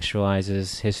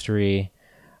recontextualizes history.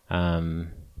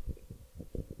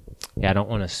 Yeah, I don't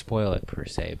want to spoil it per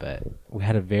se, but we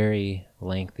had a very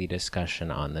lengthy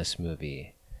discussion on this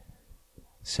movie.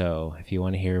 So if you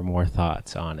want to hear more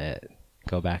thoughts on it,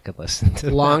 go back and listen to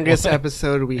that Longest one.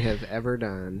 episode we have ever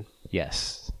done.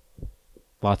 Yes.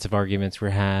 Lots of arguments were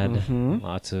had. Mhm.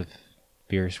 Lots of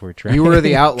beers were drank. You were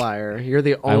the outlier. You're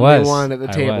the I only was. one at the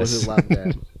I table was. who loved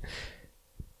it.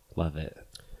 Love it.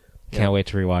 Can't wait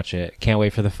to rewatch it. Can't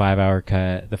wait for the 5-hour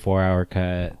cut, the 4-hour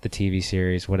cut, the TV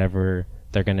series, whatever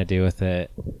they're going to do with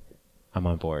it. I'm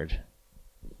on board.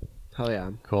 Hell yeah.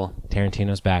 Cool.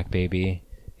 Tarantino's back, baby.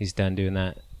 He's done doing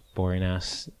that boring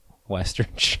ass Western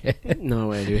shit. No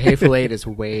way, dude. Hateful Eight is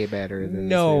way better than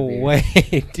No this movie.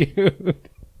 way, dude.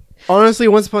 Honestly,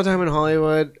 Once Upon a Time in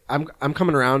Hollywood, I'm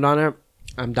coming around on it.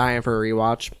 I'm dying for a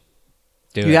rewatch.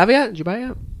 Do You it. have it yet? Did you buy it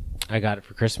yet? I got it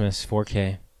for Christmas,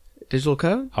 4K. Digital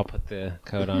code? I'll put the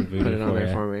code on Put Voodoo it on there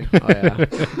you. for me. Oh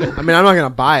yeah. I mean, I'm not gonna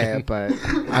buy it, but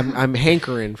I'm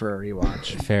hankering for a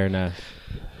rewatch. Fair enough.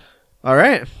 All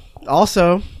right.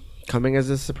 Also, coming as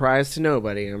a surprise to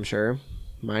nobody, I'm sure.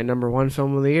 My number one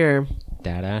film of the year.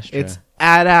 Dad Astra. It's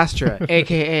Ad Astra,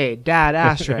 aka Dad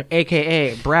Astra,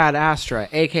 aka Brad Astra,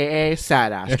 aka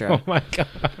Sad Astra. Oh my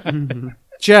god.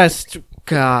 Just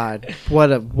God,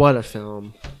 what a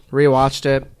film. Rewatched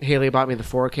it. Haley bought me the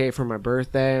 4K for my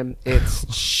birthday. It's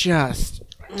just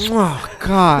oh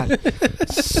God,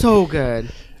 so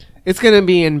good. It's gonna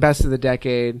be in best of the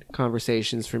decade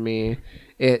conversations for me.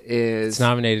 It is. It's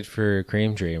nominated for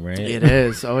Cream Dream, right? It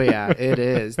is. Oh yeah, it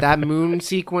is. That moon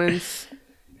sequence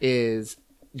is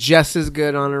just as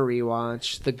good on a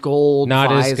rewatch. The gold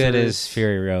Not as good visors. as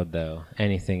Fury Road, though.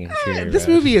 Anything in Fury Road. This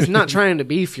movie is not trying to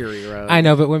be Fury Road. I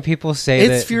know, but when people say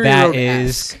It's that Fury that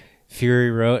Road-esque. is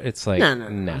Fury Road, it's like No.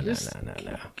 no.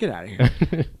 Get out of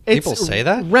here. People say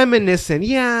that? Reminiscent,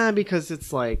 yeah, because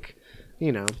it's like,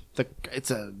 you know,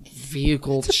 it's a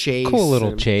vehicle chase. Cool little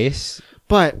and- chase,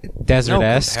 But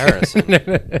desert-esque.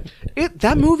 comparison.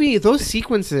 that movie, those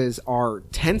sequences are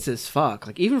tense as fuck.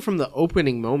 Like even from the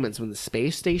opening moments when the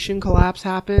space station collapse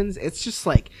happens, it's just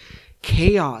like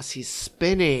chaos. He's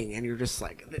spinning, and you're just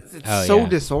like, it's Oh, so yeah.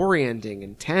 disorienting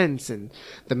and tense. And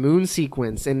the moon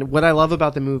sequence. And what I love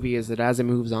about the movie is that as it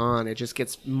moves on, it just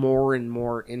gets more and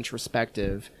more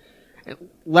introspective, and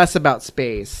less about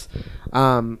space.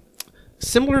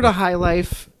 Similar to High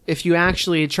Life, if you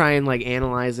actually try and like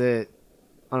analyze it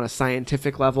on a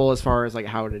scientific level as far as like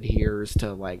how it adheres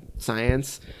to like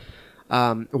science.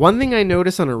 One thing I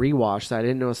noticed on a rewatch that I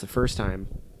didn't notice the first time,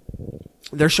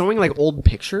 they're showing like old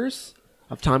pictures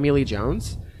of Tommy Lee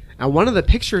Jones, and one of the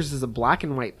pictures is a black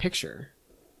and white picture.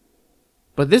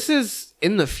 But this is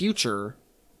in the future,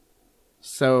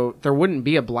 so there wouldn't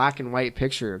be a black and white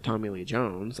picture of Tommy Lee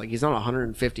Jones. Like he's not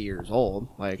 150 years old.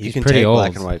 Like You He's can pretty take old.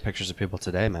 black and white pictures of people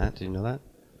today, Matt. Did you know that?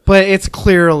 But it's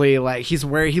clearly like he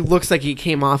looks like he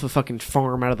came off a fucking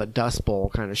farm out of the Dust Bowl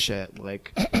kind of shit.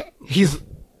 Like he's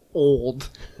old.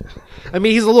 I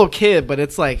mean, he's a little kid, but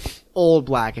it's like old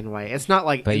black and white. It's not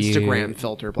like But Instagram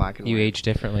filter black and You white. age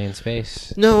differently in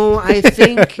space. No, I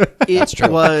think it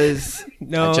was.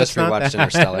 No, I just it's not rewatched that.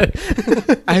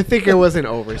 Interstellar. I think it was an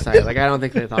oversight. Like I don't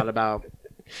think they thought about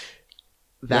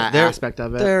that There- aspect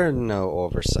of it. There are no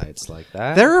oversights like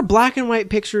that. There are black and white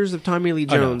pictures of Tommy Lee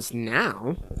Oh, no. Jones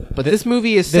now, but this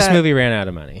movie is This set, movie ran out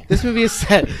of money. This movie is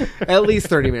set at least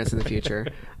 30 minutes in the future.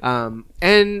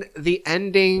 And the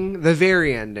ending, the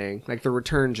very ending, like the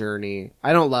return journey,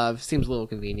 I don't love. Seems a little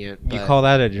convenient. You but- call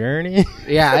that a journey?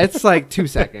 yeah, it's like 2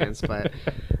 seconds, but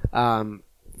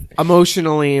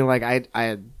emotionally, like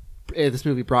this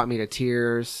movie brought me to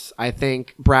tears. I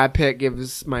think Brad Pitt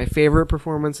gives my favorite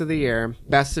performance of the year,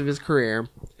 best of his career.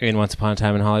 In Once Upon a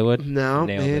Time in Hollywood? No,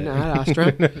 Nailed in it. Ad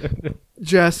Astra.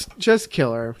 just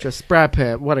killer. Just Brad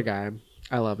Pitt. What a guy.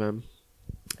 I love him.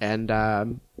 And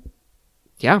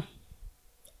yeah,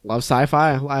 love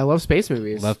sci-fi. I love space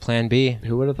movies. Love Plan B.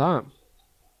 Who would have thought?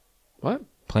 What?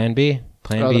 Plan B.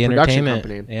 Plan Oh, B the production Entertainment.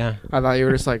 company. Yeah. I thought you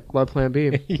were just like love Plan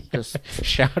B. Just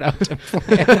Shout out to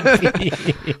Plan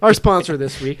B. our sponsor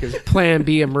this week is Plan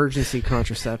B Emergency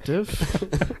Contraceptive.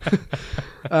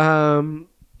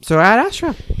 So Ad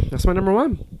Astra. That's my number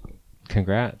one.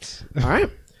 Congrats. All right.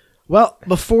 Well,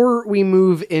 before we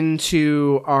move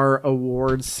into our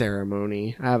awards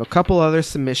ceremony, I have a couple other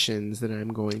submissions that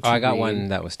I'm going to. Oh, I got read. one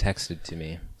that was texted to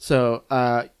me. So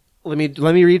let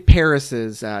me read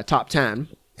Paris's top 10,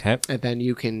 Okay. and then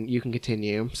you can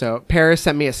continue. So Paris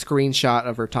sent me a screenshot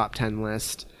of her top 10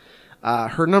 list.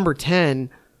 Her number 10,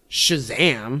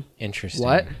 Shazam. Interesting.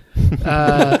 What?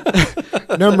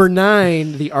 Number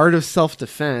 9, The Art of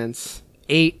Self-Defense.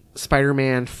 8,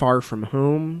 Spider-Man Far From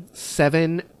Home.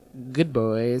 7, Good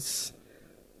Boys.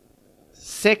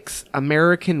 6,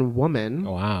 American Woman,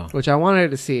 Wow. which I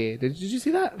wanted to see. Did you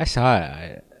see that? I saw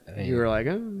it. I mean, You were like,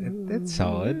 it's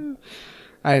solid.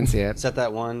 I didn't see it. Is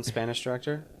that one Spanish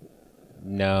director?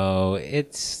 No,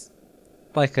 it's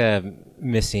like a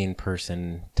missing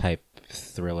person type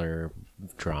thriller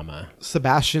drama.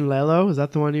 Sebastian Lello, is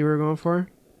that the one you were going for?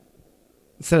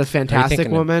 Instead of Fantastic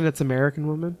thinking of? Woman, it's American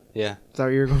Woman. Yeah. Is that what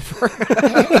you were going for?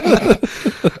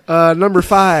 Number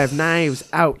 5, Knives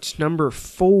Out. Number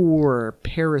 4,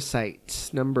 Parasite.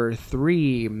 Number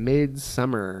 3,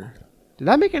 Midsummer. Did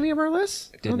that make any of our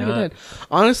lists? Did I don't think not. it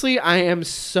Honestly, I am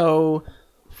so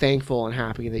thankful and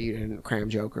happy that you didn't cram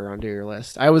Joker onto your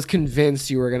list. I was convinced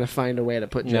you were going to find a way to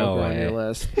put No Joker on way. your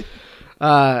list.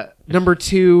 Number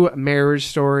 2, Marriage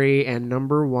Story, and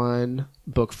number 1,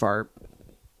 Book Fart.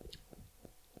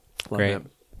 Love Great. it.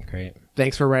 Great.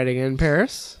 Thanks for writing in,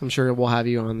 Paris. I'm sure we'll have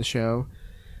you on the show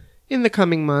in the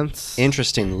coming months.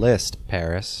 Interesting list,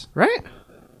 Paris. Right?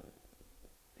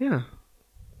 Yeah.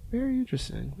 Very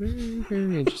interesting. Very,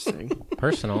 very interesting.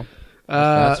 Personal.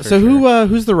 That's for So sure.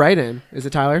 who's the write-in? Is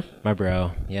it Tyler? My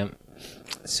bro. Yep.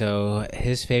 So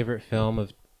his favorite film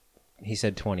of, he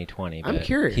said 2020, but I'm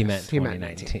curious. he meant He meant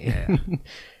 2019.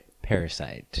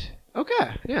 Parasite.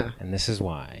 Okay, yeah. And this is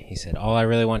why. He said, all I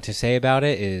really want to say about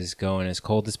it is go in as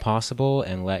cold as possible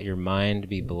and let your mind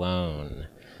be blown.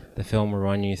 The film will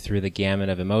run you through the gamut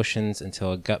of emotions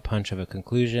until a gut punch of a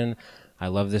conclusion. I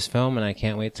love this film and I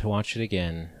can't wait to watch it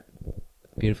again.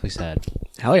 Beautifully said.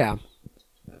 Hell yeah.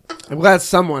 I'm glad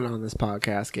someone on this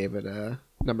podcast gave it a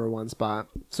number 1 spot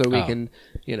so we can,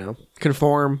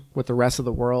 conform with the rest of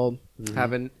the world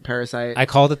having Parasite. I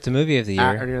called it the movie of the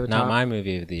Or year. near the Not top. my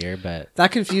movie of the year, but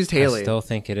That confused Haley. I still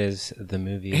think it is the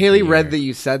movie Haley of the read year. that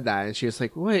you said that, and she was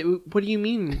like, "Wait, what do you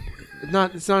mean? It's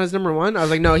not his number 1." I was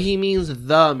like, "No, he means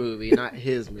the movie, not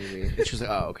his movie." And she was like,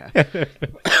 "Oh, okay."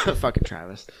 Fucking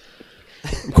Travis.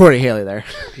 I'm quoting Haley there.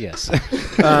 Yes.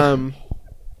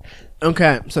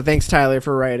 Okay, so thanks Tyler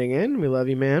for writing in. We love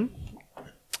you, man.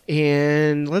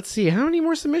 And let's see, how many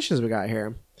more submissions we got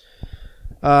here?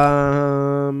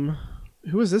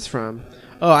 Who is this from?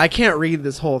 Oh, I can't read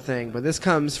this whole thing, but this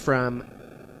comes from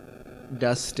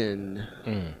Dustin,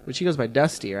 which he goes by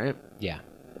Dusty, right? Yeah.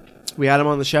 We had him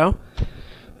on the show.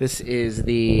 This is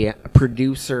the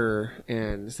producer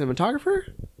and cinematographer.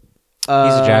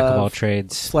 He's a jack of all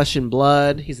trades. Flesh and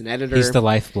Blood. He's an editor. He's the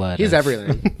lifeblood. He's of-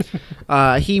 everything.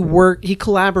 He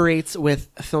collaborates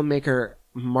with filmmaker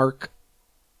Mark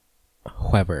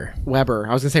Weber. Webber.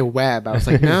 I was gonna say Webb. I was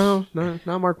like, no,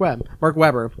 not Mark Webb. Mark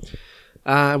Webber.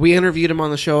 We interviewed him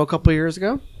on the show a couple years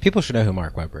ago. People should know who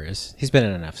Mark Webber is. He's been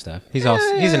in enough stuff. He's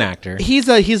an actor. He's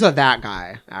a that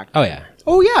guy actor. Oh yeah.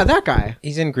 Oh yeah, that guy.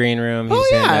 He's in Green Room. Oh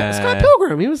He's yeah, in, Scott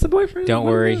Pilgrim. He was the boyfriend. Don't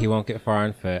worry, he won't get far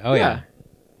on foot. Oh Yeah. yeah.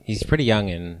 He's pretty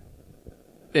young and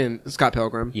in Scott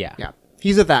Pilgrim. Yeah. Yeah.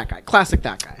 He's a that guy. Classic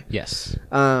that guy. yes.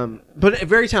 But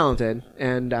very talented.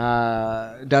 And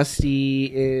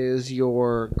Dusty is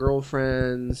your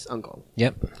girlfriend's uncle.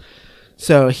 Yep.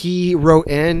 So he wrote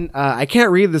in. I can't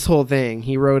read this whole thing.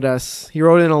 He wrote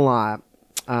in a lot.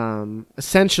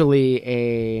 Essentially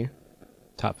a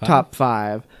Top 5. top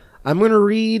 5. I'm going to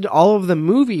read all of the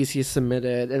movies he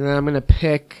submitted, and then I'm going to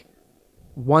pick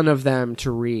one of them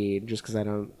to read, just because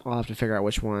I'll have to figure out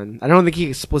which one. I don't think he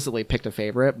explicitly picked a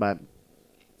favorite, but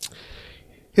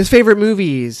his favorite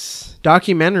movies,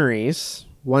 documentaries,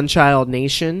 One Child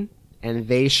Nation, and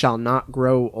They Shall Not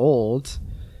Grow Old.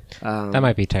 That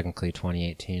might be technically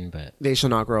 2018, but They Shall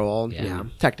Not Grow Old. Yeah. Yeah,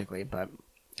 technically, but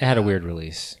it had a weird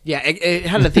release. yeah, it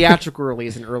had a theatrical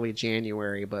release in early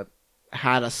January, but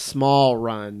had a small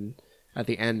run at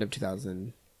the end of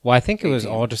 2000. Well, I think it was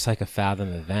 18. all just like a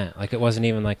Fathom event. Like it wasn't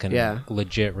even like a Yeah.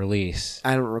 legit release.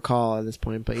 I don't recall at this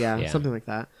point, but yeah, Yeah. something like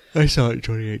that. I saw it in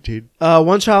 2018.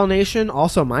 One Child Nation,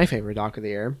 also my favorite doc of the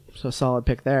year, so solid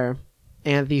pick there.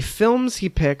 And the films he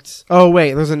picked. Oh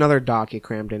wait, there's another doc he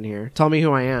crammed in here. Tell Me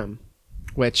Who I Am,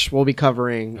 which we'll be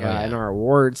covering yeah. in our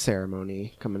award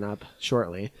ceremony coming up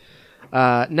shortly.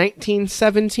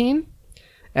 1917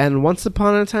 and Once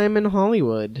Upon a Time in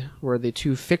Hollywood were the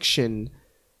 2 fiction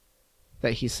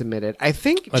that he submitted. I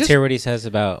think. Let's hear what he says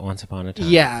about Once Upon a Time.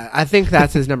 Yeah, I think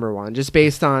that's his number 1, just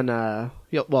based on.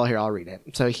 Well, here, I'll read it.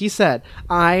 So he said,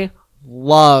 I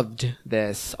loved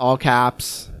this, all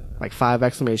caps, like 5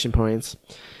 exclamation points.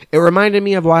 It reminded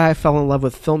me of why I fell in love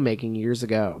with filmmaking years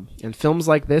ago. And films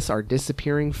like this are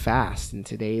disappearing fast in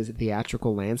today's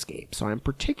theatrical landscape, so I'm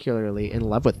particularly in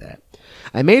love with it.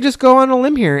 I may just go on a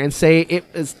limb here and say it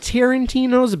is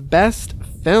Tarantino's best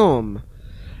film,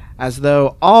 as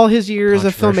though all his years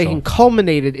of Controversial. filmmaking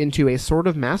culminated into a sort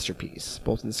of masterpiece,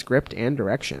 both in script and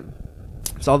direction.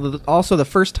 It's also the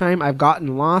first time I've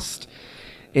gotten lost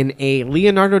in a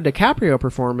Leonardo DiCaprio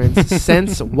performance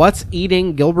since What's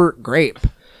Eating Gilbert Grape.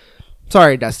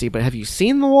 Sorry, Dusty, but have you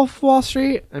seen The Wolf of Wall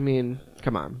Street? I mean,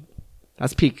 come on.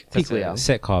 That's peak That's Leo. a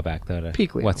sick callback though to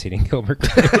Peak Leo. What's Eating Gilbert.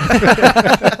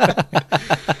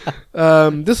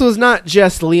 This was not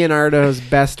just Leonardo's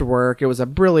best work. It was a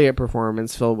brilliant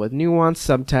performance filled with nuance,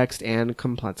 subtext, and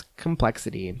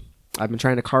complexity. I've been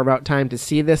trying to carve out time to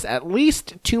see this at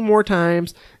least 2 more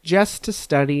times just to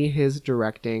study his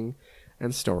directing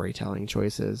and storytelling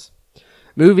choices.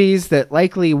 Movies that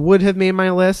likely would have made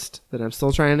my list that I'm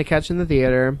still trying to catch in the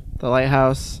theater: The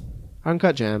Lighthouse,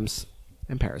 Uncut Gems,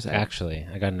 and Parasite. Actually,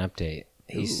 I got an update.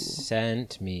 He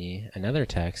sent me another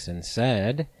text and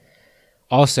said,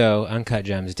 Also, Uncut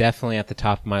Gems, definitely at the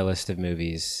top of my list of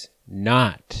movies,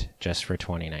 not just for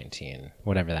 2019,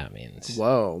 whatever that means.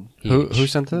 Whoa. Who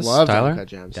Huge. sent this? Loved Tyler? Uncut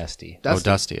Gems. Dusty. Oh,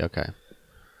 Dusty. Okay.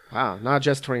 Wow, not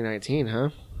just 2019, huh?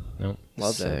 Nope.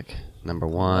 Loved Sick. it. Number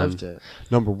one. Loved it.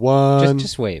 Number one.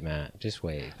 Just wait, Matt. Just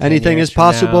wait. 10 Anything years is from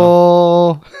now-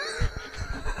 possible.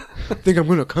 I think I'm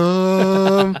gonna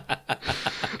come.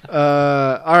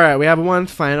 All right, we have one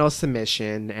final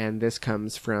submission, and this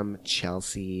comes from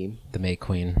Chelsea, The May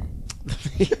Queen.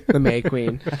 the May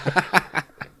Queen.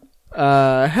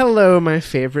 Hello, my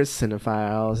favorite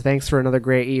cinephiles. Thanks for another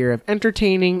great year of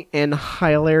entertaining and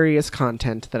hilarious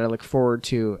content that I look forward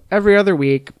to every other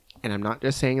week. And I'm not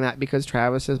just saying that because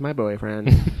Travis is my boyfriend.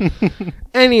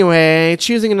 Anyway,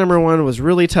 choosing a number one was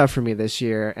really tough for me this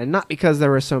year, and not because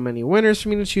there were so many winners for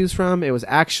me to choose from. It was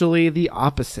actually the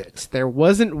opposite. There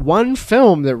wasn't one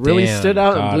film that really Damn, stood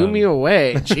out and got blew him. me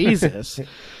away. Jesus.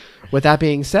 With that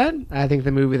being said, I think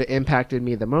the movie that impacted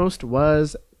me the most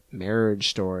was Marriage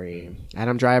Story.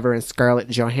 Adam Driver and Scarlett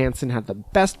Johansson had the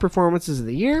best performances of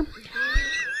the year.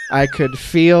 I could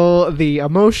feel the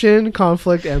emotion,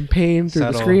 conflict, and pain through the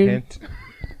Subtle screen. hint.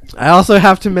 I also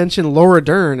have to mention Laura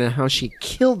Dern and how she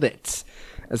killed it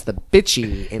as the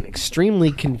bitchy and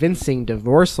extremely convincing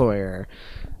divorce lawyer.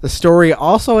 The story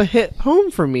also hit home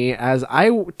for me as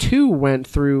I too went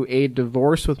through a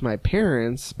divorce with my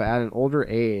parents, but at an older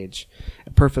age.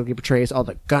 It perfectly portrays all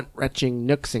the gut-wrenching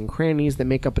nooks and crannies that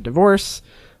make up a divorce.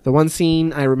 The one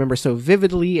scene I remember so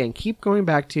vividly and keep going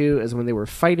back to is when they were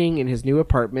fighting in his new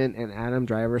apartment and Adam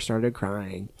Driver started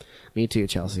crying. Me too,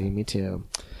 Chelsea. Me too.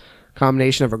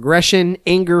 Combination of aggression,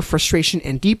 anger, frustration,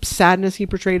 and deep sadness he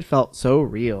portrayed felt so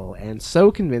real and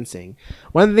so convincing.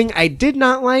 One thing I did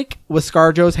not like was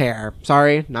ScarJo's hair.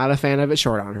 Sorry, not a fan of it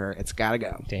short on her. It's gotta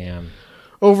go. Damn.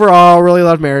 Overall, really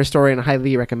loved Marriage Story and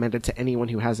highly recommend it to anyone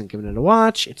who hasn't given it a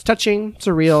watch. It's touching,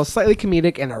 surreal, slightly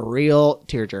comedic, and a real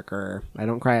tearjerker. I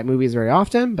don't cry at movies very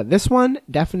often, but this one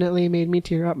definitely made me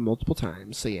tear up multiple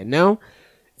times. So you know,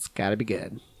 it's gotta be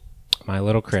good. My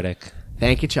little critic.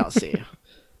 Thank you, Chelsea.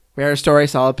 Marriage Story,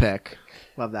 solid pick.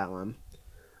 Love that one.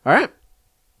 All right.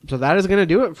 So that is going to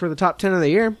do it for the top 10 of the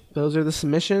year. Those are the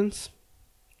submissions.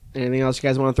 Anything else you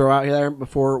guys want to throw out here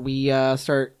before we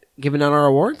start giving out our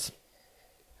awards?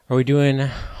 Are we doing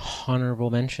honorable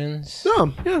mentions?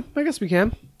 No, yeah, I guess we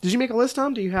can. Did you make a list,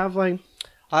 Tom? Do you have like...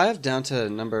 I have down to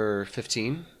number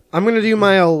 15. I'm going to do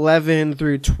my 11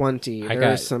 through 20.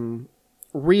 There's some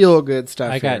real good stuff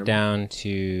I here. got down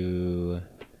to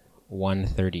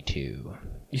 132.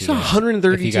 You saw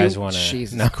 132? If you guys want to...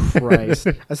 Jesus Christ.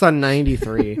 I saw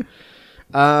 93.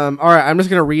 All right, I'm just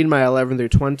going to read my 11 through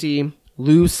 20.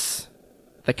 Loose,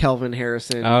 the Kelvin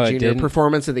Harrison Jr. didn't?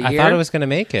 performance of the year. I thought it was going to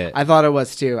make it. I thought it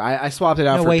was too. I swapped it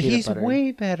out No for way, peanut he's butter.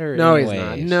 way better. No, in he's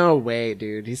not. ways. No way,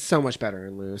 dude. He's so much better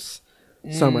in Loose.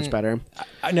 So much better.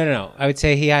 No. I would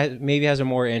say he maybe has a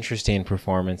more interesting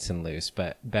performance in Loose,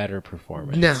 but better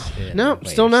performance. No, in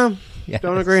still ways. no. Yes.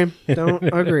 Don't agree. Don't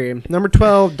agree. Number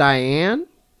 12, Diane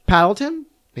Paddleton.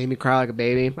 Made me cry like a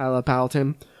baby. I love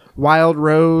Paddleton. Wild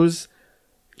Rose.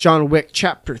 John Wick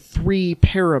Chapter 3,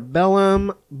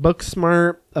 Parabellum,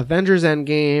 Booksmart, Avengers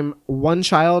Endgame, One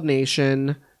Child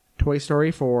Nation, Toy Story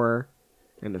 4,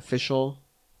 and Official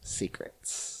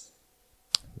Secrets.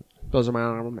 Those are my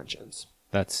honorable mentions.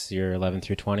 That's your 11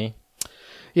 through 20?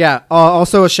 Yeah,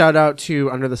 also a shout out to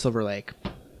Under the Silver Lake.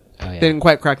 Oh, yeah. Didn't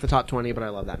quite crack the top 20, but I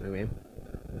love that movie.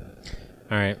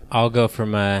 All right, I'll go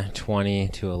from 20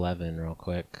 to 11 real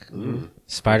quick.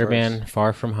 Spider-Man: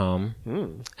 Far From Home,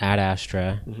 Ad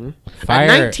Astra, At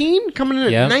 19? Coming in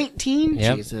at Yep. 19?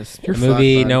 Yep. Jesus. a You're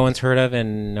movie fucked, bud. no one's heard of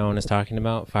and no one is talking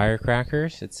about,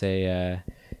 Firecrackers. It's a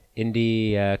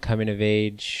indie coming of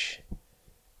age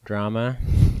drama.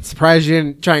 Surprised you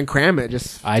didn't try and cram it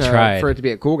I tried. for it to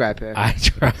be a cool guy pick. I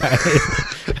tried.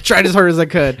 I tried as hard as I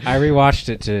could. I rewatched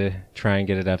it to try and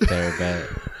get it up there,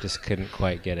 but just couldn't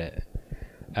quite get it.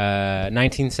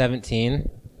 1917,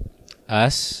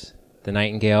 Us, The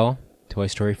Nightingale, Toy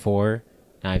Story 4,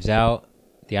 Knives Out,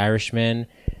 The Irishman,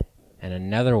 and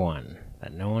another one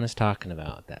that no one is talking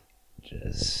about that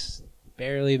just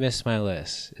barely missed my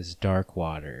list is Dark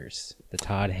Waters, the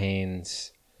Todd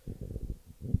Haynes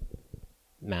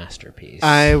masterpiece.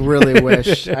 I really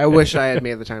wish I had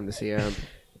made the time to see it.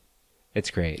 It's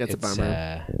great. That's a it's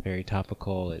bummer. very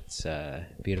topical. It's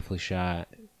beautifully shot.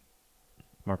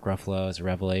 Mark Ruffalo is a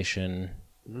revelation.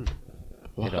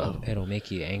 It'll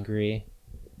make you angry,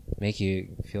 make you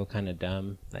feel kind of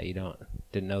dumb that you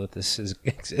didn't know that this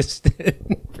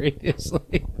existed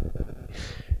previously.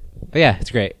 But yeah, it's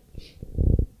great.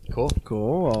 Cool.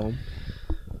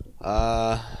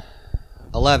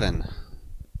 11.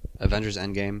 Avengers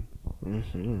Endgame.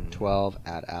 Mm-hmm. 12,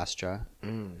 Ad Astra.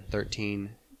 13,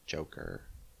 Joker.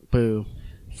 Boo.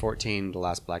 14, The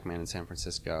Last Black Man in San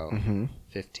Francisco. Mm-hmm.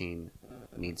 15,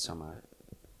 Midsommar.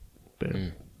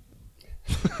 Boo.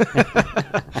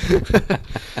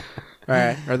 All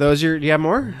right. Are those your? Do you have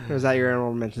more? Or is that your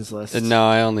honorable mentions list? No,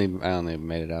 I only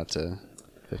made it out to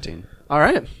 15. All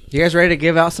right. You guys ready to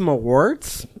give out some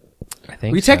awards? I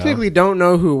think We so. technically don't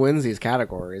know who wins these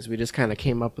categories. We just kind of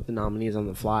came up with the nominees on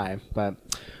the fly. But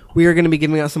we are going to be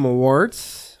giving out some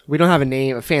awards. We don't have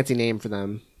a fancy name for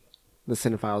them. The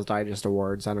Cinephiles Digest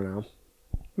Awards. I don't know.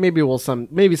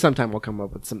 Maybe sometime we'll come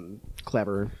up with some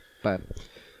clever. But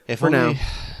If For only now.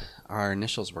 our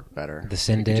initials work better. The We could do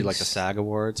Syndigs. like the SAG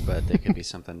Awards, but they could be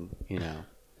something,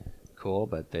 cool,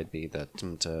 but they'd be the...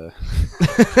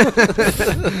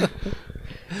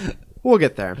 we'll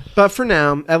get there. But for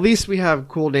now, at least we have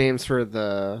cool names for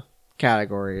the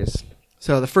categories.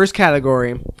 So the first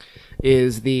category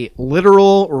is the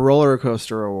Literal Roller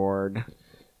Coaster Award.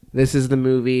 This is the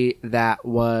movie that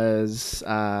was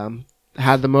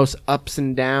had the most ups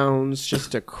and downs,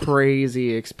 just a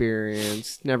crazy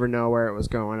experience. Never know where it was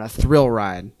going. A thrill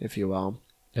ride, if you will.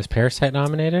 Is Parasite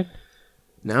nominated?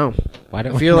 No, Why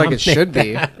don't I feel we like it should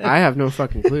be. nominate that? I have no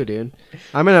fucking clue, dude.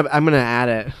 I'm gonna add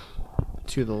it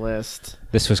to the list.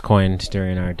 This was coined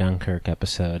during our Dunkirk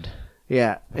episode,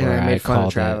 Yeah, and where I I made fun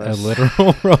of called it a Travis.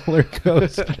 literal roller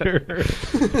coaster.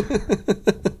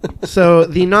 So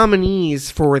the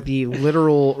nominees for the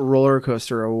Literal Roller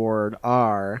Coaster Award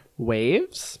are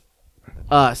Waves,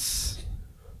 Us,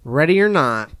 Ready or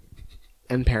Not,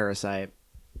 and Parasite.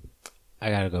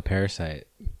 I gotta go Parasite.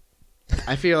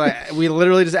 I feel like we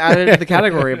literally just added it to the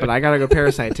category, but I gotta go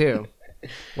Parasite too.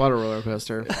 What a roller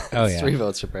coaster. Oh It's 3 yeah,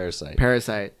 votes for Parasite.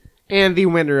 Parasite. And the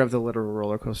winner of the Literal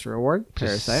Roller Coaster Award,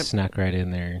 just Parasite. snuck right in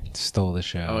there, stole the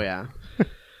show. Oh, yeah.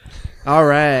 All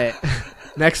right.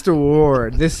 Next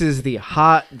award. This is the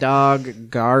Hot Dog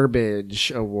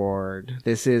Garbage Award.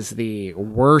 This is the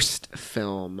worst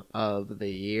film of the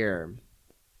year.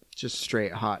 Just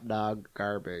straight hot dog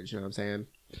garbage. You know what I'm saying?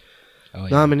 Oh, yeah.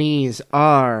 Nominees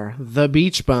are The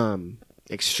Beach Bum,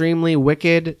 Extremely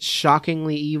Wicked,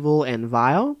 Shockingly Evil and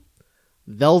Vile,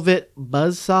 Velvet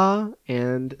Buzzsaw,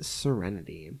 and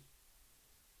Serenity.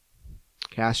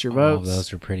 Cast your All of votes.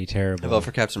 those are pretty I terrible. vote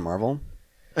for Captain Marvel.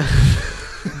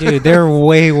 Dude, there are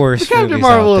way worse Captain movies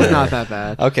Marvel out is there. not that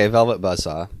bad. Okay, Velvet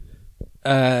Buzzsaw.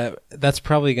 That's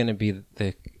probably going to be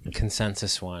the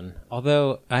consensus one.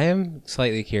 Although I am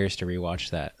slightly curious to rewatch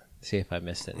that, see if I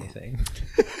missed anything.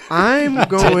 I'm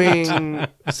going.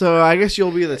 So I guess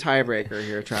you'll be the tiebreaker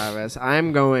here, Travis.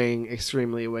 I'm going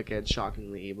Extremely Wicked,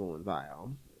 Shockingly Evil, and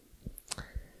Vile.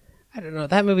 I don't know.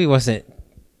 That movie wasn't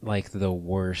like the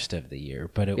worst of the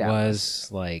year, but it Yeah. was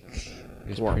like it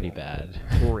was Horrible. pretty bad.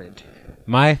 Horrid.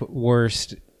 My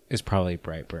worst is probably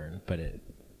Brightburn, but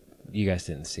you guys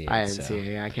didn't see it. I didn't so. see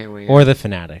it. I can't wait. Or The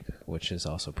Fanatic, which is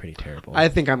also pretty terrible. I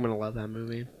think I'm gonna love that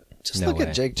movie. Just No look way.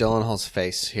 at Jake Gyllenhaal's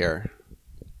face here.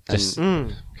 Just-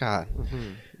 And, God.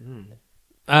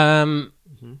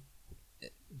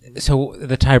 So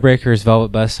the tiebreaker is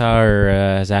Velvet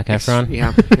Buzzsaw or Zac Efron.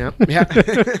 Yeah.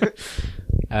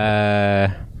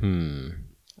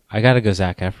 I gotta go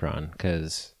Zac Efron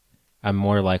because I'm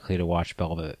more likely to watch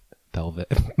Velvet. Belvedere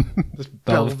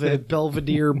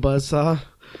Buzzsaw.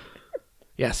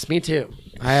 Yes, me too.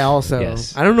 I also.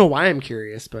 Yes. I don't know why I'm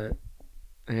curious, but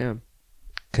I am.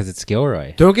 Because it's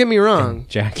Gilroy. Don't get me wrong.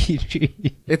 Jackie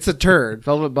G. It's a turd.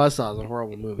 Velvet Buzzsaw is a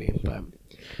horrible movie, but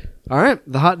all right.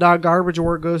 The Hot Dog Garbage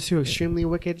Award goes to Extremely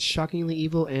Wicked, Shockingly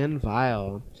Evil, and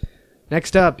Vile.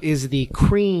 Next up is the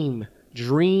Cream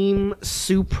Dream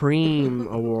Supreme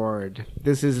Award.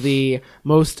 This is the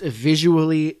most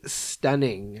visually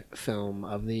stunning film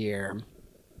of the year.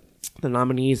 The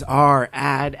nominees are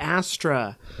Ad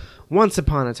Astra, Once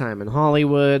Upon a Time in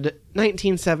Hollywood,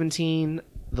 1917,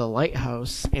 The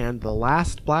Lighthouse, and The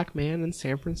Last Black Man in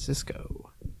San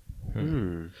Francisco.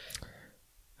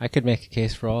 I could make a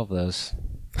case for all of those.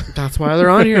 That's why they're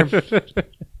on here.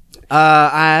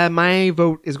 My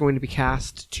vote is going to be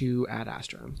cast to Ad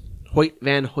Astra. Hoyt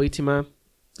Van Hoytema,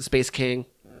 the Space King,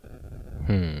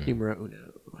 numero uno.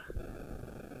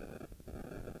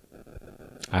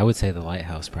 I would say The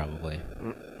Lighthouse, probably.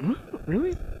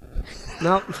 Really?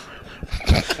 No.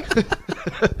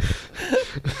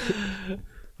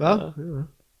 Well, yeah.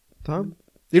 Tom,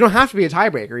 you don't have to be a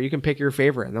tiebreaker. You can pick your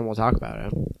favorite, and then we'll talk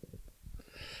about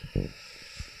it.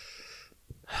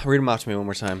 Read them off to me one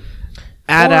more time.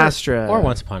 Ad Or- Astra. Or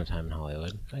Once Upon a Time in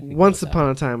Hollywood. I can go Once with that. Upon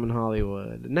a Time in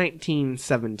Hollywood,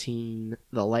 1917,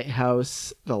 The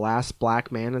Lighthouse, The Last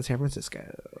Black Man in San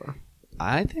Francisco.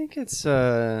 I think it's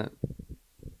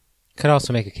Could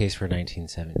also make a case for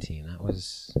 1917. That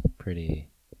was pretty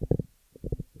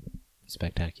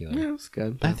spectacular. Yeah, it's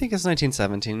good. I think it's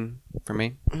 1917 for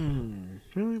me.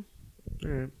 Really? All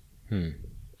right. Hmm.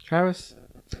 Travis,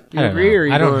 you I don't agree know. or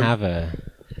you I don't going- have a.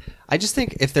 I just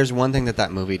think if there's one thing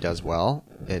that movie does well,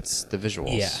 it's the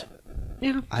visuals. Yeah.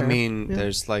 Yeah, I fair. mean, Yeah.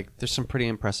 there's some pretty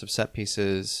impressive set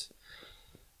pieces.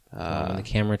 When the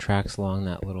camera tracks along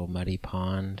that little muddy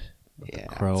pond. With Yeah.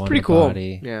 the crow It's on pretty the cool.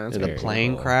 body. Yeah, it's the very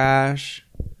plane cool. crash.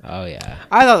 Oh yeah,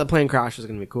 I thought the plane crash was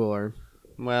gonna be cooler.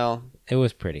 Well, it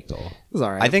was pretty cool. It was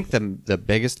all right. I think the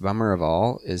biggest bummer of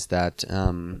all is that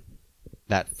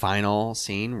that final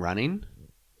scene running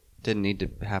didn't need to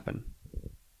happen.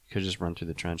 You could just run through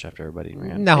the trench after everybody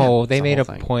ran. No, Yeah, they it's the made a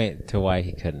whole thing. point to why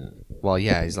he couldn't. Well,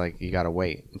 yeah, he's like, you got to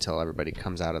wait until everybody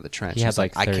comes out of the trench. He had, He's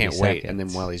like, like, I 30 can't wait. And then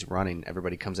seconds. while he's running,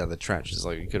 everybody comes out of the trench. It's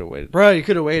like, you could have waited bro, you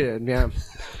could have waited. Yeah,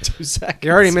 2 seconds.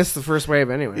 you already missed the first wave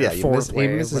anyway. Yeah, or you fourth miss, he wave,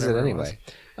 misses it whatever anyway.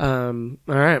 was.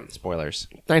 All right, Spoilers.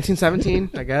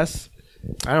 1917. I guess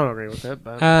I don't agree with it,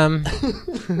 but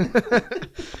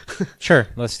Sure.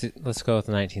 Let's go with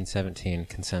the 1917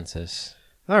 consensus.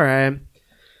 all right.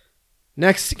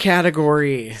 Next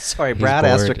category. Sorry, He's Brad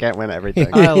bored. Astor can't win everything.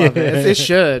 I love it. It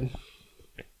should.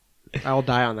 I'll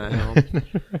die on that hill.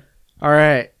 All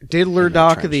right, Diddler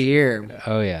Doc of trench. the Year.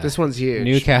 Oh yeah, This one's huge.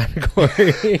 new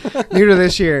category. New to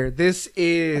this year. This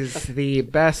is the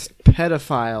best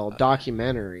pedophile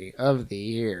documentary of the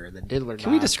year. The Diddler Doc.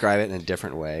 Can we describe it in a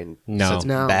different way? No. So it's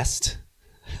No. best.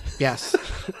 Yes.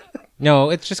 No,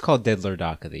 it's just called Diddler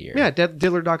Doc of the Year. Yeah,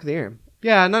 Diddler Doc of the Year.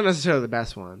 Yeah, not necessarily the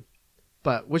best one,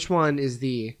 but which one is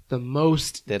the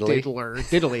most Diddly?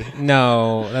 diddly?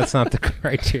 No, that's not the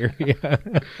criteria.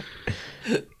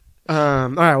 All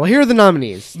right. Well, here are the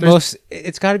nominees.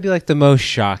 It's got to be like the most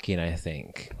shocking, I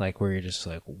think. Like where you're just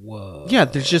like, whoa. Yeah,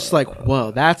 there's just like,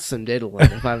 whoa, that's some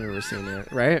diddling if I've ever seen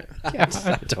it, right?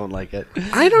 I don't like it.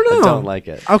 I don't know. I don't like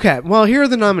it. Okay, well, here are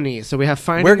the nominees. So we have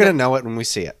Finding. We're gonna know it when we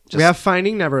see it. we have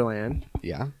Finding Neverland,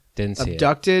 yeah. Didn't see it.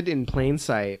 Abducted in Plain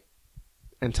Sight,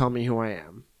 and Tell Me Who I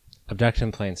Am. Abduction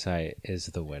in Plain Sight is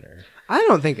the winner. I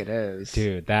don't think it is.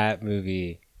 Dude, that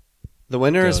movie. The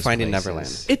winner is Those Finding places.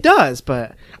 Neverland. It does,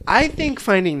 but I think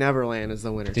Finding Neverland is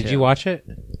the winner. Did too. you watch it?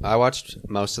 I watched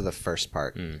most of the first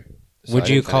part. So Would I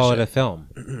you didn't call it finish a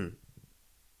film?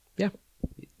 Yeah.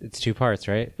 It's 2 parts,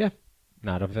 right? Yeah.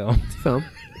 Not a film. film?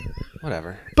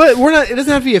 Whatever. But we're not. It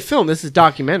doesn't have to be a film. This is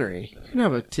documentary. You can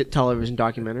have a television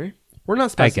documentary. We're not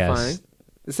I specifying. guess.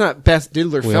 It's not best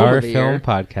diddler We film are of a the film year.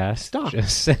 podcast. Stop.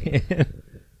 Just saying.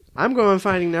 I'm going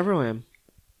Finding Neverland.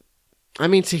 I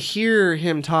mean, to hear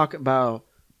him talk about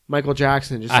Michael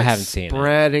Jackson just I like, haven't seen it.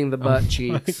 spreading the butt My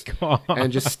cheeks God.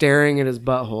 and just staring at his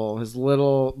butthole, his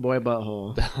little boy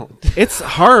butthole. It's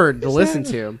hard to listen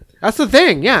to. That's the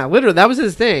thing. Yeah, literally, that was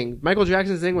his thing. Michael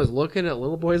Jackson's thing was looking at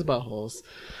little boys' buttholes.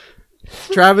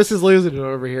 Travis is losing it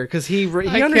over here because he I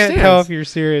understands. can't tell if you're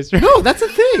serious. No, that's a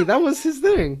thing. That was his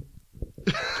thing.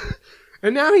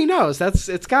 And now he knows.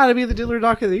 It's got to be the Diddler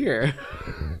Doc of the Year.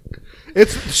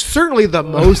 It's certainly the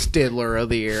most Diddler of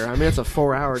the year. I mean, it's a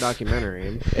 4-hour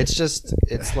documentary.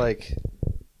 It's like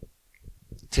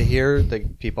to hear the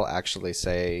people actually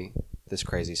say this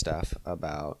crazy stuff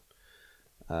about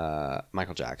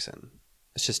Michael Jackson.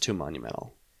 It's just too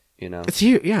monumental, you know. It's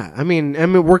huge. Yeah. I mean,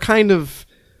 we're kind of.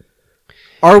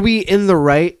 Are we in the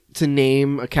right to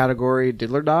name a category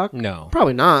Diddler Doc? No.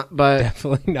 Probably not. But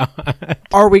Definitely not.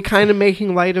 are we kind of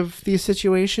making light of these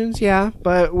situations? Yeah.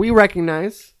 But we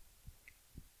recognize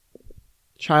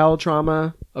child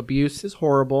trauma, abuse is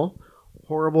horrible.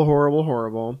 Horrible, horrible,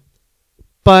 horrible.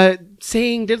 But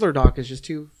saying Diddler Doc is just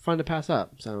too fun to pass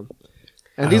up. So,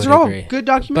 and I these would are all agree. good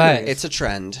documentaries. It's a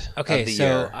trend. Okay, of the so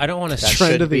year I don't want that to.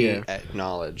 Trend should of the be year.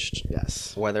 acknowledged.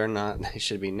 yes. Whether or not they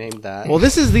should be named that. Well,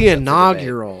 this is the Except for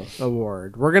inaugural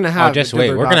award. We're gonna have. Oh, just the wait.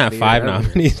 Diddler We're gonna Doc have of the 5 year.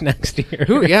 nominees next year.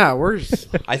 Who? Yeah, we're. Just,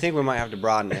 I think we might have to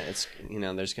broaden it. It's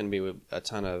there's going to be a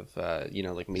ton of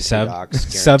like Me Too Sub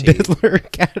docs sub guaranteed. Diddler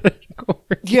category.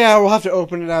 yeah, we'll have to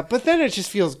open it up, but then it just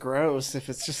feels gross if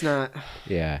it's just not.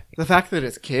 Yeah. The fact that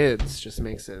it's kids just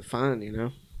makes it fun, you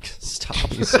know.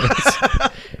 Stop.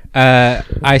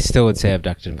 I still would say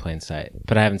Abducted in Plain Sight,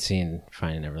 but I haven't seen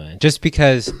Finding Neverland. Just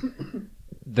because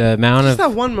the amount Just of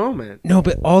that one moment. no,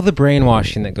 but all the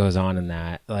brainwashing that goes on in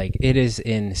that, like it is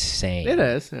insane. It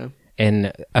is. Yeah.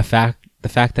 And the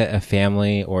fact that a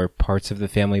family or parts of the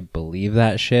family believe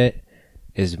that shit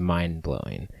is mind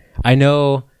blowing. I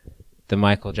know the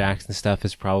Michael Jackson stuff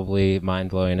is probably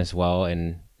mind blowing as well,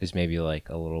 and is maybe like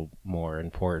a little more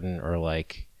important or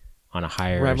like on a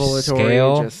higher Revelatory,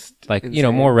 scale, just like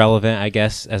insane. more relevant, I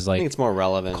guess, as I like think it's more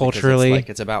relevant culturally.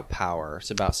 because it's about power.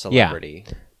 It's about celebrity.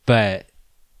 but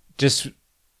just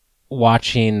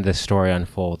watching the story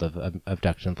unfold of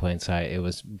Abduction in Plain Sight, it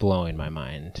was blowing my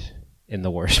mind in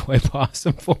the worst way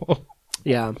possible.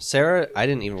 Yeah. Sarah, I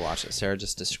didn't even watch it. Sarah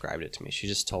just described it to me. She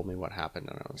just told me what happened,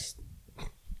 and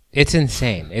It's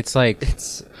insane. It's like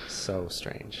it's so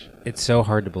strange. it's so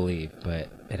hard to believe, but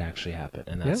it actually happened,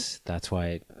 and that's why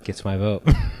it gets my vote.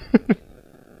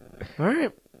 All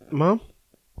right, Mom.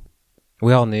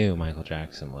 We all knew Michael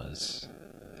Jackson was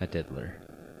a diddler.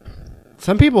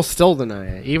 Some people still deny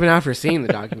it, even after seeing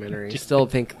the documentary. Still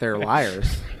think they're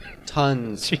liars.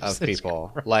 Tons Jesus of people.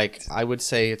 Christ. Like, I would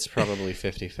say it's probably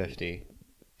 50-50,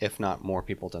 if not more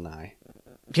people deny.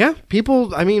 Yeah,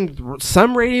 people. I mean,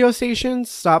 some radio stations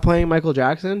stop playing Michael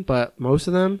Jackson, but most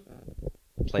of them.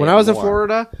 Play When it I was in more.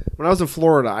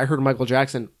 Florida, I heard Michael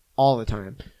Jackson all the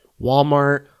time.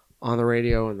 Walmart, on the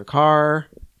radio in the car.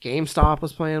 GameStop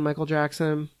was playing Michael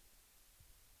Jackson.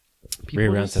 People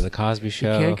Reruns just- of the Cosby you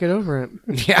Show. can't get over it.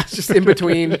 Yeah, it's just in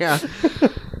between. Yeah.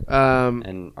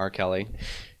 And R. Kelly.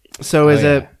 So is yeah.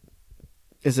 it?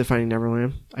 Is it Finding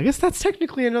Neverland? I guess that's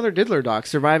technically another Diddler doc.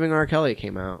 Surviving R. Kelly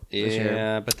came out this year.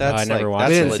 Yeah, but that's I never like watched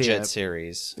that's it. a Didn't see legit it.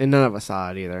 series. And none of us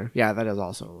saw it either. Yeah, that is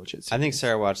also a legit. I think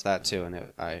Sarah watched that too, and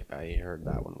I heard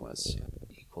that one was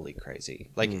equally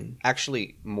crazy. Like,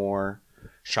 actually more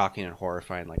shocking and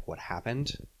horrifying, like what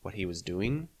happened, what he was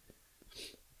doing.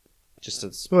 Just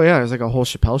as Well, yeah, there's like a whole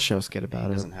Chappelle Show skit he about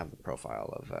it. doesn't have the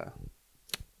profile of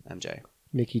MJ.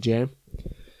 Mickey J.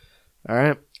 All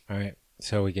right, All right.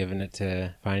 So we giving it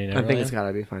to Finding I Neverland? think it's got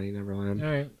to be Finding Neverland.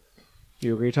 All right.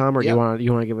 You agree, Tom, or Yeah. do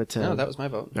you want to give it to? No, that was my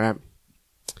vote. All right.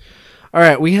 All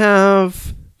right, we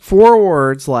have 4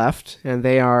 awards left, and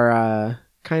they are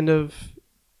kind of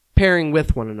pairing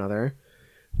with one another.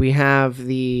 We have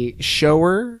the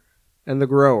Shower and the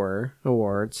Grower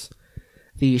awards.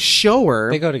 The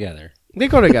Shower, They go together. they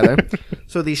go together.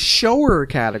 So the Shower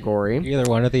category, Either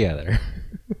one or the other.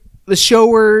 the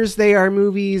Showers, they are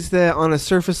movies that on a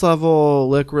surface level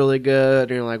look really good,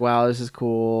 and you're like, wow, this is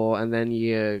cool, and then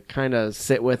you kind of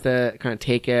sit with it, kind of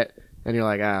take it, and you're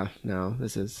like, no,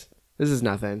 this is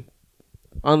nothing.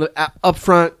 On the up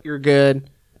front, you're good,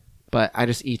 but I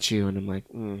just eat you, and I'm like,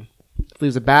 It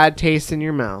leaves a bad taste in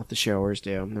your mouth. The Showers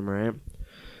do, am I right?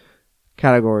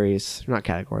 Not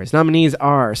categories. Nominees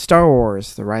are Star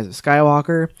Wars: The Rise of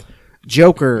Skywalker,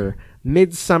 Joker,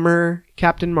 Midsummer,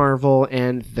 Captain Marvel,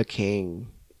 and The King.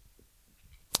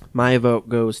 My vote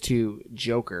goes to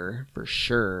Joker for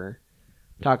sure.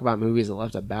 Talk about movies that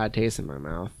left a bad taste in my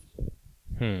mouth,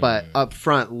 but up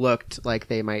front looked like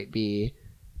they might be.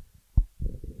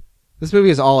 This movie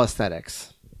is all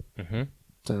aesthetics. Mm-hmm.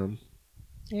 So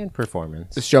And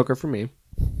performance. it's Joker for me.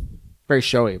 Very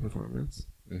showy performance.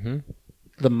 Mm-hmm.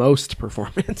 The most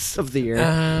performance of the year.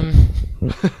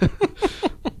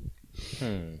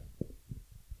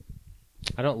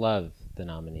 I don't love the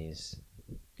nominees,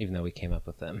 even though we came up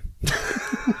with them.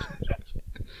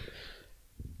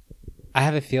 I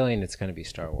have a feeling it's going to be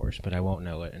Star Wars, but I won't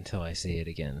know it until I see it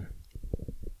again.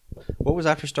 What was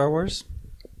after Star Wars?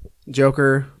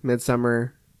 Joker,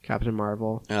 Midsummer, Captain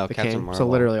Marvel. Oh, The Captain King. Marvel. So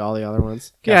literally all the other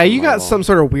ones. Captain Yeah, you got Marvel. some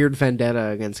sort of weird vendetta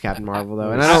against Captain Marvel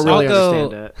though, and I don't really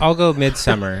understand it. I'll go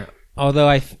Midsummer. Although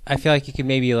I feel like you could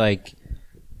maybe like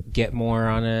get more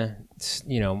on a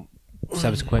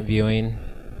subsequent viewing,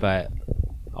 but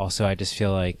also I just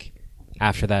feel like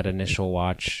after that initial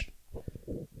watch,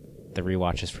 the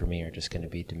rewatches for me are just going to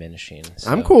be diminishing.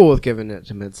 So. I'm cool with giving it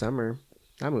to Midsummer.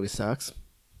 That movie sucks.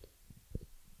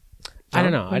 I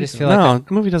don't know. I just feel No, like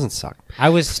the movie doesn't suck. I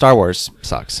was. Star Wars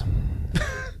sucks.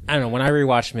 I don't know. When I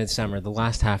rewatched Midsummer, the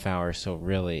last half hour so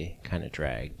really kind of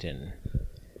dragged, and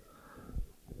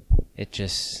it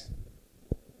just.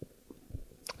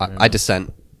 I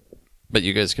dissent, but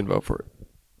you guys can vote for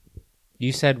it.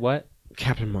 You said what?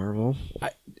 Captain Marvel.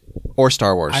 Or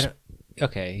Star Wars. I don't.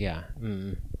 Okay. Yeah.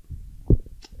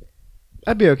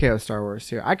 I'd be okay with Star Wars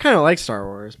too. I kind of like Star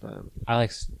Wars, but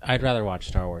I'd rather watch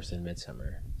Star Wars than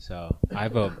Midsummer. So I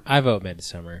vote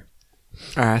Midsummer.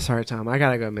 all right, sorry Tom, I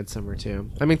gotta go Midsummer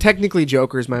too. I mean, technically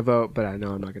Joker's my vote, but I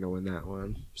know I'm not gonna win that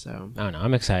one. So I don't know.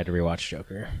 I'm excited to rewatch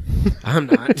Joker. I'm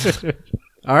not.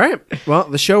 All right. Well,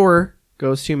 the Shower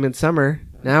goes to Midsummer.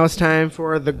 Now it's time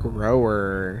for The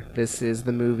Grower. This is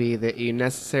the movie that you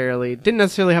didn't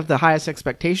necessarily have the highest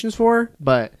expectations for,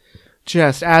 but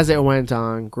just as it went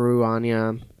on, grew on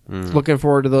you. Looking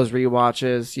forward to those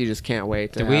rewatches. You just can't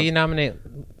wait to Did we nominate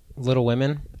Little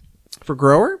Women? For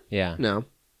Grower? Yeah. No.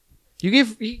 You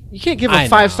can't give I a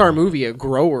know. 5-star movie a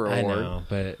Grower I award. know,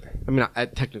 but I mean,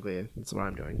 technically, that's what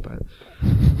I'm doing, but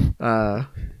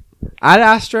Ad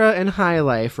Astra and High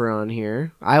Life are on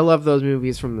here. I love those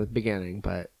movies from the beginning,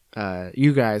 but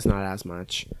you guys not as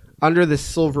much. Under the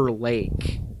Silver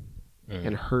Lake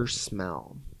and Her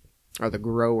Smell are the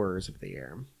growers of the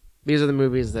year. These are the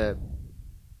movies that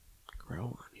grow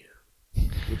on you.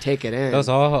 You take it in. Those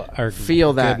all are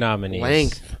feel good that nominees.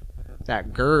 length,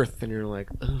 that girth, and you're like,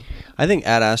 ugh. I think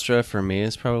Ad Astra for me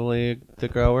is probably the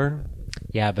grower,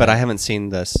 Yeah, but I haven't seen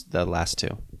the last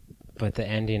two. But the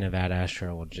ending of Ad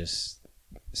Astra will just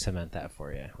cement that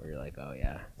for you, where you're like, oh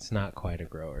yeah, it's not quite a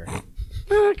grower.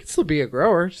 It could still be a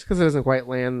grower just because it doesn't quite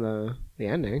land the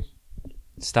ending.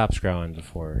 It stops growing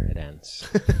before it ends.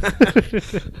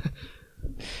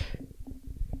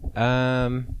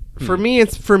 For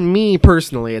me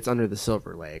personally, it's Under the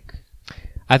Silver Lake.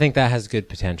 I think that has good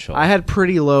potential. I had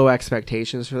pretty low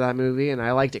expectations for that movie, and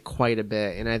I liked it quite a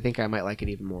bit, and I think I might like it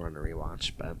even more on a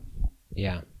rewatch. But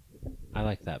Yeah, I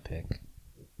like that pick.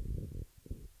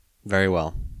 Very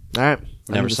well. all right,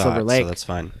 Never Under the saw Silver it, Lake. so that's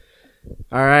fine.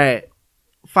 All right,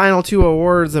 final two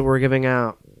awards that we're giving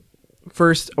out.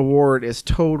 First award is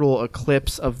Total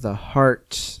Eclipse of the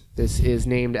Heart. This is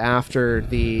named after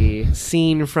the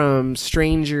scene from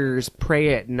Strangers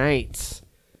Pray at Night,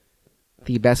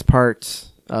 the best part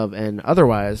of an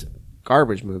otherwise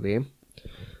garbage movie.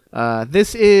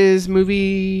 This is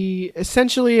movie,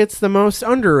 essentially it's the most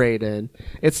underrated.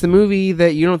 It's the movie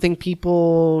that you don't think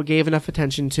people gave enough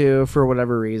attention to for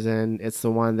whatever reason. It's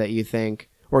the one that you think,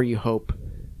 or you hope,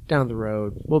 down the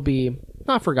road will be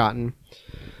not forgotten.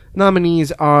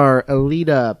 Nominees are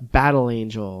Alita Battle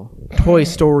Angel, Toy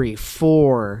Story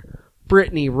 4,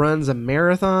 Brittany Runs a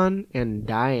Marathon, and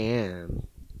Diane.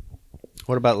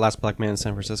 What about Last Black Man in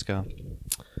San Francisco?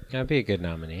 That'd be a good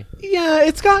nominee. Yeah,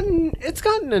 it's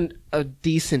gotten a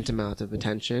decent amount of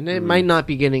attention. It might not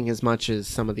be getting as much as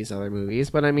some of these other movies,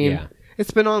 but I mean, Yeah.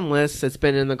 it's been on lists. It's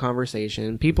been in the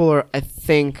conversation. People are, I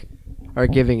think, are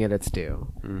giving it its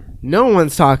due. No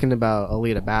one's talking about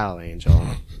Alita Battle Angel,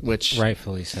 which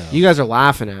Rightfully so. you guys are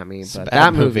laughing at me, but bad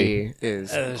that movie. movie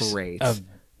is great. A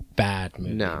bad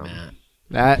movie, No. Matt.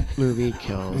 That movie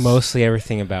kills. Mostly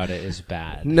everything about it is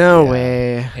bad. No Yeah.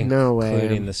 way. No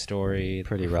Including way. the story,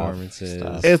 Pretty rough performances.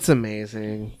 stuff. It's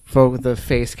amazing. The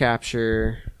face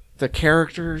capture. The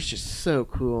characters just so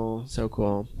cool. So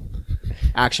cool.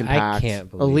 Action packed. I can't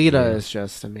believe Alita you. is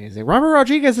just amazing. Robert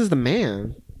Rodriguez is the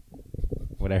man.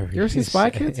 Whatever. You ever seen Spy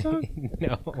say. Kids, dog?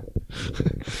 No.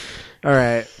 All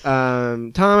right.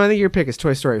 Tom, I think your pick is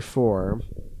Toy Story 4.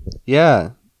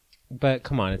 Yeah. But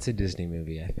come on, it's a Disney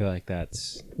movie. I feel like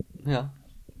that's Yeah.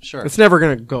 Sure. It's never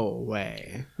going to go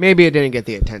away. Maybe it didn't get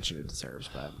the attention it deserves,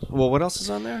 but Well, what else is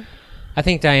on there? I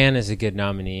think Diane is a good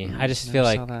nominee. I just feel Never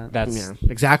like saw that. that's yeah,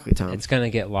 exactly, Tom. it's gonna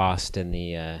get lost in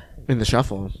the in the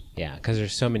shuffle. yeah, because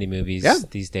there's so many movies Yeah.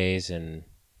 these days, and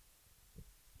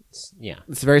yeah,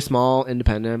 It's very small,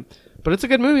 independent, but it's a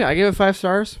good movie. I gave it 5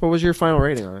 stars. What was your final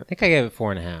rating on it? I think I gave it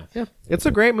 4.5. Yeah, it's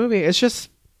a great movie. It's just,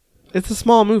 it's a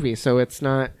small movie, so it's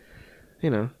not,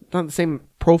 not the same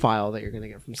profile that you're going to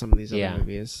get from some of these other Yeah.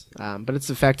 movies. But it's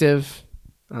effective.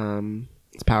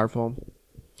 It's powerful.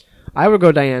 I would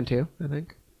go Diane too, I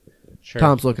think. Sure.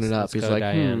 Tom's looking it up. Let's He's go like,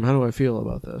 Diane. how do I feel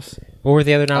about this? What were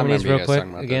the other nominees, remember you real guys quick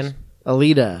talking about again?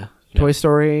 Alita, Toy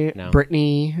Story, No.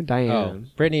 Brittany, Oh, Diane.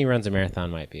 Brittany Runs a Marathon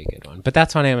might be a good one, but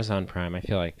that's on Amazon Prime. I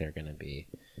feel like they're gonna be.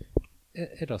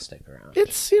 It'll stick around.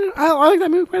 It's, I like that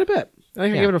movie quite a bit. I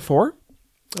think I Yeah. gave it a 4,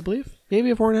 I believe.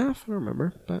 Maybe a 4.5. I don't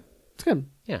remember, but it's good.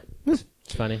 Yeah, it's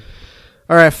funny.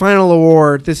 All right, final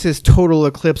award. This is Total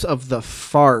Eclipse of the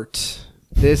Fart.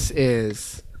 This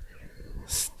is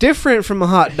different from the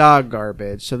hot dog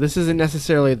garbage. So this isn't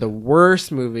necessarily the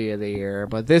worst movie of the year,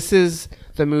 but this is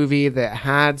the movie that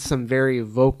had some very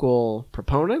vocal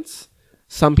proponents.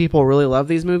 Some people really love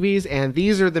these movies, and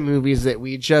these are the movies that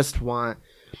we just want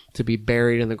to be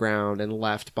buried in the ground and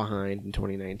left behind in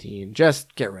 2019.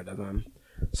 Just get rid of them.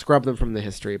 Scrub them from the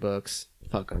history books.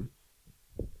 Fuck them.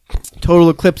 Total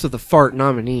Eclipse of the Fart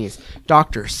nominees: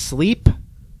 Dr. Sleep,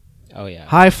 Oh yeah.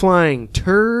 High Flying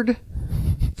Turd,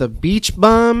 The Beach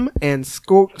Bum, and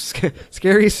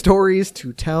Scary Stories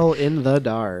to Tell in the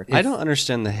Dark. I don't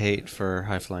understand the hate for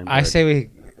High Flying Bird. I say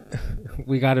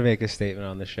we got to make a statement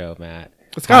on the show, Matt.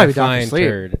 It's gotta be Dr. High-flying Sleep.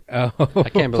 turd. Oh, I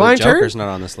can't believe Flying Turd? Joker's not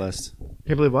on this list. Can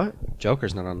you believe what?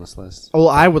 Joker's not on this list. Well,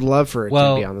 I would love for it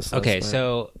well, to be on this list. okay, but-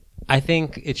 so I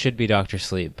think it should be Dr.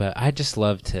 Sleep, but I just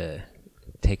love to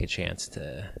take a chance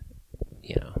to,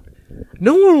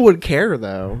 no one would care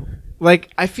though.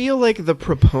 Like, I feel like the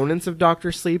proponents of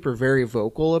Dr. Sleep are very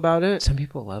vocal about it. some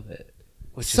people love it,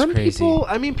 which Some is crazy. people,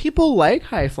 I mean, people like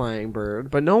High Flying Bird,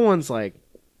 but no one's like,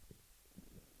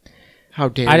 how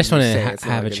dare I just you want say to it's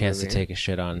not have a good chance movie. to take a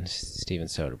shit on Steven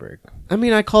Soderbergh. I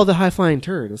mean, I called it High Flying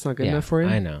Turd. That's not good enough for you?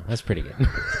 I know. That's pretty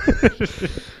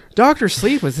good. Dr.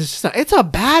 Sleep was just it's a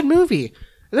bad movie.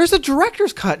 There's a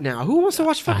director's cut now. Who wants to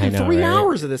watch I fucking know, 3 right?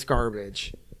 hours of this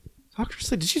garbage? Dr.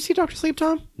 Sleep. Did you see Dr. Sleep,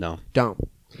 Tom? No. Don't.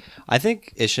 I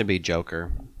think it should be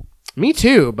Joker Me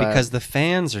too, but because the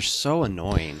fans are so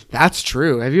annoying. that's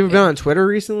true. Have you ever been on Twitter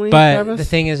recently, But Travis? the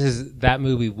thing is that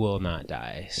movie will not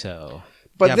die. So Yeah,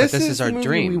 but this this is is our the movie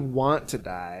dream. We want to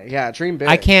die. Yeah, dream big.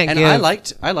 I can't And give.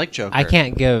 I like Joker. I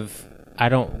can't give. I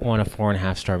don't want a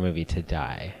 4.5-star movie to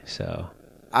die. So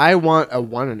I want a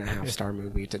 1.5-star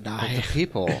movie to But die.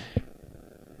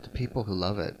 the people who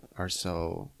love it are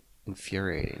so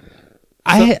infuriating.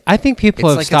 I think people It's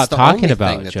have like it's stopped the talking only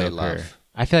about thing that they Joker. love.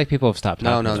 I feel like people have stopped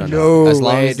No, talking. no, about no, No no. As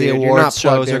long way, as the dude. You're awards not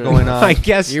shows plugged are in going enough. on, I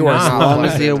guess You are not. as not long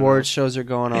plugged as the in awards shows are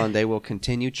going on, they will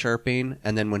continue chirping.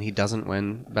 And then when he doesn't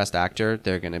win Best Actor,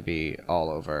 they're going to be all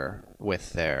over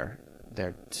with their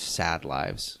sad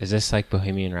lives. Is this like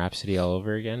Bohemian Rhapsody all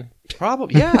over again?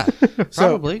 Probably, yeah,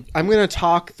 probably. I'm going to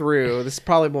talk through. This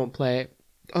probably won't play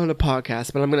on a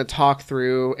podcast, but I'm going to talk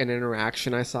through an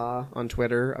interaction I saw on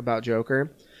Twitter about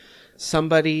Joker.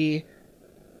 Somebody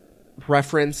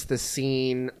referenced the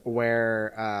scene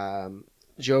where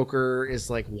Joker is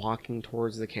like walking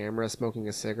towards the camera smoking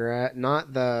a cigarette.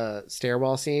 Not the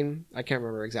stairwell scene. I can't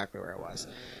remember exactly where it was.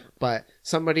 But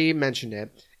somebody mentioned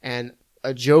it, and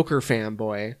a Joker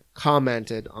fanboy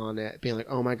commented on it, being like,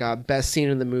 "Oh my god, best scene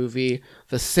in the movie,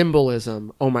 the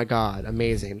symbolism, oh my god,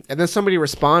 amazing." And then somebody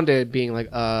responded being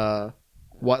like,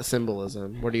 what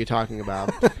symbolism? What are you talking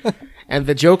about?" And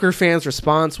the Joker fans'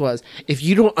 response was, "If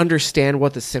you don't understand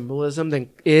what the symbolism then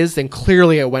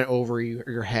clearly it went over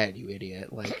your head, you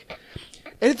idiot." Like,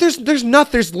 and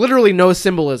there's literally no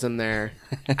symbolism there.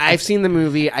 I've seen the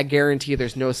movie. I guarantee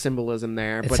there's no symbolism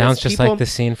there. It but sounds as just people- like the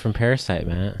scene from Parasite,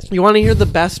 man. You want to hear the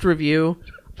best review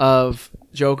of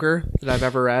Joker that I've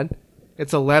ever read?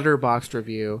 It's a Letterboxd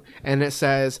review, and it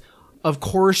says, "Of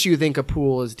course you think a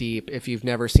pool is deep if you've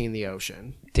never seen the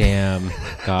ocean." Damn,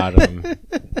 got him.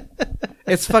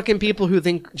 It's fucking people who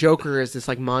think Joker is this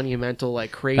like monumental,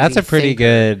 like crazy. That's a pretty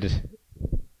thinker. good,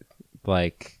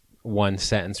 like,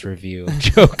 1-sentence review of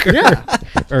Joker. Yeah.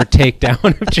 Or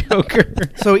takedown of Joker.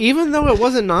 So even though it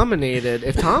wasn't nominated,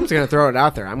 if Tom's gonna throw it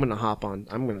out there, I'm gonna hop on.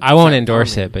 I won't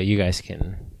endorse it, but you guys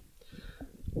can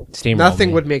steamroll Nothing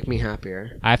me. would make me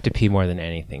happier. I have to pee more than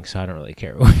anything, so I don't really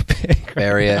care what we pick.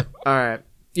 Bury it. All right,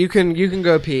 you can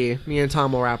go pee. Me and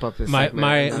Tom will wrap up this. My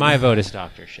segment. my vote is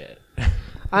Dr. Shit.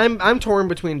 I'm torn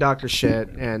between Dr. Shit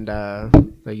and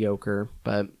the Joker,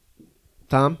 but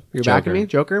Tom, you're backing me,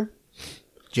 Joker.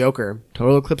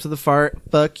 Total Eclipse of the Fart.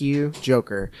 Fuck you,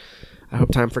 Joker. I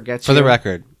hope time forgets For you. the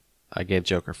record, I gave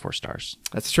Joker 4 stars.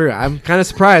 That's true. I'm kind of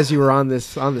surprised you were on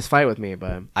this fight with me,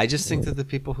 but I just think that the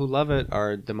people who love it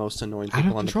are the most annoying out of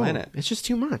people on the control. planet. It's just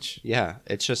too much. Yeah,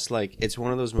 it's just like it's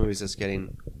one of those movies that's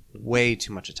getting way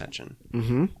too much attention.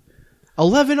 Mm-hmm.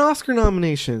 11 Oscar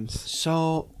nominations.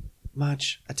 So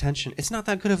much attention. It's not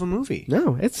that good of a movie.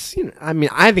 No, it's I mean,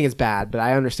 I think it's bad, but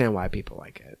I understand why people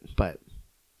like it. But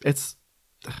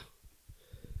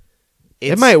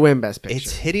it might win Best Picture.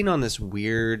 It's hitting on this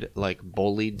weird, like,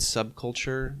 bullied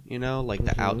subculture, like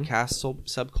the outcast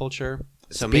subculture.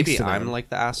 So Speaks maybe to I'm them. like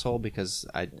the asshole because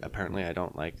I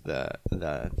don't like the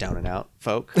down and out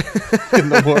folk in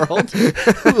the world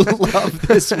who love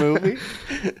this movie.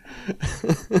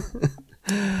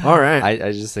 All right.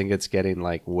 I just think it's getting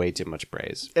like way too much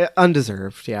praise.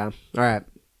 Undeserved, yeah. All right.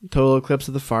 Total Eclipse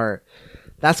of the Fart.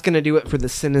 That's going to do it for the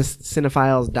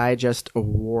Cinephiles Digest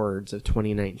Awards of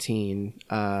 2019.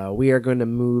 We are going to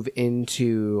move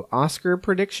into Oscar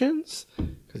predictions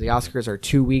because the Oscars are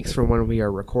 2 weeks from when we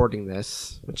are recording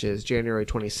this, which is January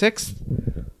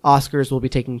 26th. Oscars will be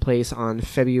taking place on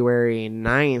February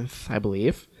 9th, I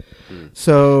believe.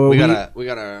 So We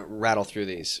gotta rattle through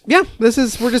these. yeah, we're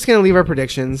just going to leave our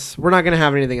predictions. We're not going to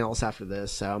have anything else after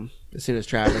this. So as soon as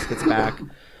Travis gets back,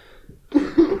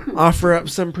 offer up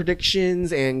some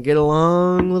predictions and get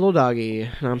along, little doggy. You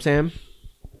know what I'm saying?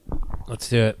 Let's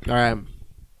do it. All right.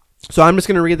 So I'm just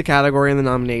going to read the category and the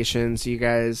nominations. So you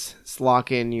guys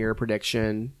lock in your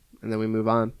prediction, and then we move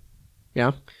on.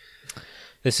 Yeah?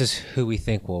 This is who we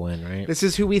think will win, right? This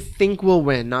is who we think will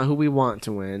win, not who we want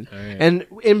to win. All right. And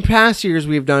in past years,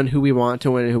 we've done who we want to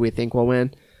win and who we think will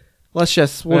win. We'll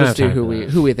just do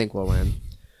who we think will win.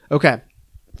 Okay.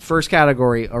 First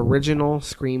category, original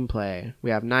screenplay. We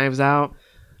have Knives Out,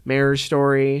 Marriage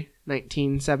Story,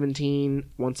 1917,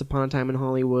 Once Upon a Time in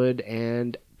Hollywood,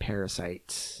 and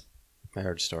Parasite.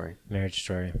 Marriage Story. Marriage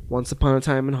Story. Once Upon a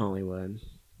Time in Hollywood.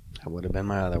 That would have been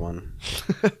my other one.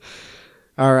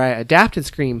 All right, adapted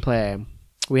screenplay.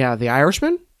 We have The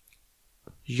Irishman,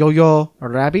 Yo-Yo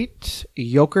Rabbit,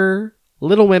 Joker,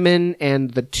 Little Women,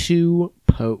 and The Two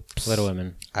Popes. Little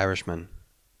Women. Irishman.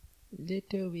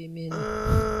 Little Women.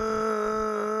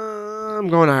 I'm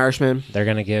going Irishman. They're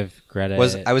gonna give Greta. I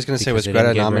was going to say, was because they didn't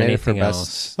Greta give her nominated for anything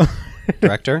best else.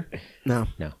 director? No.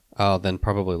 Oh, then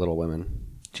probably Little Women.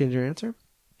 Change your answer?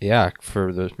 Yeah,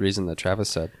 for the reason that Travis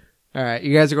said. All right,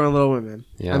 you guys are going Little Women.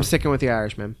 Yeah. I'm sticking with the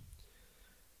Irishman.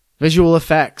 Visual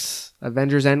effects: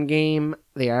 Avengers: Endgame,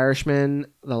 The Irishman,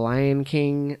 The Lion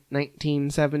King,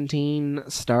 1917,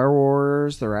 Star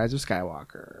Wars: The Rise of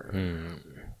Skywalker. I'm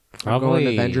going Probably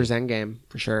Avengers: Endgame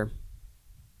for sure.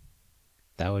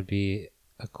 that would be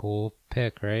a cool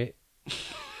pick, right?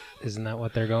 Isn't that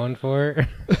what they're going for?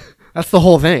 That's the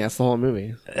whole thing. That's the whole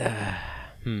movie.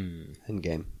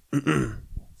 Endgame.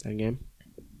 Endgame.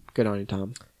 Good on you,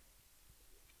 Tom.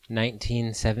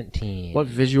 1917. What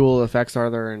visual effects are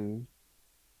there in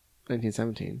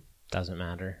 1917? Doesn't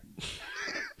matter.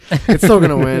 It's still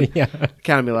gonna win. Yeah.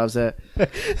 Academy loves it.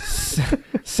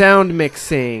 Sound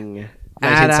mixing.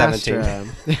 Ad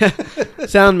 1917. Astra.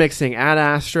 Sound mixing. Ad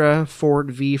Astra.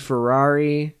 Ford v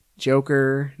Ferrari.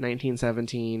 Joker.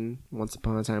 1917. Once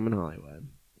Upon a Time in Hollywood.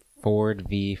 Ford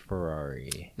v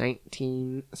Ferrari.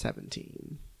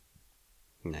 1917.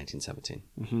 1917.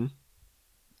 Mm-hmm.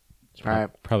 All right.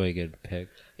 Probably a good pick.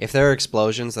 If there are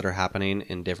explosions that are happening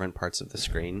in different parts of the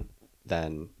screen,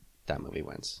 then that movie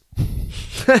wins.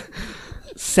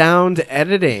 Sound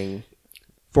editing.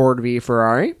 Ford v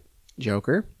Ferrari.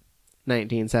 Joker.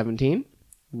 1917.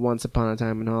 Once Upon a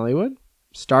Time in Hollywood.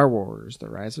 Star Wars: The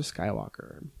Rise of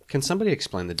Skywalker. Can somebody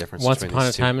explain the difference Once between Upon a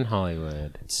these Time in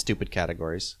Hollywood. two stupid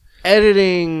categories?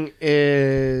 Editing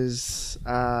is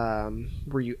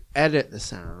where you edit the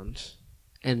sound,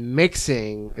 and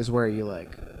mixing is where you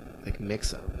like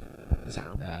mix them. The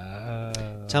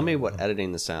sound. Tell me what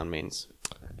editing the sound means.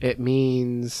 It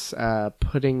means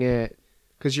putting it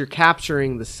because you're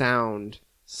capturing the sound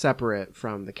separate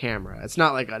from the camera. It's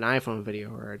not like an iPhone video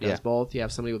where it does both. You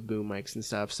have somebody with boom mics and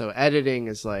stuff. So editing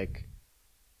is like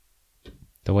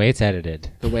The way it's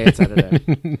edited. the way it's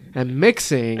edited, and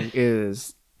mixing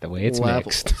is The way it's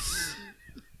levels. mixed.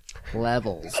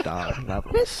 Levels, dog.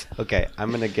 Levels. Okay, I'm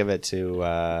going to give it to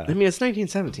I mean, it's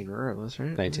 1917 regardless,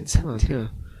 right? 1917. Yeah.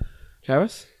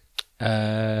 Travis?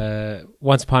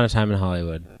 Once Upon a Time in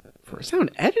Hollywood. For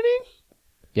sound editing?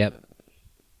 Yep.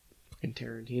 Fucking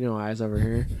Tarantino eyes over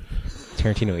here.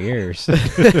 Tarantino ears.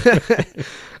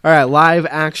 All right, live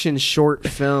action short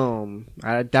film.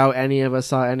 I doubt any of us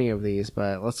saw any of these,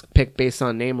 but let's pick based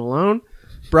on name alone.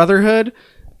 Brotherhood,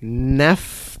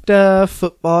 Nefta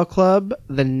Football Club,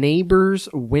 The Neighbor's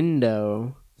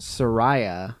Window,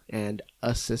 Soraya, and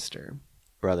A Sister.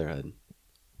 Brotherhood.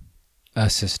 A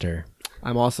Sister.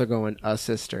 I'm also going A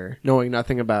Sister, knowing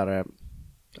nothing about it.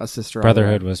 A Sister. all the way.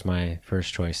 Brotherhood was my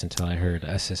first choice until I heard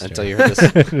A Sister. Until you heard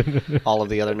this, all of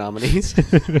the other nominees.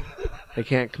 They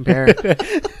can't compare.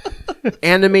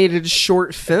 Animated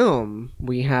short film.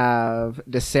 We have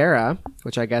Desera,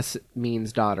 which I guess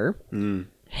means daughter.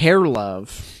 Hair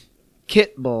Love,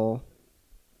 Kit Bull,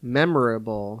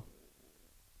 Memorable,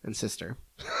 and Sister.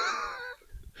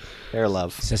 Hair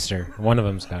Love. Sister. One of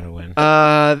them's got to win.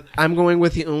 I'm going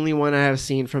with the only one I have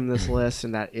seen from this list,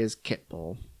 and that is Kit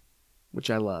Bull, which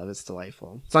I love. It's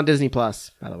delightful. It's on Disney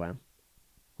Plus, by the way.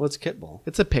 What's Kit Bull?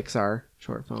 It's a Pixar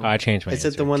short film. Oh, I changed my Is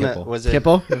answer. it the one Kipple. that was it? Kit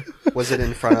Bull? Was it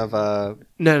in front of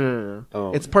No.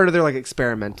 Oh. It's part of their like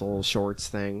experimental shorts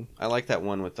thing. I like that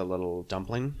one with the little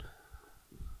dumpling.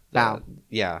 Bao.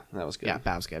 Yeah, that was good. Yeah,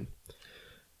 Bao's good.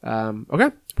 Okay.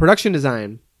 Production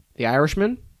design. The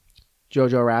Irishman,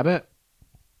 Jojo Rabbit,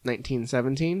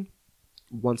 1917,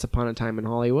 Once Upon a Time in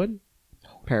Hollywood,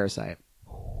 Parasite.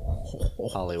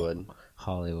 Hollywood.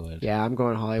 Hollywood. Yeah, I'm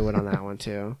going Hollywood on that one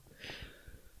too.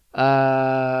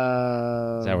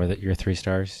 Is that where your 3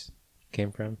 stars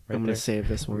came from? Right I'm there? gonna save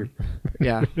this one.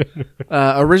 Yeah.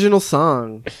 Original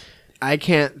song. I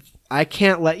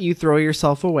can't let you throw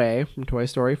yourself away from Toy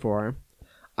Story 4.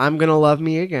 I'm gonna love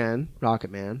me again.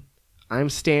 Rocket Man. I'm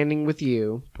standing with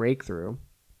you. Breakthrough.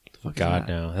 What the fuck is God, that?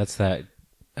 no. That's that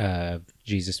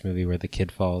Jesus movie where the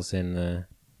kid falls in the...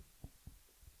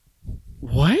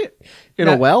 What? In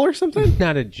a well or something?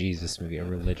 Not a Jesus movie, a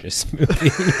religious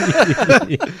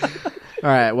movie. All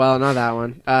right, well, not that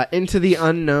one. Into the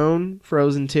Unknown,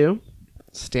 Frozen 2.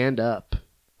 Stand Up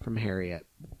from Harriet.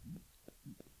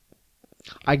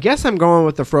 I guess I'm going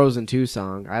with the Frozen 2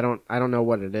 song. I don't know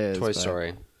what it is. Toy but-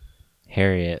 Story.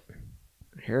 Harriet.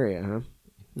 Harriet, huh? All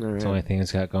That's right. the only thing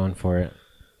it's got going for it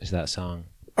is that song.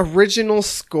 Original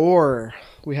score.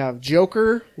 We have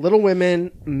Joker, Little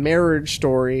Women, Marriage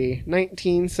Story,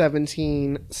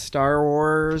 1917, Star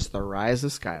Wars, The Rise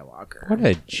of Skywalker. What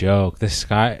a joke. The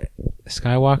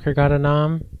Skywalker got a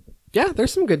nom? Yeah,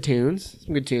 there's some good tunes.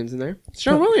 Some good tunes in there. It's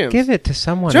John Williams. Give it to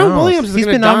someone John else. Williams is He's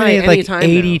gonna been die nominated like anytime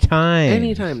 80 now. times.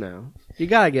 Anytime now. You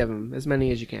gotta give him as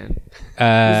many as you can.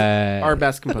 Uh, Our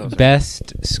best composer.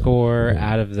 Best score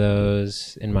out of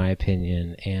those, in my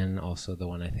opinion, and also the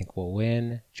one I think will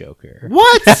win, Joker.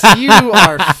 What? You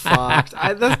are fucked.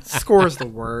 That score's the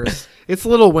worst. It's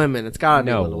Little Women. It's gotta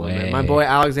be No Little way. Women. My boy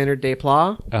Alexander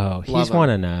Desplat. Oh, Love he's him. won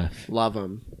enough. Love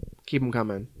him. Keep him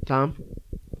coming. Tom?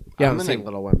 Yeah, I'm gonna- saying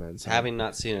Little Women. So. Having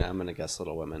not seen it, I'm gonna guess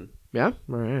Little Women. Yeah?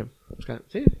 All right.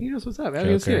 See, he knows what's up.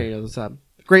 Having seen Joker. it, he knows what's up.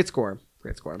 Great score.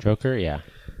 Great score. Joker, yeah.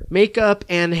 Makeup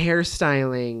and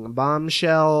hairstyling.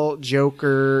 Bombshell,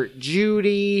 Joker,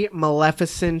 Judy,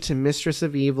 Maleficent, Mistress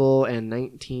of Evil, and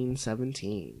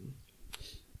 1917.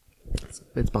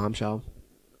 It's Bombshell.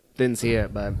 Didn't see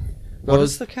it, but What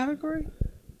is the category?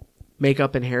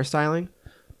 makeup and hairstyling.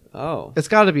 Oh, It's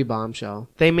got to be Bombshell.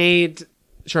 They made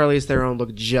Charlize Theron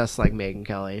look just like Megyn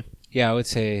Kelly. Yeah, I would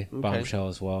say Bombshell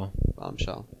as well.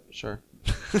 Bombshell. Sure.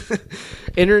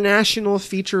 International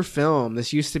feature film.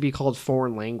 This used to be called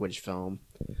foreign language film.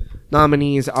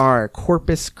 Nominees are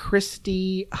Corpus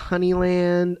Christi,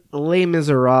 Honeyland, Les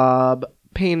Miserables,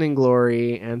 Pain and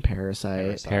Glory, and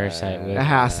Parasite. Parasite would- It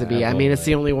has to be. I mean, it's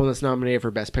the Absolutely. only one that's nominated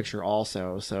for Best Picture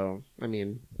also. So, I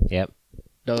mean, Yep.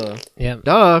 duh. Yep.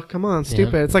 Duh. Come on,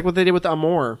 stupid. It's like what they did with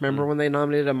Amour. Remember when they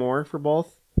nominated Amour for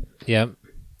both? Yep.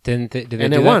 Did they And do it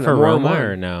that won. for Amour Roma won.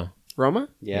 or no? Roma?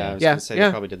 Yeah, I was Yeah, gonna say yeah.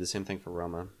 they probably did the same thing for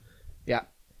Roma. Yeah.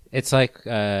 It's like,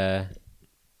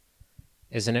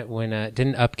 isn't it when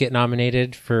didn't Up get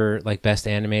nominated for like Best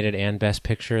Animated and Best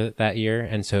Picture that year,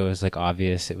 and so it was like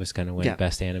obvious it was going to win Yeah.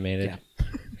 Best Animated. Yeah.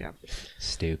 Yeah.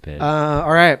 Stupid.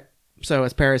 All right. So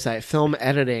it's Parasite. Film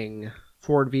editing.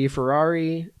 Ford v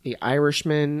Ferrari, The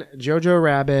Irishman, Jojo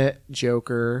Rabbit,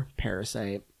 Joker,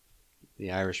 Parasite. The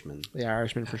Irishman. The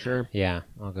Irishman for sure. Yeah,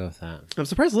 I'll go with that. I'm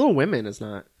surprised Little Women is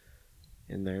not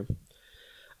in there.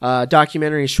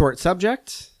 Documentary short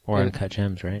subject. Or Uncut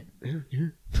Gems, right?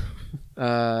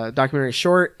 Documentary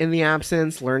short, In the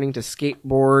Absence, Learning to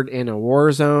Skateboard in a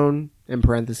War Zone, in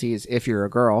parentheses, If You're a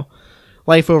Girl.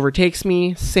 Life Overtakes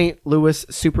Me, St. Louis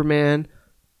Superman,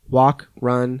 Walk,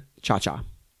 Run, Cha-Cha.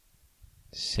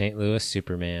 St. Louis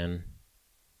Superman.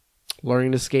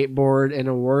 Learning to Skateboard in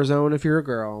a War Zone if you're a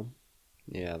girl.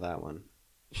 Yeah, that one.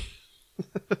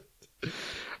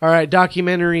 All right,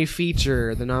 documentary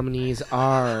feature. The nominees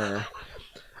are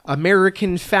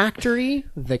American Factory,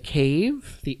 The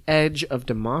Cave, The Edge of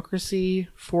Democracy,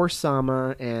 For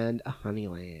Sama, and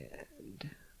Honeyland.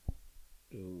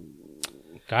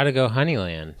 Gotta go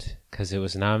Honeyland, because it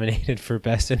was nominated for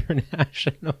Best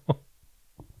International.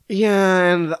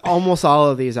 Yeah, and almost all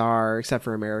of these are, except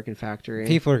for American Factory.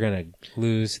 People are gonna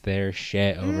lose their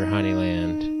shit over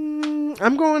Honeyland.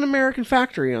 I'm going American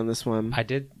Factory on this one. I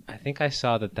think I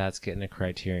saw that that's getting a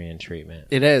Criterion treatment.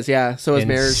 It is, yeah. So is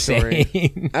Marriage Story.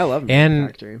 Insane. I love American And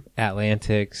Factory.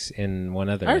 Atlantics and one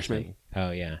other. I Irishman. think.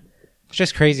 Oh yeah, it's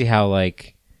just crazy how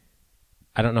like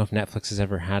I don't know if Netflix has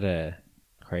ever had a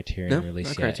Criterion No, release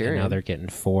not yet, and Criterion. now they're getting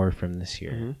 4 from this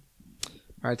year. Mhm.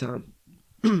 All right,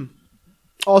 Tom.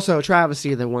 Also,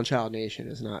 travesty that One Child Nation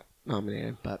is not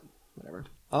nominated, but whatever.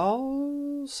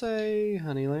 I'll say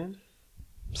Honeyland.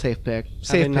 Safe pick.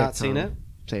 Safe Having pick. not seen Tom. it.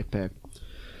 Safe pick.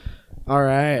 All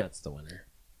right. That's the winner.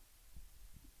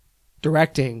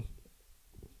 Directing.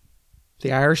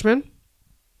 The Irishman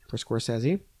for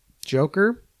Scorsese.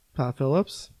 Joker, Todd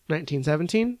Phillips.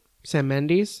 1917, Sam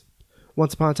Mendes.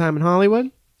 Once Upon a Time in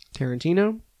Hollywood,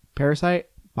 Tarantino. Parasite,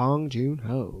 Bong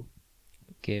Joon-ho.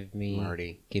 Give me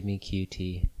Marty.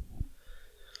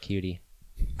 Cutie.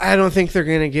 I don't think they're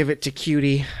gonna give it to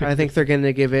Cutie. I think they're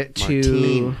gonna give it to.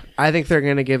 Martine. I think they're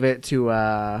gonna give it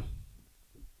to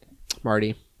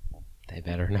Marty, They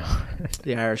better not.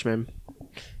 the Irishman.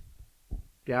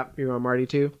 Yeah, you're on Marty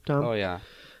too, Tom. Oh yeah.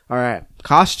 All right,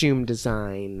 costume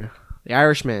design: The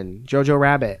Irishman, Jojo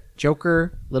Rabbit,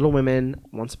 Joker, Little Women,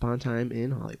 Once Upon a Time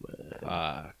in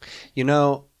Hollywood. You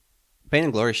know, Pain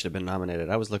and Glory should have been nominated.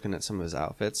 I was looking at some of his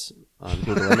outfits on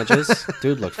Google Images.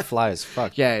 Dude looked fly as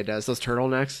fuck. Yeah, it does. Those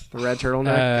turtlenecks, the red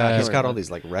turtleneck. God, he's got all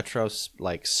these like retro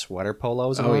like sweater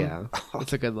polos Oh on. yeah,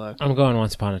 it's a good look. I'm going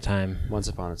Once Upon a Time. Once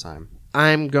Upon a Time.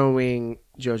 I'm going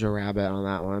Jojo Rabbit on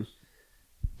that one.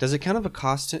 Does it count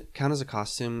as a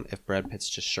costume if Brad Pitt's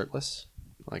just shirtless?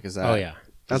 Like is that? Oh yeah.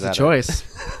 That's is a that choice.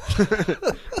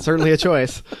 Certainly a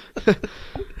choice.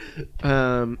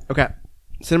 Okay.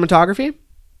 Cinematography: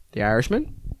 The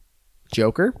Irishman,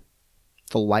 Joker,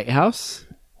 The Lighthouse,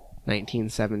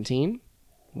 1917,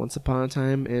 Once Upon a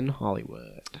Time in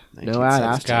Hollywood. No ad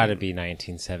 1917. It's got to be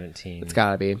 1917. It's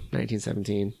gotta be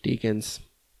 1917. Deacons,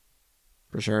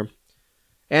 for sure.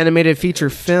 Animated feature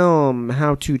film,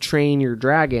 How to Train Your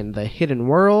Dragon, The Hidden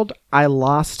World, I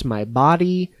Lost My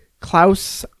Body,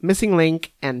 Klaus, Missing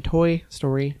Link, and Toy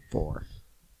Story 4.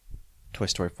 Toy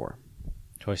Story 4.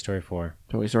 Toy Story 4.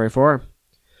 Toy Story 4.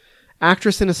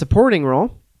 Actress in a supporting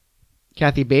role,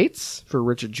 Kathy Bates for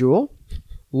Richard Jewell,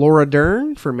 Laura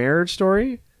Dern for Marriage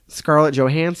Story, Scarlett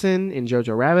Johansson in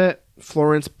Jojo Rabbit,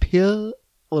 Florence Pugh,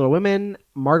 Little Women,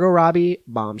 Margot Robbie,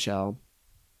 Bombshell.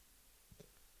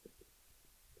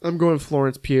 I'm going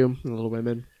Florence Pugh in Little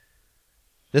Women.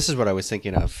 This is what I was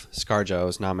thinking of. ScarJo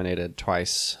is nominated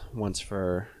twice. Once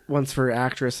for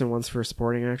actress and once for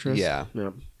supporting actress. Yeah.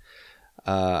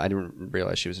 I didn't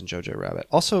realize she was in Jojo Rabbit.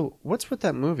 Also, what's with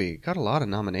that movie? Got a lot of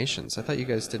nominations. I thought you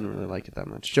guys didn't really like it that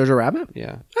much. Jojo Rabbit?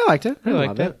 Yeah. I liked it. I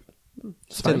liked loved it.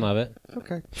 Just didn't love it.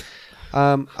 Okay.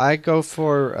 I go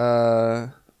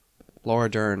for Laura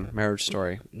Dern, Marriage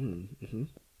Story.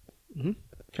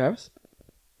 Travis?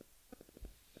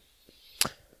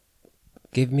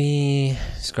 Give me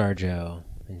ScarJo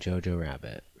and Jojo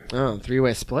Rabbit. Oh,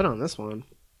 3-way split on this one.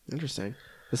 Interesting.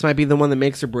 This might be the one that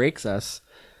makes or breaks us.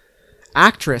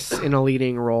 Actress in a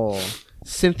leading role,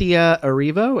 Cynthia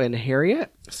Erivo in Harriet,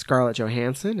 Scarlett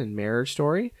Johansson in Marriage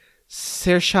Story,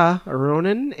 Saoirse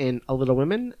Ronan in A Little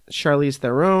Women, Charlize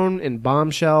Theron in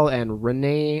Bombshell, and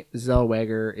Renee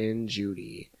Zellweger in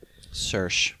Judy.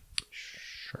 Saoirse.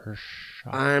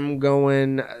 I'm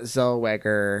going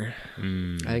Zellweger.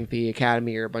 I think the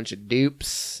Academy are a bunch of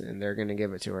dupes, and they're going to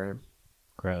give it to her.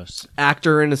 Gross.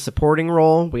 Actor in a supporting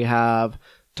role, we have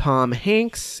Tom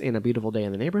Hanks in A Beautiful Day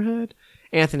in the Neighborhood,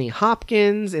 Anthony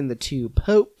Hopkins in The Two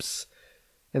Popes,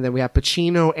 and then we have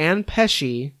Pacino and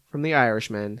Pesci from The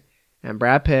Irishman, and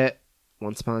Brad Pitt,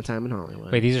 Once Upon a Time in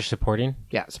Hollywood. Wait, these are supporting?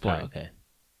 Yeah, Oh, supporting. okay.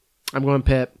 I'm going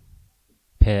Pitt.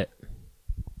 Pitt.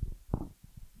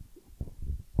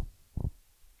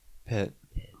 Pitt.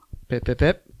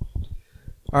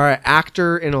 All right,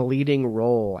 actor in a leading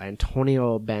role,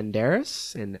 Antonio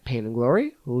Banderas in Pain and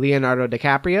Glory, Leonardo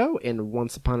DiCaprio in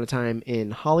Once Upon a Time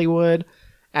in Hollywood,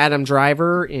 Adam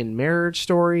Driver in Marriage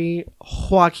Story,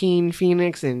 Joaquin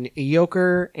Phoenix in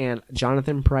Joker, and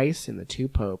Jonathan Pryce in The Two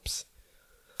Popes.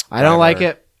 I don't like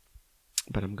it,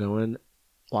 but I'm going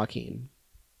Joaquin.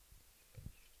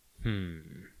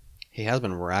 He has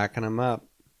been racking them up.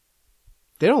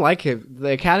 They don't like him.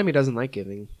 The Academy doesn't like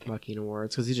giving Joaquin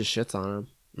awards because he just shits on him.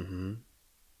 Mm-hmm.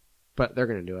 But they're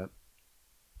going to do it.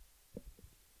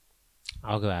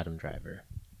 I'll go Adam Driver.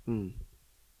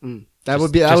 That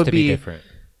would be different.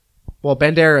 Well,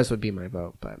 Banderas would be my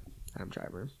vote, but Adam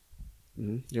Driver.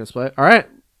 You want to split? All right.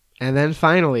 And then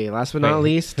finally, last but not Wait,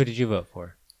 least, who did you vote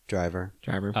for? Driver.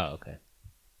 Driver. Oh, okay.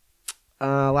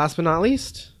 Last but not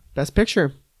least, Best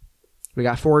Picture. We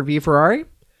got Ford v Ferrari,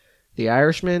 The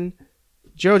Irishman,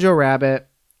 Jojo Rabbit,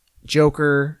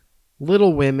 Joker,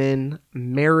 Little Women,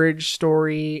 Marriage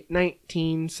Story,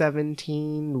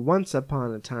 1917, Once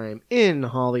Upon a Time in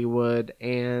Hollywood,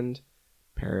 and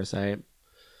Parasite.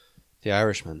 The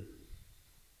Irishman.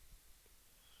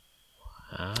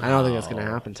 Wow. I don't think that's going to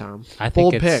happen, Tom. I think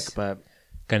Bold it's pick, but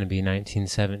going to be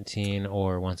 1917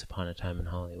 or Once Upon a Time in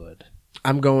Hollywood.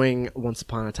 I'm going Once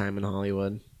Upon a Time in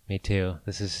Hollywood. Me too.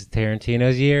 This is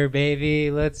Tarantino's year, baby.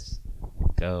 Let's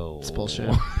go. It's bullshit.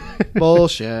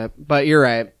 Bullshit. But you're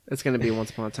right. It's going to be Once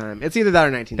Upon a Time. It's either that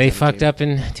or 1917. They fucked up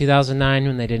in 2009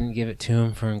 when they didn't give it to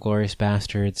him for Inglourious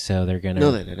Bastards, so they're gonna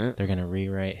No, they didn't. They're gonna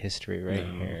rewrite history right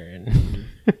here.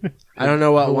 And I don't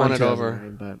know what Who won won it over?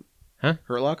 2009, but Huh?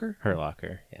 Hurt Locker? Hurt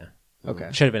Locker, yeah. Okay.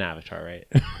 Should have been Avatar, right?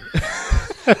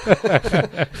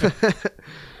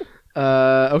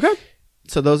 Okay.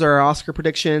 So those are our Oscar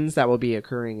predictions that will be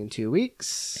occurring in 2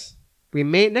 weeks. We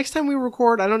may next time we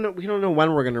record. I don't know. We don't know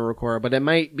when we're going to record, but it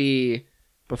might be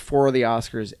before the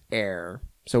Oscars air.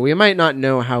 So we might not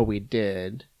know how we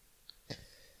did.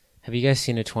 Have you guys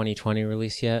seen a 2020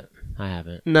 release yet? I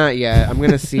haven't. Not yet. I'm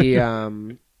going to see.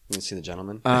 You see The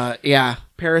Gentleman? Yeah,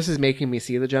 Paris is making me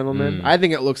see The Gentleman. I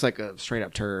think it looks like a straight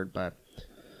up turd, but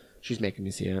she's making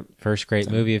me see it. First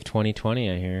great movie of 2020,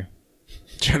 I hear.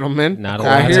 Gentleman. Not a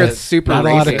I lot hear of- it's super Not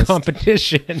a lot of racist.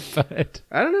 competition, but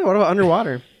I don't know. What about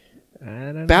Underwater? I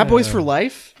don't Bad know. Boys for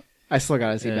Life. I still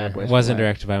gotta see Eh, Bad Boys. wasn't for Life.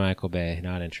 directed by Michael Bay.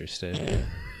 Not interested.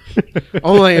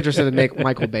 Only interested in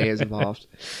Michael Bay is involved.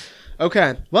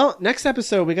 Okay. Well, next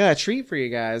episode we got a treat for you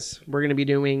guys. We're gonna be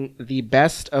doing the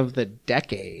best of the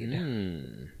decade.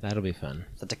 That'll be fun.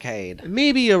 The Decade.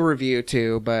 Maybe a review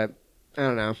too, but I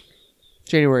don't know.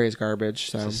 January is garbage.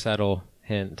 It's So. a subtle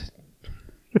hint.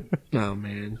 Oh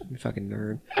man, you fucking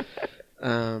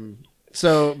nerd.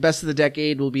 So best of the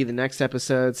decade will be the next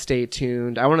episode. Stay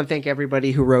tuned. I want to thank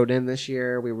everybody who wrote in this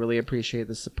year. We really appreciate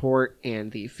the support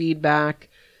and the feedback.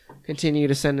 Continue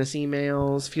to send us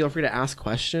emails. Feel free to ask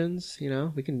questions. You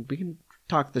know, we can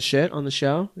talk the shit on the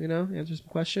show. You know, answer some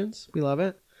questions. We love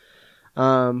it.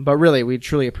 But really, we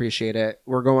truly appreciate it.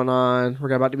 We're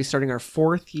about to be starting our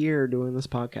 4th year doing this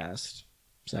podcast.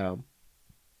 So,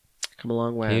 come a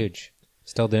long way. Huge.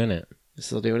 Still doing it.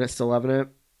 Still doing it. Still loving it.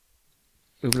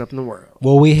 Moving up in the world.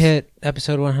 Will we hit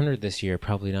episode 100 this year?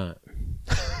 Probably not.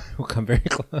 We'll come very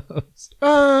close.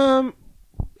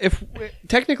 If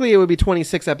technically it would be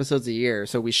 26 episodes a year,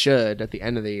 so we should at the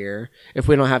end of the year if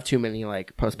we don't have too many like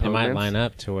It postponements. might line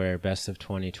up to where Best of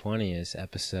 2020 is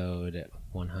episode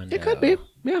 100. It could be.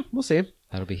 Yeah, we'll see.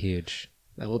 That'll be huge.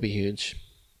 That will be huge.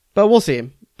 But we'll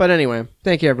see. But anyway,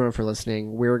 thank you everyone for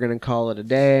listening. We're going to call it a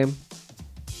day.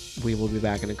 We will be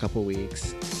back in a couple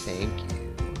weeks. Thank you.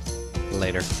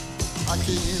 Later. I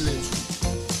can't let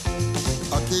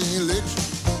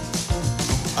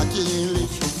you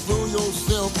throw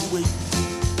yourself away.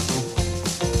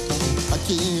 I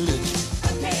can't let you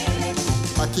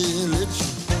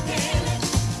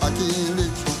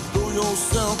throw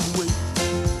yourself away.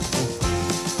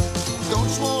 Don't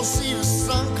you want to see the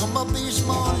sun come up each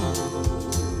morning?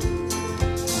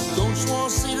 Don't you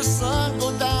want to see the sun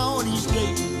go down each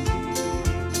day?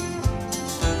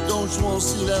 Don't you want to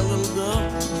see that little girl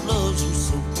who loves you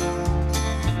so?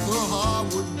 Her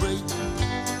heart would break.